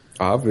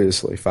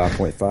 Obviously,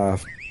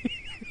 5.5.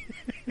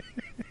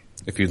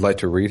 If you'd like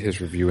to read his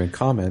review and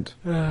comment,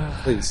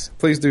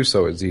 please do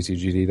so at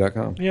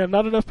ztgd.com. Yeah,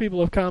 not enough people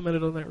have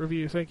commented on that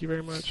review. Thank you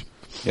very much.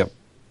 Yep.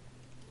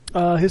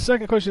 His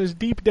second question is,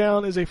 Deep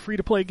Down is a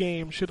free-to-play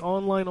game. Should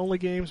online-only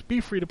games be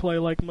free-to-play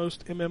like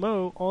most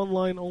MMO,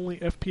 online-only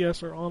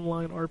FPS, or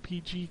online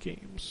RPG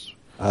games?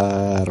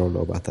 I don't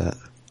know about that.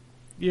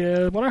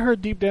 Yeah, when I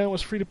heard Deep Down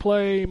was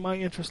free-to-play, my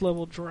interest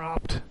level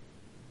dropped.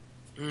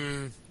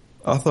 I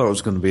thought it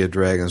was going to be a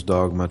Dragon's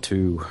Dogma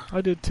 2.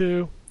 I did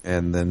too.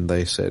 And then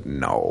they said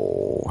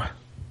no.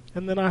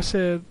 And then I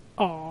said,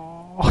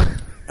 aww.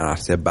 And I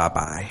said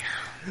bye-bye.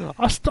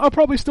 I'll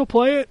probably still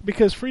play it,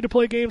 because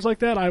free-to-play games like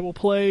that, I will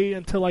play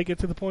until I get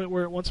to the point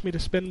where it wants me to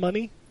spend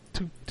money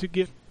to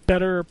get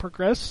better or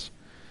progress.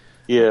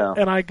 Yeah.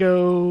 And I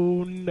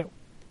go, no.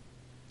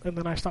 And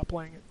then I stop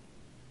playing it.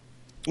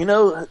 You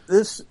know,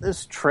 this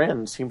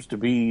trend seems to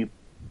be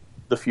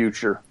the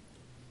future.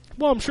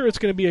 Well, I'm sure it's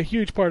going to be a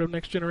huge part of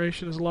next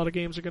generation, as a lot of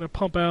games are going to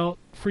pump out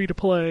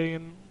free-to-play,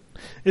 and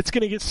it's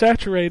going to get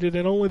saturated,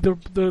 and only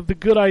the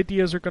good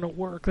ideas are going to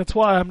work. That's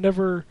why I'm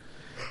never...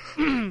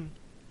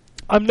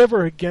 I'm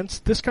never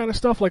against this kind of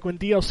stuff. Like when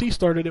DLC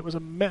started, it was a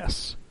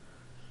mess.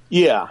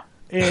 Yeah.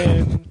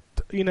 And,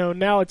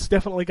 now it's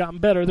definitely gotten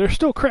better. There's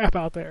still crap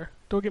out there.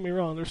 Don't get me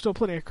wrong. There's still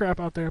plenty of crap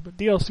out there, but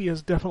DLC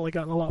has definitely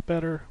gotten a lot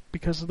better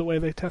because of the way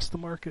they test the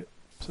market.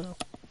 So,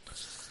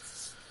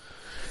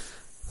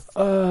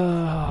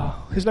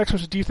 his next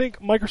question: do you think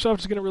Microsoft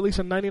is going to release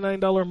a $99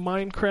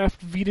 Minecraft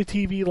Vita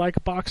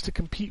TV-like box to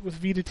compete with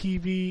Vita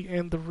TV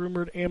and the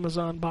rumored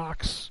Amazon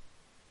box?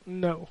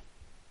 No.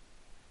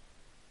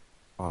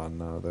 Oh,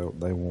 no,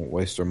 they won't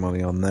waste their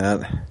money on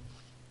that.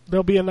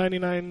 There'll be a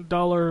 $99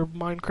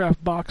 Minecraft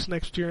box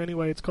next year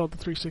anyway. It's called the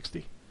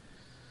 360.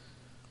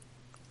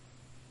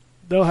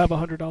 They'll have a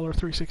 $100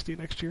 360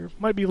 next year.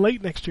 Might be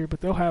late next year,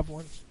 but they'll have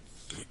one.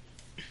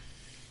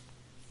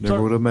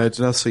 Never would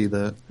imagine I'd see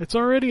that. It's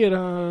already at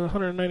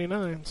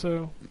 $199,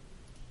 so...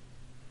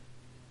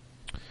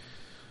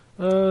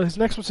 his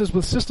next one says,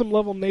 with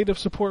system-level native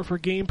support for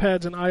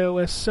gamepads in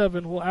iOS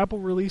 7, will Apple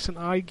release an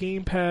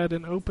iGamepad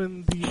and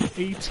open the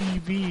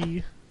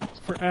ATV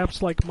for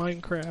apps like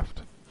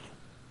Minecraft?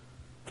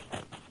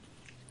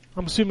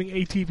 I'm assuming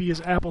ATV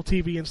is Apple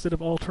TV instead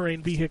of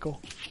all-terrain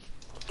vehicle.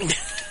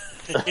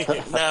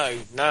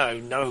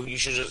 No, you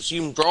should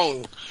assume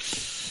wrong.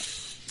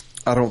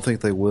 I don't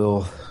think they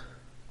will.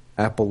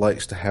 Apple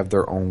likes to have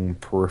their own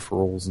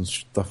peripherals and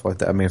stuff like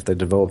that. I mean, if they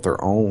develop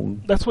their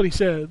own... That's what he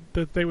said,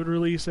 that they would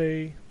release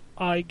a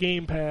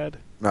iGamepad.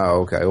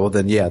 Oh, okay. Well,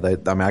 then, yeah,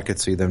 I could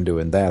see them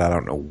doing that. I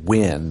don't know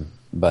when,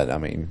 but,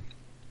 then,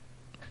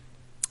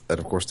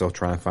 of course, they'll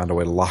try and find a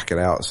way to lock it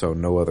out so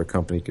no other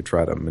company could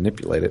try to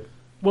manipulate it.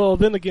 Well,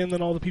 then again,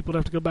 all the people would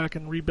have to go back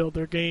and rebuild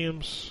their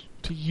games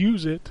to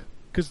use it,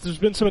 because there's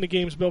been so many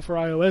games built for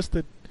iOS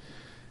that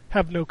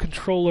have no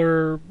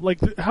controller.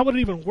 How would it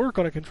even work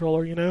on a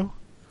controller,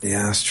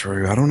 Yeah, that's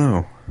true. I don't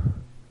know.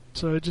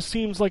 So it just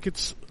seems like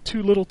it's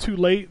too little too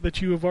late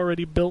that you have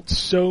already built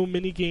so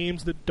many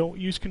games that don't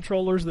use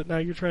controllers that now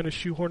you're trying to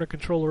shoehorn a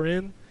controller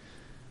in.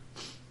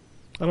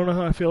 I don't know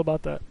how I feel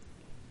about that.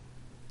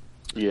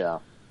 Yeah.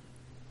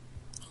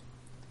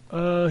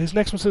 His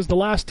next one says, the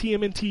last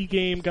TMNT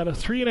game got a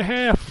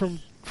 3.5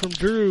 from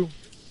Drew,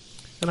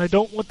 and I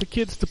don't want the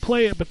kids to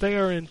play it, but they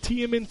are in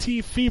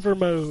TMNT fever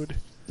mode.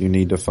 You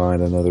need to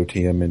find another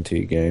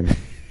TMNT game.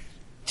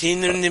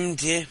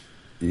 TMNT.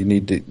 You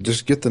need to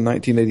just get the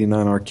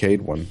 1989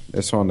 arcade one.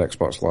 It's on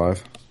Xbox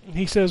Live.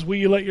 He says, will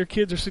you let your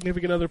kids or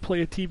significant other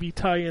play a TV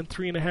tie-in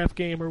 3.5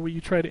 game, or will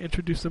you try to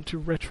introduce them to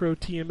retro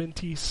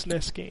TMNT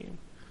SNES game?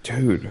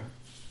 Dude,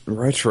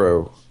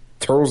 retro.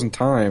 Turtles in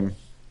Time.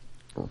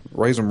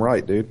 Raise them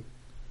right, dude.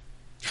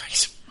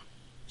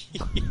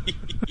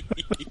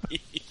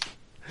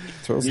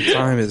 Turtles in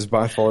Time is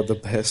by far the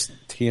best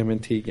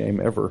TMNT game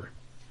ever.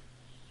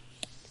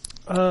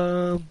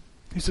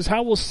 He says,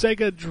 how will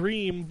Sega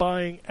Dream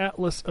buying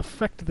Atlas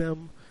affect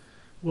them?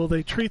 Will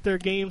they treat their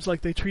games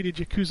like they treated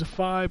Yakuza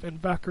 5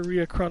 and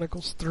Valkyria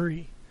Chronicles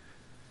 3?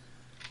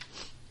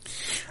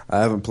 I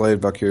haven't played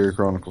Valkyria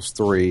Chronicles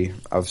 3.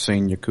 I've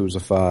seen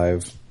Yakuza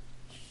 5.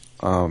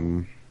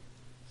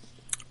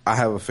 I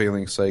have a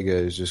feeling Sega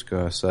is just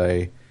going to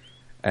say,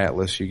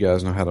 Atlas, you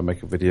guys know how to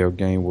make a video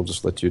game. We'll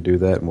just let you do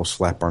that, and we'll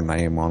slap our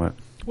name on it.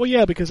 Well,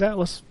 yeah, because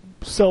Atlas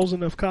sells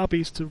enough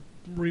copies to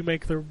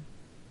remake their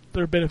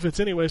benefits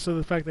anyway, so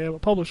the fact they have a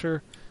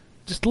publisher,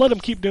 just let them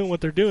keep doing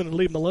what they're doing and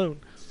leave them alone.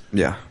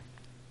 Yeah.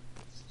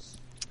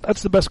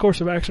 That's the best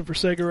course of action for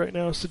Sega right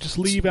now, is to just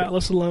leave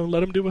Atlas alone, let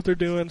them do what they're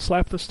doing,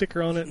 slap the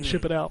sticker on it, and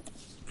ship it out.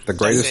 The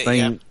greatest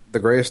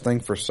thing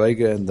for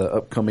Sega in the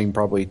upcoming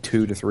probably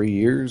 2 to 3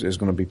 years is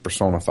going to be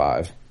Persona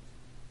 5.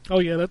 Oh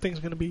yeah, that thing's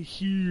going to be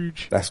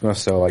huge. That's going to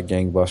sell like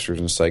gangbusters,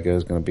 and Sega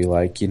is going to be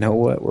like, you know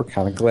what? We're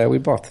kind of glad we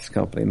bought this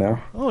company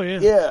now. Oh yeah.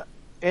 Yeah,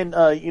 and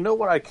you know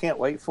what I can't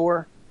wait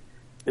for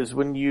is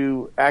when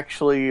you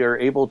actually are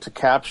able to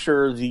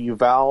capture the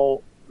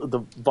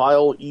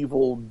vile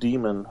evil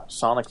demon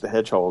Sonic the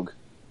Hedgehog.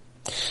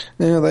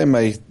 Yeah, they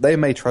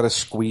may try to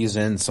squeeze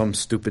in some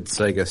stupid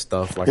Sega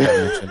stuff like I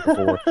mentioned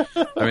before.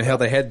 I mean, hell,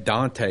 they had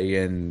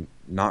Dante in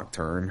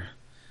Nocturne.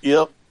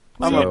 Yep.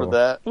 I remember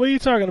that. What are you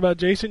talking about,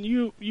 Jason?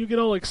 You get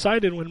all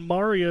excited when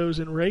Mario's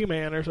in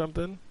Rayman or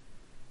something.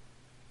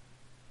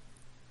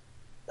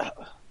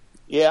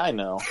 Yeah, I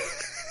know.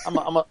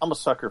 I'm a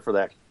sucker for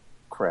that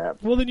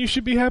crap. Well, then you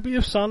should be happy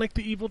if Sonic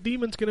the Evil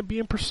Demon's going to be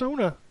in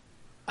Persona.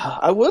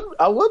 I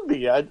would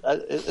be.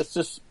 It's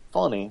just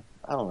funny.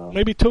 I don't know.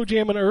 Maybe Toe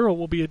Jam and Earl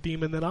will be a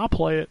demon, then I'll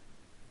play it.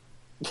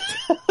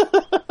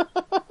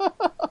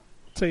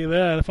 Tell you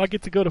that. If I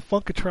get to go to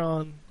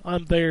Funkatron,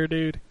 I'm there,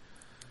 dude.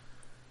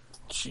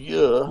 Yeah.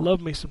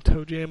 Love me some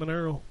Toe Jam and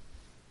Earl.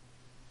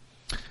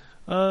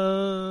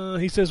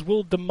 He says,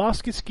 will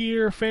Damascus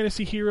Gear,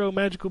 Fantasy Hero,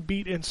 Magical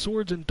Beat, and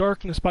Swords in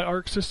Darkness by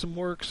Arc System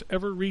Works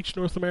ever reach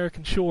North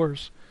American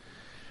shores?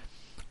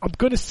 I'm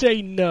going to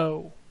say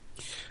no.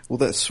 Well,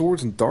 that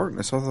Swords in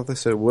Darkness, I thought they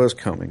said it was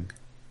coming.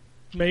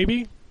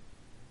 Maybe.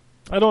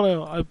 I don't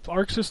know.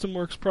 Arc System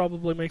Works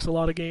probably makes a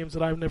lot of games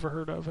that I've never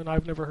heard of, and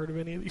I've never heard of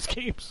any of these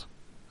games.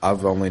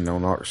 I've only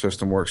known Arc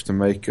System Works to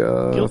make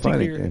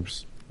fighting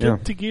games.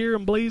 Guilty Gear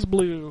and Blaze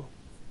Blue.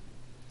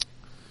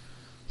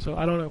 So,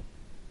 I don't know.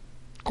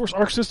 Of course,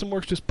 Arc System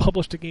Works just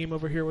published a game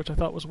over here, which I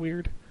thought was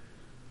weird.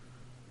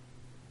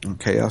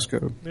 Chaos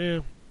Code. Yeah.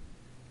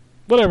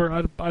 Whatever.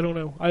 I don't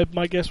know.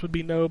 My guess would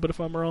be no, but if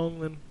I'm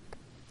wrong, then...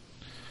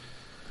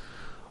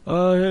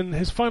 and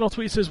his final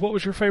tweet says, what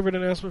was your favorite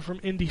announcement from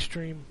Indie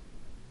Stream?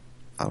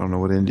 I don't know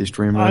what Indie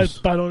Stream is.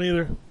 I don't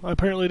either. I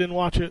apparently didn't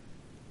watch it.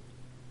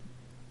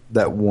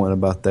 That one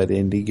about that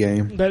indie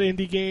game? That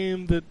indie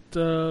game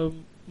that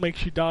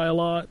makes you die a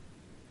lot.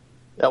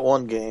 That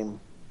one game.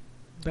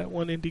 That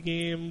one indie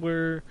game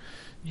where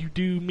you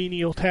do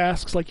menial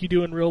tasks like you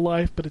do in real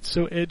life, but it's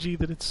so edgy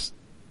that it's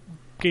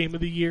Game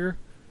of the Year.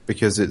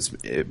 Because it's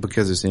indie?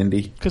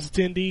 Because it's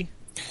indie.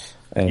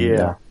 And,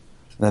 yeah.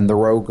 And the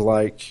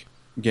roguelike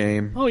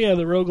game. Oh yeah,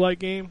 the roguelike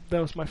game. That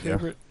was my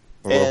favorite.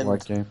 Yeah. The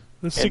roguelike game.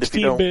 The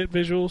 16-bit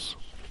visuals.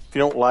 If you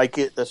don't like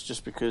it, that's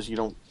just because you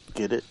don't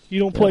get it. You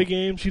don't play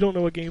games. You don't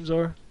know what games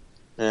are.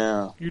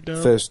 Yeah. You're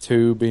dumb. Fez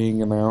 2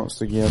 being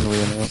announced again,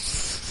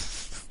 re-announced.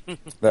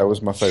 That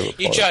was my favorite part.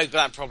 You joke, but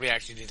that probably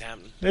actually did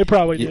happen. It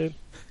probably did.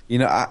 You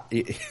know,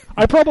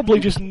 I probably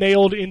just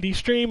nailed Indie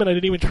Stream and I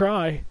didn't even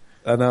try.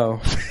 I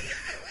know.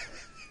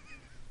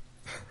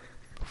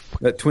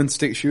 That twin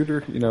stick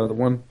shooter, you know, the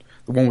one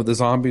with the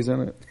zombies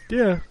in it.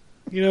 Yeah.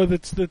 You know,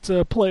 that's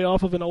a play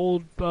off of an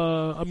old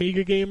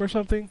Amiga game or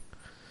something.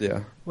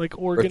 Yeah. Like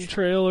Oregon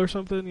Trail or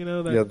something, you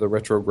know. The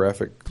retro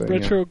graphic thing.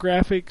 Retro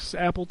graphics,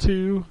 Apple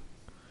II.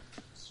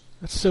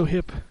 That's so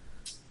hip.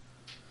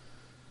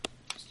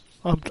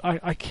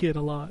 I kid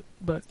a lot,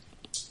 but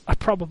I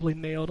probably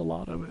nailed a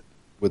lot of it.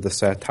 With the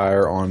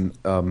satire on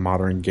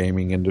modern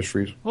gaming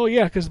industries. Oh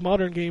yeah, because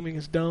modern gaming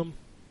is dumb.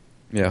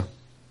 Yeah.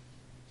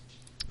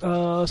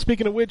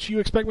 Speaking of which, you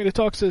expect me to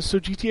talk, says, so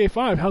GTA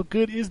 5, how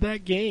good is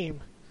that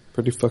game?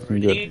 Pretty fucking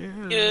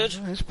good. Yeah,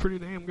 it's pretty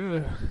damn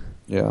good.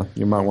 Yeah,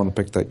 you might want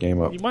to pick that game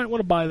up. You might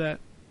want to buy that.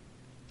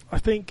 I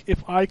think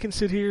if I can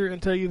sit here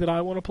and tell you that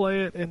I want to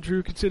play it, and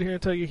Drew can sit here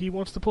and tell you he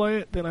wants to play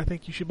it, then I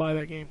think you should buy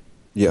that game.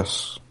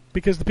 Yes.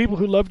 Because the people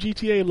who love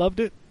GTA loved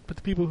it, but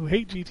the people who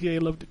hate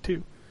GTA loved it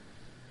too.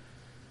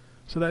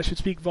 So that should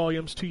speak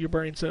volumes to your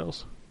brain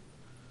cells.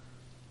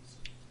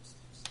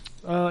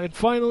 And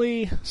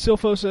finally,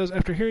 Silfo says,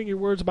 after hearing your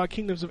words about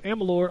Kingdoms of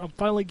Amalur, I'm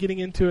finally getting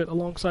into it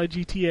alongside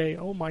GTA.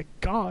 Oh my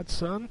god,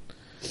 son.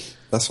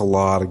 That's a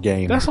lot of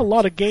gaming. That's a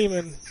lot of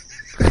gaming.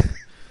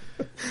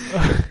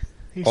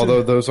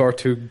 Although those are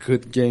two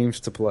good games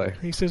to play.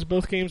 He says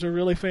both games are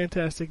really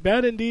fantastic.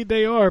 Bad indeed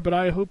they are, but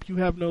I hope you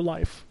have no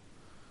life.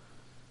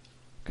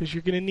 Because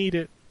you're going to need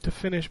it to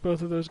finish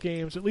both of those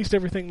games. At least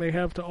everything they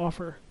have to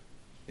offer.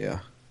 Yeah.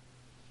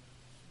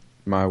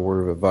 My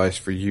word of advice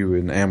for you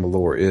in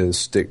Amalur is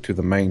stick to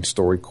the main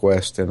story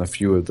quest and a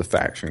few of the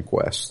faction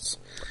quests.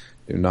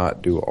 Do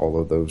not do all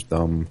of those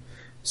dumb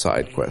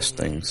side quest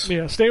things.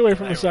 Yeah, stay away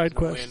from the side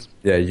quests.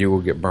 Yeah, you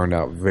will get burned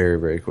out very,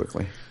 very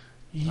quickly.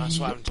 That's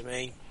what happened to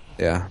me.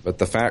 Yeah, but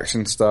the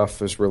faction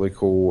stuff is really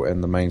cool,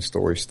 and the main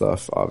story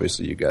stuff,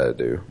 obviously, you got to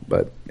do.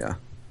 But yeah,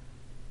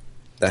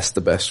 that's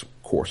the best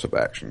course of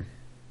action.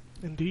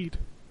 Indeed.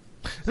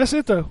 That's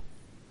it, though.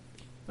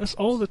 That's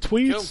all the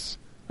tweets.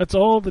 Cool. That's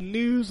all the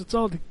news. That's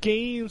all the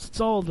games. That's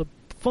all the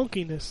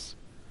funkiness.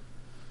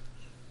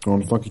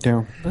 Going to Funky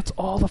Town? That's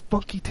all the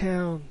Funky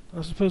Town.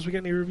 I suppose we got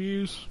any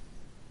reviews?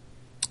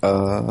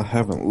 I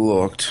haven't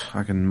looked.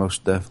 I can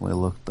most definitely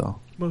look,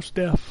 though. Most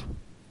def.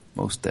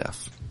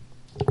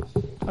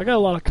 I got a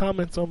lot of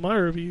comments on my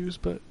reviews,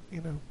 but,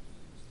 you know.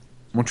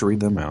 Why don't you read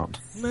them out?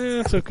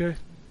 Nah, it's okay.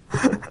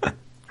 If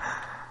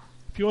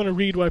you want to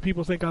read why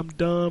people think I'm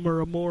dumb or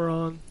a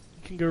moron,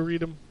 you can go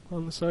read them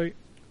on the site.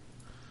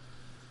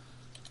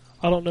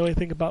 I don't know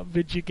anything about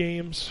video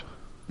games.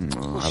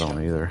 No, I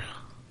don't either.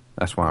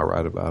 That's why I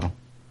write about them.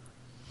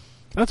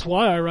 That's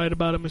why I write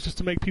about them, is just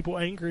to make people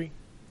angry.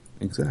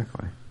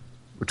 Exactly.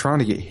 We're trying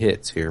to get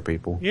hits here,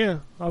 people. Yeah,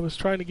 I was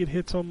trying to get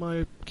hits on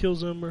my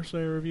Killzone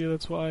Mercenary review.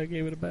 That's why I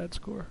gave it a bad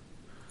score.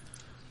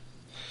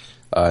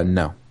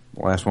 No.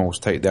 The last one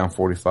was Takedown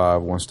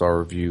 45, 1-star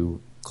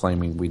review,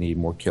 claiming we need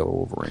more Killer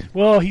Wolverine.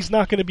 Well, he's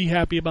not going to be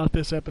happy about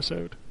this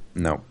episode.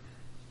 No.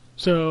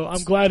 So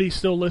I'm glad he's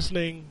still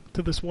listening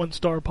to this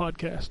 1-star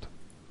podcast.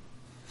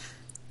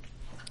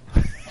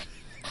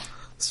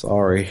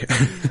 Sorry.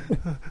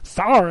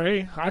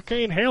 Sorry, I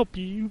can't help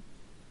you.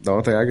 The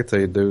only thing I could tell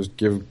you to do is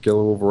give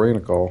Killer Wolverine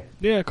a call.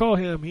 Yeah, call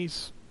him.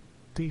 He's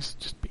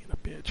just being a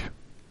bitch.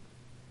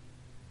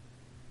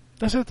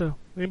 That's it, though.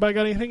 Anybody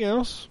got anything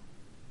else?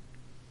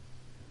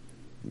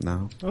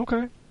 No.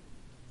 Okay.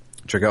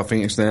 Check out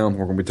Phoenix Down.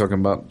 We're going to be talking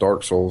about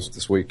Dark Souls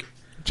this week.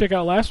 Check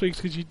out last week's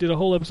because you did a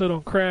whole episode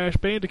on Crash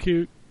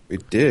Bandicoot. We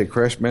did.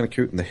 Crash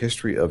Bandicoot and the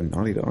history of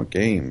Naughty Dog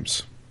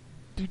games.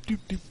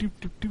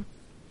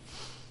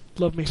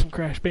 Love me some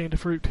Crash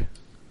Bandicoot.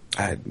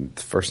 The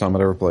first time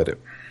I'd ever played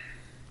it.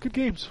 Good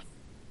games.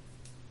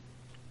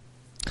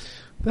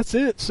 That's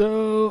it.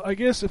 So I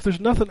guess if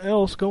there's nothing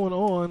else going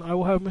on, I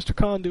will have Mr.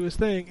 Khan do his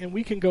thing, and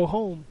we can go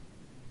home.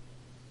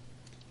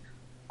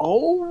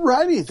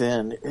 Alrighty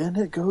then, and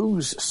it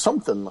goes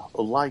something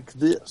like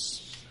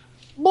this.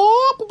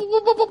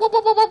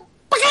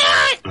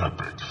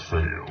 Epic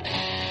fail.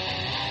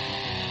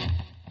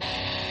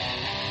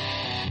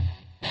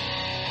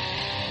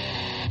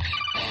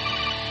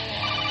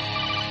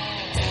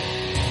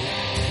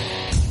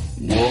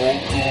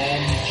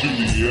 Welcome to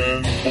the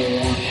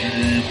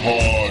N4G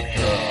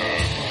podcast.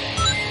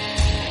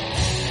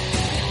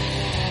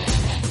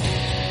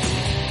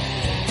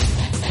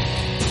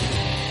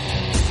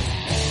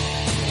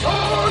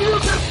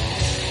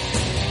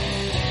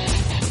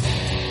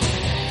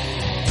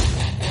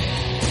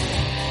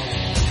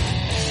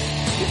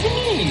 It's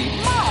me,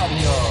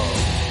 Mario.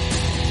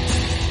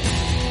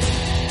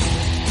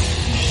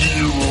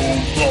 $0.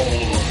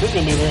 This is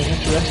going to be a very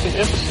interesting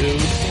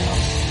episode.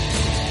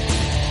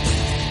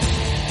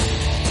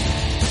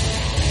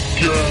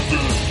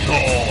 Gather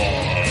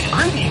time.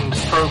 Greetings,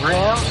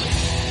 programs.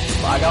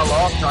 I got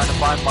lost trying to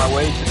find my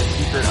way to the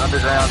secret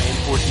underground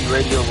N4G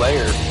Radio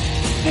lair.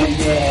 The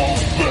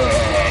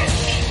Wombat.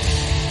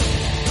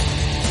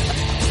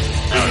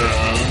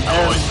 And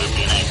Always with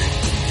being angry.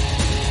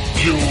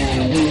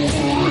 Killer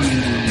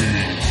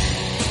Wolverine.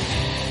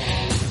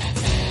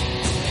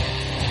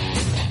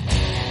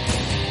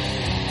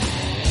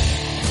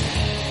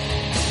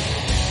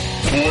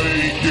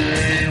 Play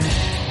games,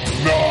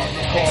 not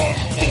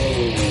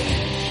consoles.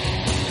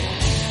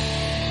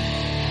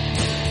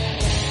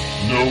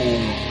 No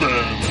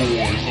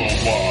fanboys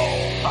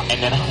allowed. And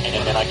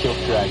then I killed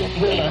the dragon.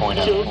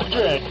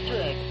 8.0.